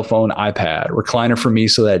 laptop, cell phone, iPad, recliner for me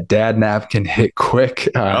so that dad nap can hit quick.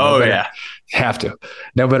 Yeah. Have to.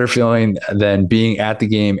 No better feeling than being at the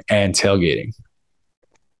game and tailgating.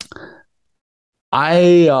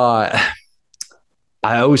 I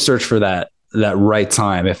always search for that right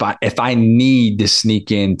time. If I need to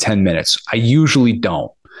sneak in 10 minutes, I usually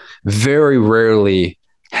don't. Very rarely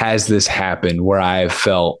has this happened where I have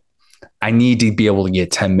felt I need to be able to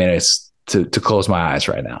get 10 minutes to close my eyes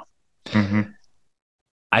right now. Mm-hmm.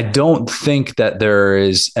 I don't think that there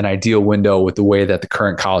is an ideal window with the way that the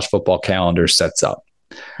current college football calendar sets up.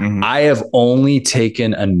 Mm-hmm. I have only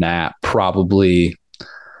taken a nap probably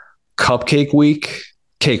cake week.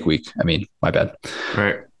 I mean, my bad.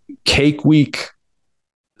 Right. Cake week,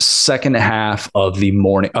 second half of the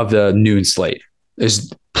morning of the noon slate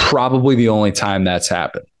is probably the only time that's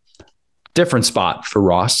happened. Different spot for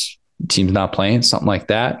Ross. Team's not playing, something like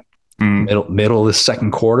that. Middle of the second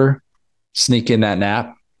quarter, sneak in that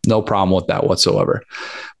nap. No problem with that whatsoever.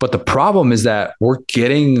 But the problem is that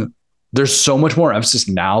there's so much more emphasis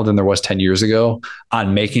now than there was 10 years ago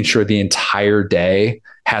on making sure the entire day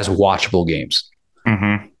has watchable games.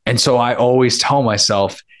 Mm-hmm. And so I always tell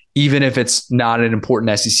myself, even if it's not an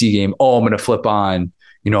important SEC game, I'm going to flip on,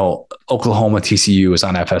 Oklahoma TCU is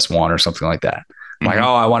on FS1 or something like that. I'm like,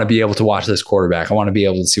 I want to be able to watch this quarterback. I want to be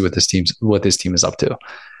able to see what this team is up to.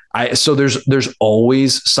 So there's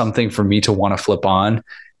always something for me to want to flip on.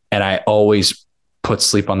 And I always put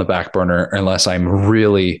sleep on the back burner unless I'm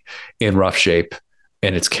really in rough shape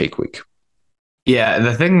and it's cake week. Yeah,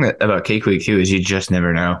 the thing about cake week too is you just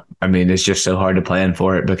never know. I mean, it's just so hard to plan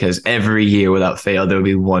for it because every year without fail, there would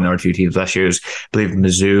be one or two teams. Last year was, I believe,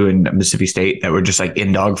 Mizzou and Mississippi State that were just like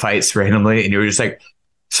in dog fights randomly. And you were just like,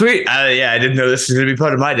 sweet. I didn't know this was going to be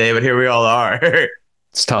part of my day, but here we all are.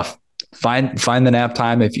 It's tough. Find the nap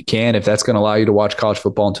time if you can. If that's going to allow you to watch college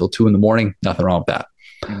football until 2 a.m, nothing wrong with that.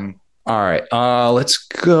 Mm-hmm. All right. Let's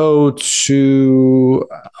go to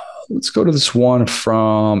this one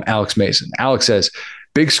from Alex Mason. Alex says,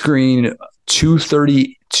 big screen,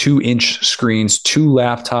 232-inch screens, 2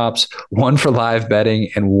 laptops, one for live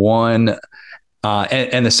betting and one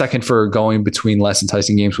and the second for going between less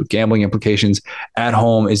enticing games with gambling implications. At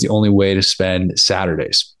home is the only way to spend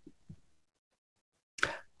Saturdays.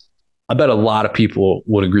 I bet a lot of people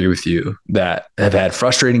would agree with you that have had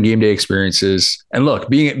frustrating game day experiences. And look,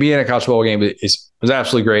 being at a college football game is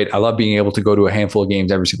absolutely great. I love being able to go to a handful of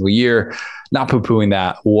games every single year, not poo-pooing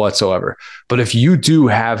that whatsoever. But if you do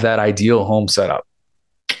have that ideal home setup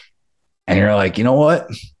and you're like, you know what?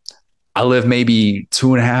 I live maybe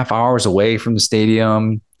 2.5 hours away from the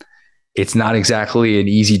stadium. It's not exactly an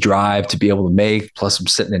easy drive to be able to make. Plus I'm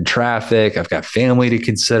sitting in traffic. I've got family to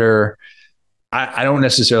consider. I don't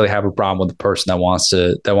necessarily have a problem with the person that wants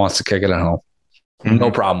to kick it at home. Mm-hmm. No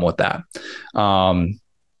problem with that.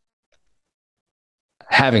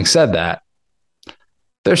 Having said that,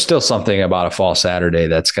 there's still something about a fall Saturday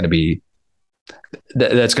that's going to be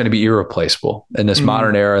irreplaceable in this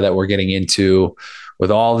modern era that we're getting into with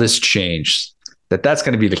all this change. That's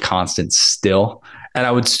going to be the constant still. And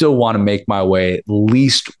I would still want to make my way at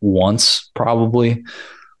least probably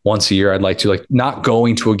once a year. I'd like to, not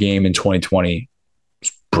going to a game in 2020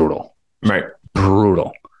 was brutal. Right.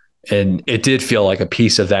 Brutal. And it did feel like a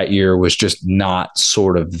piece of that year was just not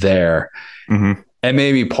sort of there. Mm-hmm. And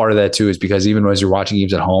maybe part of that too is because even as you're watching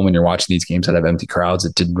games at home and you're watching these games that have empty crowds,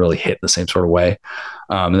 it didn't really hit the same sort of way.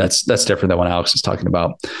 And that's different than what Alex is talking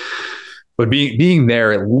about. But being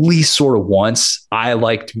there at least sort of once, I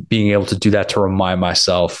liked being able to do that to remind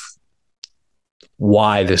myself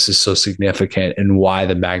why this is so significant and why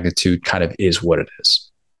the magnitude kind of is what it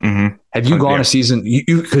is. Mm-hmm. Have you gone a season?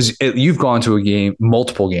 Because you've gone to a game,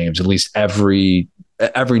 multiple games, at least every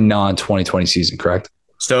non-2020 season, correct?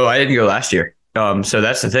 So I didn't go last year. So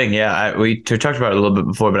that's the thing. Yeah, we talked about it a little bit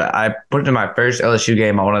before, but I put it in my first LSU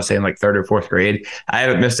game. I want to say in like third or fourth grade. I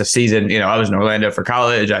haven't missed a season. I was in Orlando for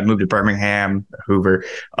college. I moved to Birmingham, Hoover,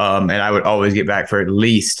 and I would always get back for at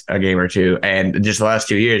least a game or two. And just the last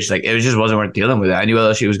 2 years, like it just wasn't worth dealing with it. I knew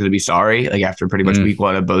LSU was going to be sorry, like after pretty much week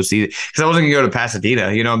one of both seasons, because I wasn't going to go to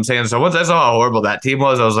Pasadena. You know what I'm saying? So once I saw how horrible that team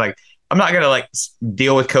was, I was like, I'm not going to like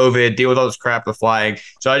deal with COVID, deal with all this crap with flying.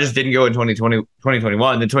 So I just didn't go in 2020,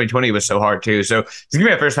 2021. Then 2020 was so hard too. So it's going to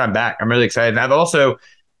be my first time back. I'm really excited. And I've also,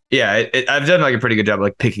 I've done like a pretty good job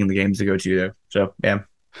like picking the games to go to though. So yeah.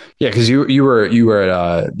 Yeah, because you were at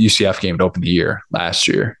a UCF game to open the year last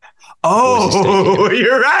year. Oh,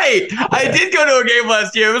 you're right. Yeah. I did go to a game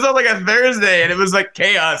last year. It was on like a Thursday and it was like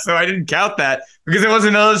chaos. So I didn't count that because it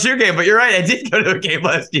wasn't an LSU game. But you're right. I did go to a game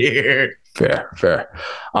last year. Fair.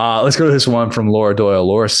 Let's go to this one from Laura Doyle.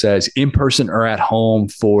 Laura says, in person or at home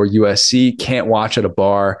for USC, can't watch at a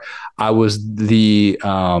bar. I was a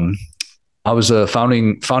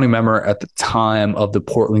founding member at the time of the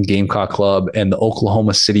Portland Gamecock Club and the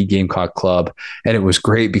Oklahoma City Gamecock Club. And it was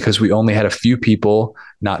great because we only had a few people,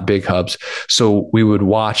 not big hubs. So we would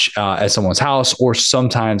watch at someone's house or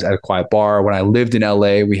sometimes at a quiet bar. When I lived in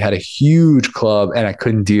LA, we had a huge club and I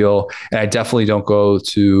couldn't deal. And I definitely don't go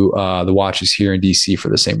to the watches here in DC for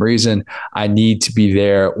the same reason. I need to be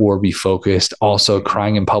there or be focused. Also,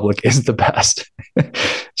 crying in public isn't the best.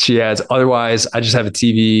 She adds, otherwise, I just have a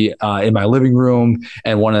TV in my living room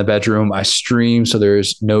and one in the bedroom. I stream, so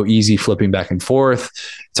there's no easy flipping back and forth.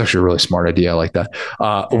 It's actually a really smart idea. I like that.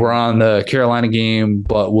 We're on the Carolina game,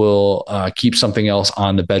 but we'll keep something else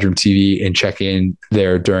on the bedroom TV and check in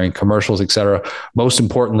there during commercials, etc. Most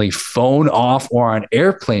importantly, phone off or on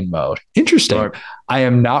airplane mode. Interesting. Sure. I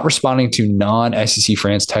am not responding to non-SEC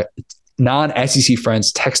friends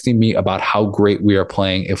texting me about how great we are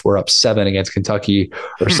playing if we're up 7 against Kentucky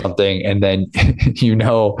or something. And then,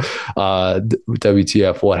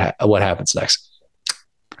 WTF, what happens next?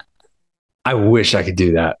 I wish I could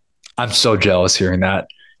do that. I'm so jealous hearing that.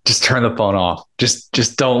 Just turn the phone off.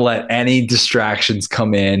 Just don't let any distractions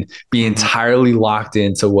come in. Be entirely locked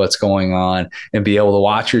into what's going on and be able to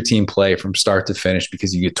watch your team play from start to finish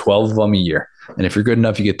because you get 12 of them a year. And if you're good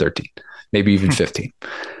enough, you get 13, maybe even 15.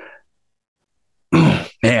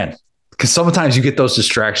 Man, because sometimes you get those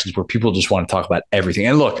distractions where people just want to talk about everything.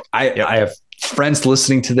 And look, I have friends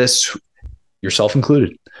listening to this, yourself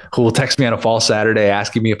included, who will text me on a fall Saturday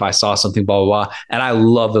asking me if I saw something, blah, blah, blah. And I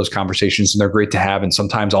love those conversations and they're great to have. And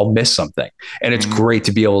sometimes I'll miss something and it's great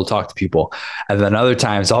to be able to talk to people. And then other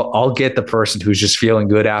times I'll get the person who's just feeling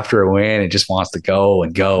good after a win and just wants to go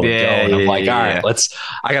and go. And I'm like, all right,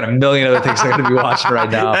 I got a million other things I'm going to be watching right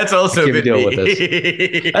now. That's also good deal with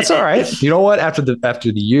this. That's all right. You know what? After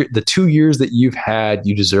the 2 years that you've had,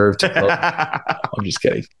 you deserve to go. I'm just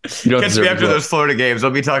kidding. You don't catch me after those Florida games.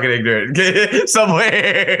 I'll be talking ignorant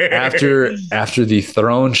somewhere. After the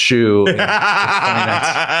thrown shoe in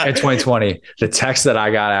 2020, the text that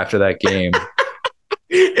I got after that game.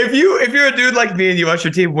 If you're a dude like me and you watch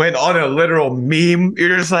your team win on a literal meme,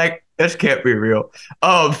 you're just like, this can't be real.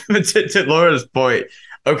 To Laura's point,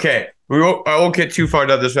 okay, I won't get too far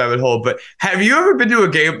down this rabbit hole, but have you ever been to a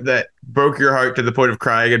game that broke your heart to the point of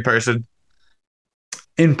crying in person?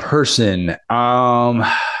 In person,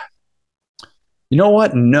 you know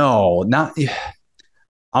what? No, not.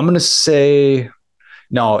 I'm going to say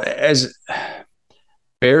no. As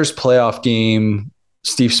Bears playoff game,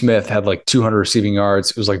 Steve Smith had like 200 receiving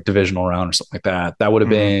yards. It was like divisional round or something like that. That would have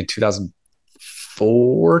been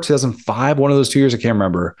 2004, 2005, one of those 2 years. I can't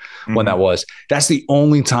remember when that was. That's the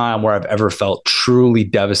only time where I've ever felt truly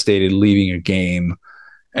devastated leaving a game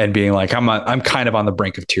and being like, I'm kind of on the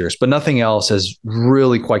brink of tears, but nothing else has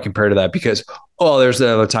really quite compared to that because, there's the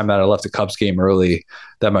other time that I left the Cubs game early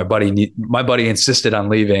that my buddy insisted on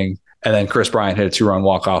leaving. And then Chris Bryant hit a 2-run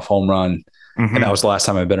walk-off home run. And that was the last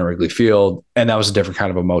time I've been at Wrigley Field. And that was a different kind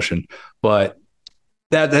of emotion, but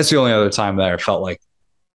that's the only other time that I felt like,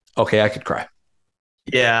 okay, I could cry.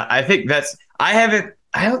 Yeah. I think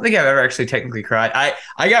I don't think I've ever actually technically cried. I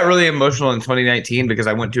got really emotional in 2019 because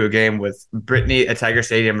I went to a game with Brittany at Tiger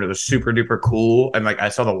Stadium and it was super duper cool. And like I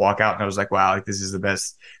saw the walkout and I was like, wow, like this is the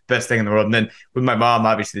best thing in the world. And then with my mom,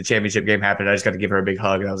 obviously the championship game happened. I just got to give her a big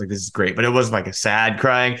hug and I was like, this is great. But it wasn't like a sad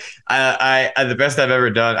crying. I the best I've ever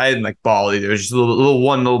done. I didn't like bawl either. It was just a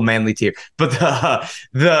little manly tear. But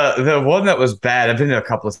the one that was bad, I've been to a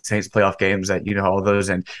couple of Saints playoff games that all those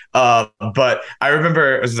and but I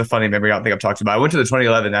remember this is a funny memory I don't think I've talked about. I went to the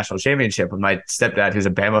 2011 national championship with my stepdad, who's a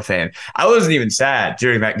Bama fan. I wasn't even sad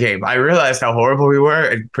during that game. I realized how horrible we were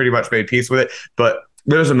and pretty much made peace with it. But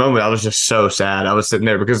There was a moment I was just so sad. I was sitting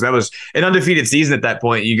there because that was an undefeated season at that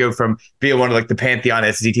point. You go from being one of like the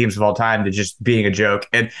pantheon SEC teams of all time to just being a joke.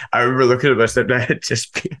 And I remember looking at my stepdad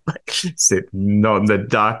just being like sitting on the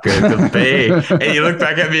dock of the bay. And he looked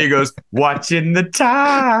back at me and goes, watching the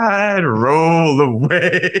tide roll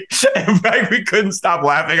away. And like, we couldn't stop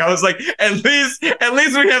laughing. I was like, at least we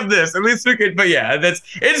have this. At least we could. But yeah,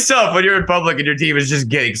 it's tough when you're in public and your team is just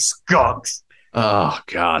getting skunks. Oh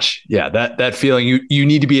gosh. Yeah. That feeling you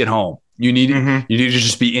need to be at home. You need to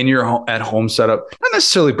just be in your at home setup, not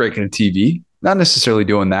necessarily breaking a TV, not necessarily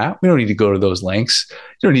doing that. We don't need to go to those lengths.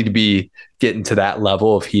 You don't need to be getting to that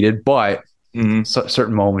level of heated, but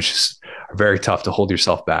certain moments just are very tough to hold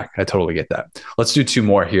yourself back. I totally get that. Let's do 2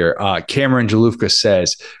 more here. Cameron Jalufka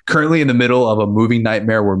says, currently in the middle of a moving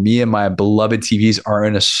nightmare where me and my beloved TVs are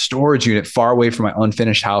in a storage unit far away from my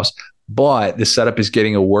unfinished house. But the setup is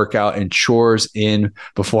getting a workout and chores in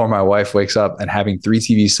before my wife wakes up, and having 3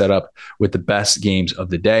 TVs set up with the best games of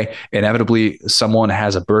the day. Inevitably, someone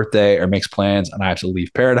has a birthday or makes plans and I have to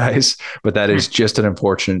leave paradise, but that is just an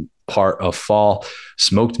unfortunate part of fall.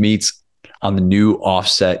 Smoked meats on the new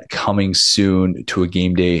offset coming soon to a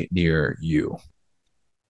game day near you.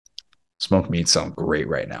 Smoked meats sound great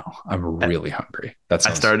right now. I'm really hungry. I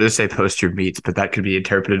started to say post your meats, but that could be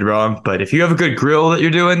interpreted wrong. But if you have a good grill that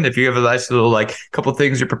you're doing, if you have a nice little like couple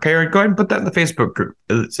things you're preparing, go ahead and put that in the Facebook group.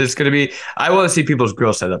 It's just going to be. I want to see people's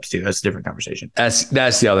grill setups too. That's a different conversation. That's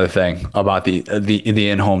the other thing about the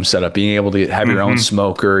in-home setup. Being able to have your own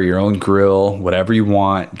smoker, your own grill, whatever you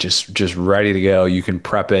want, just ready to go. You can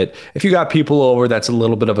prep it. If you got people over, that's a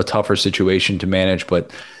little bit of a tougher situation to manage,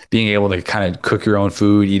 but being able to kind of cook your own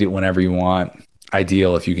food, eat it whenever you want,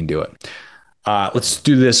 ideal if you can do it. Let's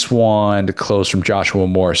do this one to close from Joshua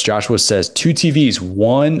Morris. Joshua says 2 TVs,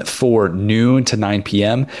 one for noon to 9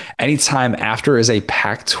 p.m. Anytime after is a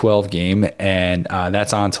Pac-12 game, and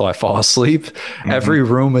that's on until I fall asleep. Every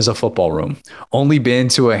room is a football room. Only been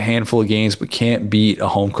to a handful of games, but can't beat a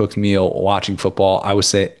home-cooked meal watching football. I will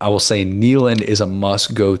say Neyland is a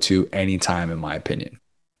must-go-to anytime, in my opinion.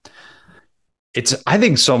 I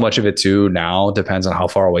think so much of it too now depends on how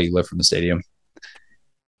far away you live from the stadium.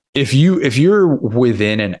 If you're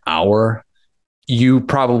within an hour, you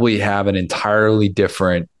probably have an entirely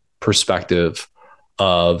different perspective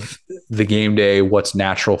of the game day, what's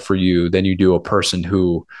natural for you, than you do a person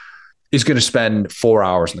who is going to spend 4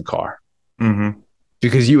 hours in the car.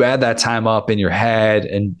 Because you add that time up in your head.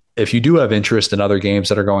 And if you do have interest in other games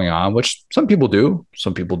that are going on, which some people do,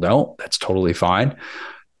 some people don't, that's totally fine.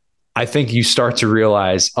 I think you start to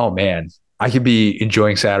realize, oh man, I could be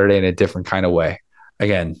enjoying Saturday in a different kind of way.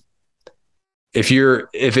 Again, if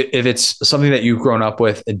it's something that you've grown up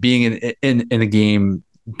with, and being in a game,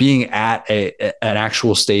 being at an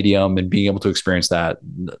actual stadium and being able to experience that,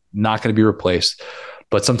 not going to be replaced.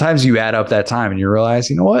 But sometimes you add up that time and you realize,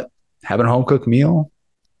 you know what, having a home cooked meal,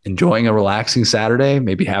 enjoying a relaxing Saturday,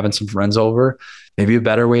 maybe having some friends over, maybe a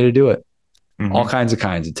better way to do it. All kinds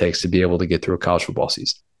it takes to be able to get through a college football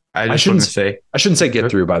season. I shouldn't say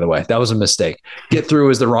get through, by the way. That was a mistake. Get through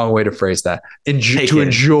is the wrong way to phrase that.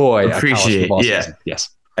 Enjoy, appreciate, season. Yes.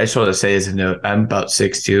 I just want to say as a note, I'm about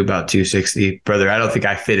 6'2", about 260. Brother, I don't think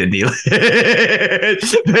I fit in Neyland.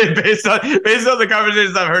 based on the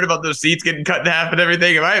conversations I've heard about those seats getting cut in half and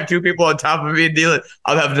everything, if I have 2 people on top of me in Neyland,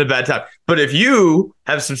 I'm having a bad time. But if you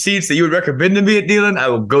have some seats that you would recommend to me at Neyland, I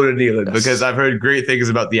will go to Neyland because I've heard great things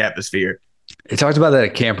about the atmosphere. They talked about that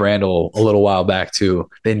at Camp Randall a little while back too.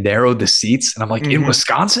 They narrowed the seats, and I'm like, in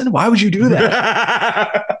Wisconsin, why would you do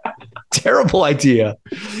that? Terrible idea.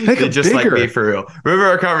 They just bigger. Like me for real. Remember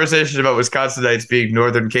our conversation about Wisconsinites being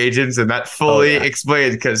Northern Cajuns, and that fully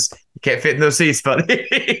explained because you can't fit in those seats, buddy.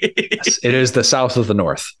 Yes, it is the South of the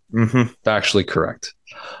North. Factually correct.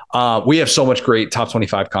 We have so much great top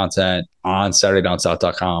 25 content on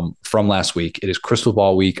SaturdayDownSouth.com from last week. It is Crystal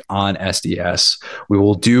Ball Week on SDS. We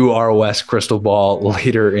will do ROS Crystal Ball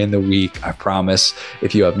later in the week, I promise.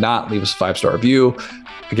 If you have not, leave us a 5-star review.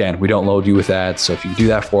 Again, we don't load you with ads, so if you can do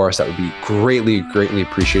that for us, that would be greatly, greatly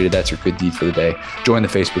appreciated. That's your good deed for the day. Join the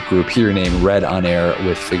Facebook group. Hear your name read on air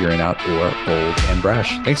with Figuring Out or Bold and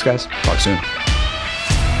Brash. Thanks, guys. Talk soon.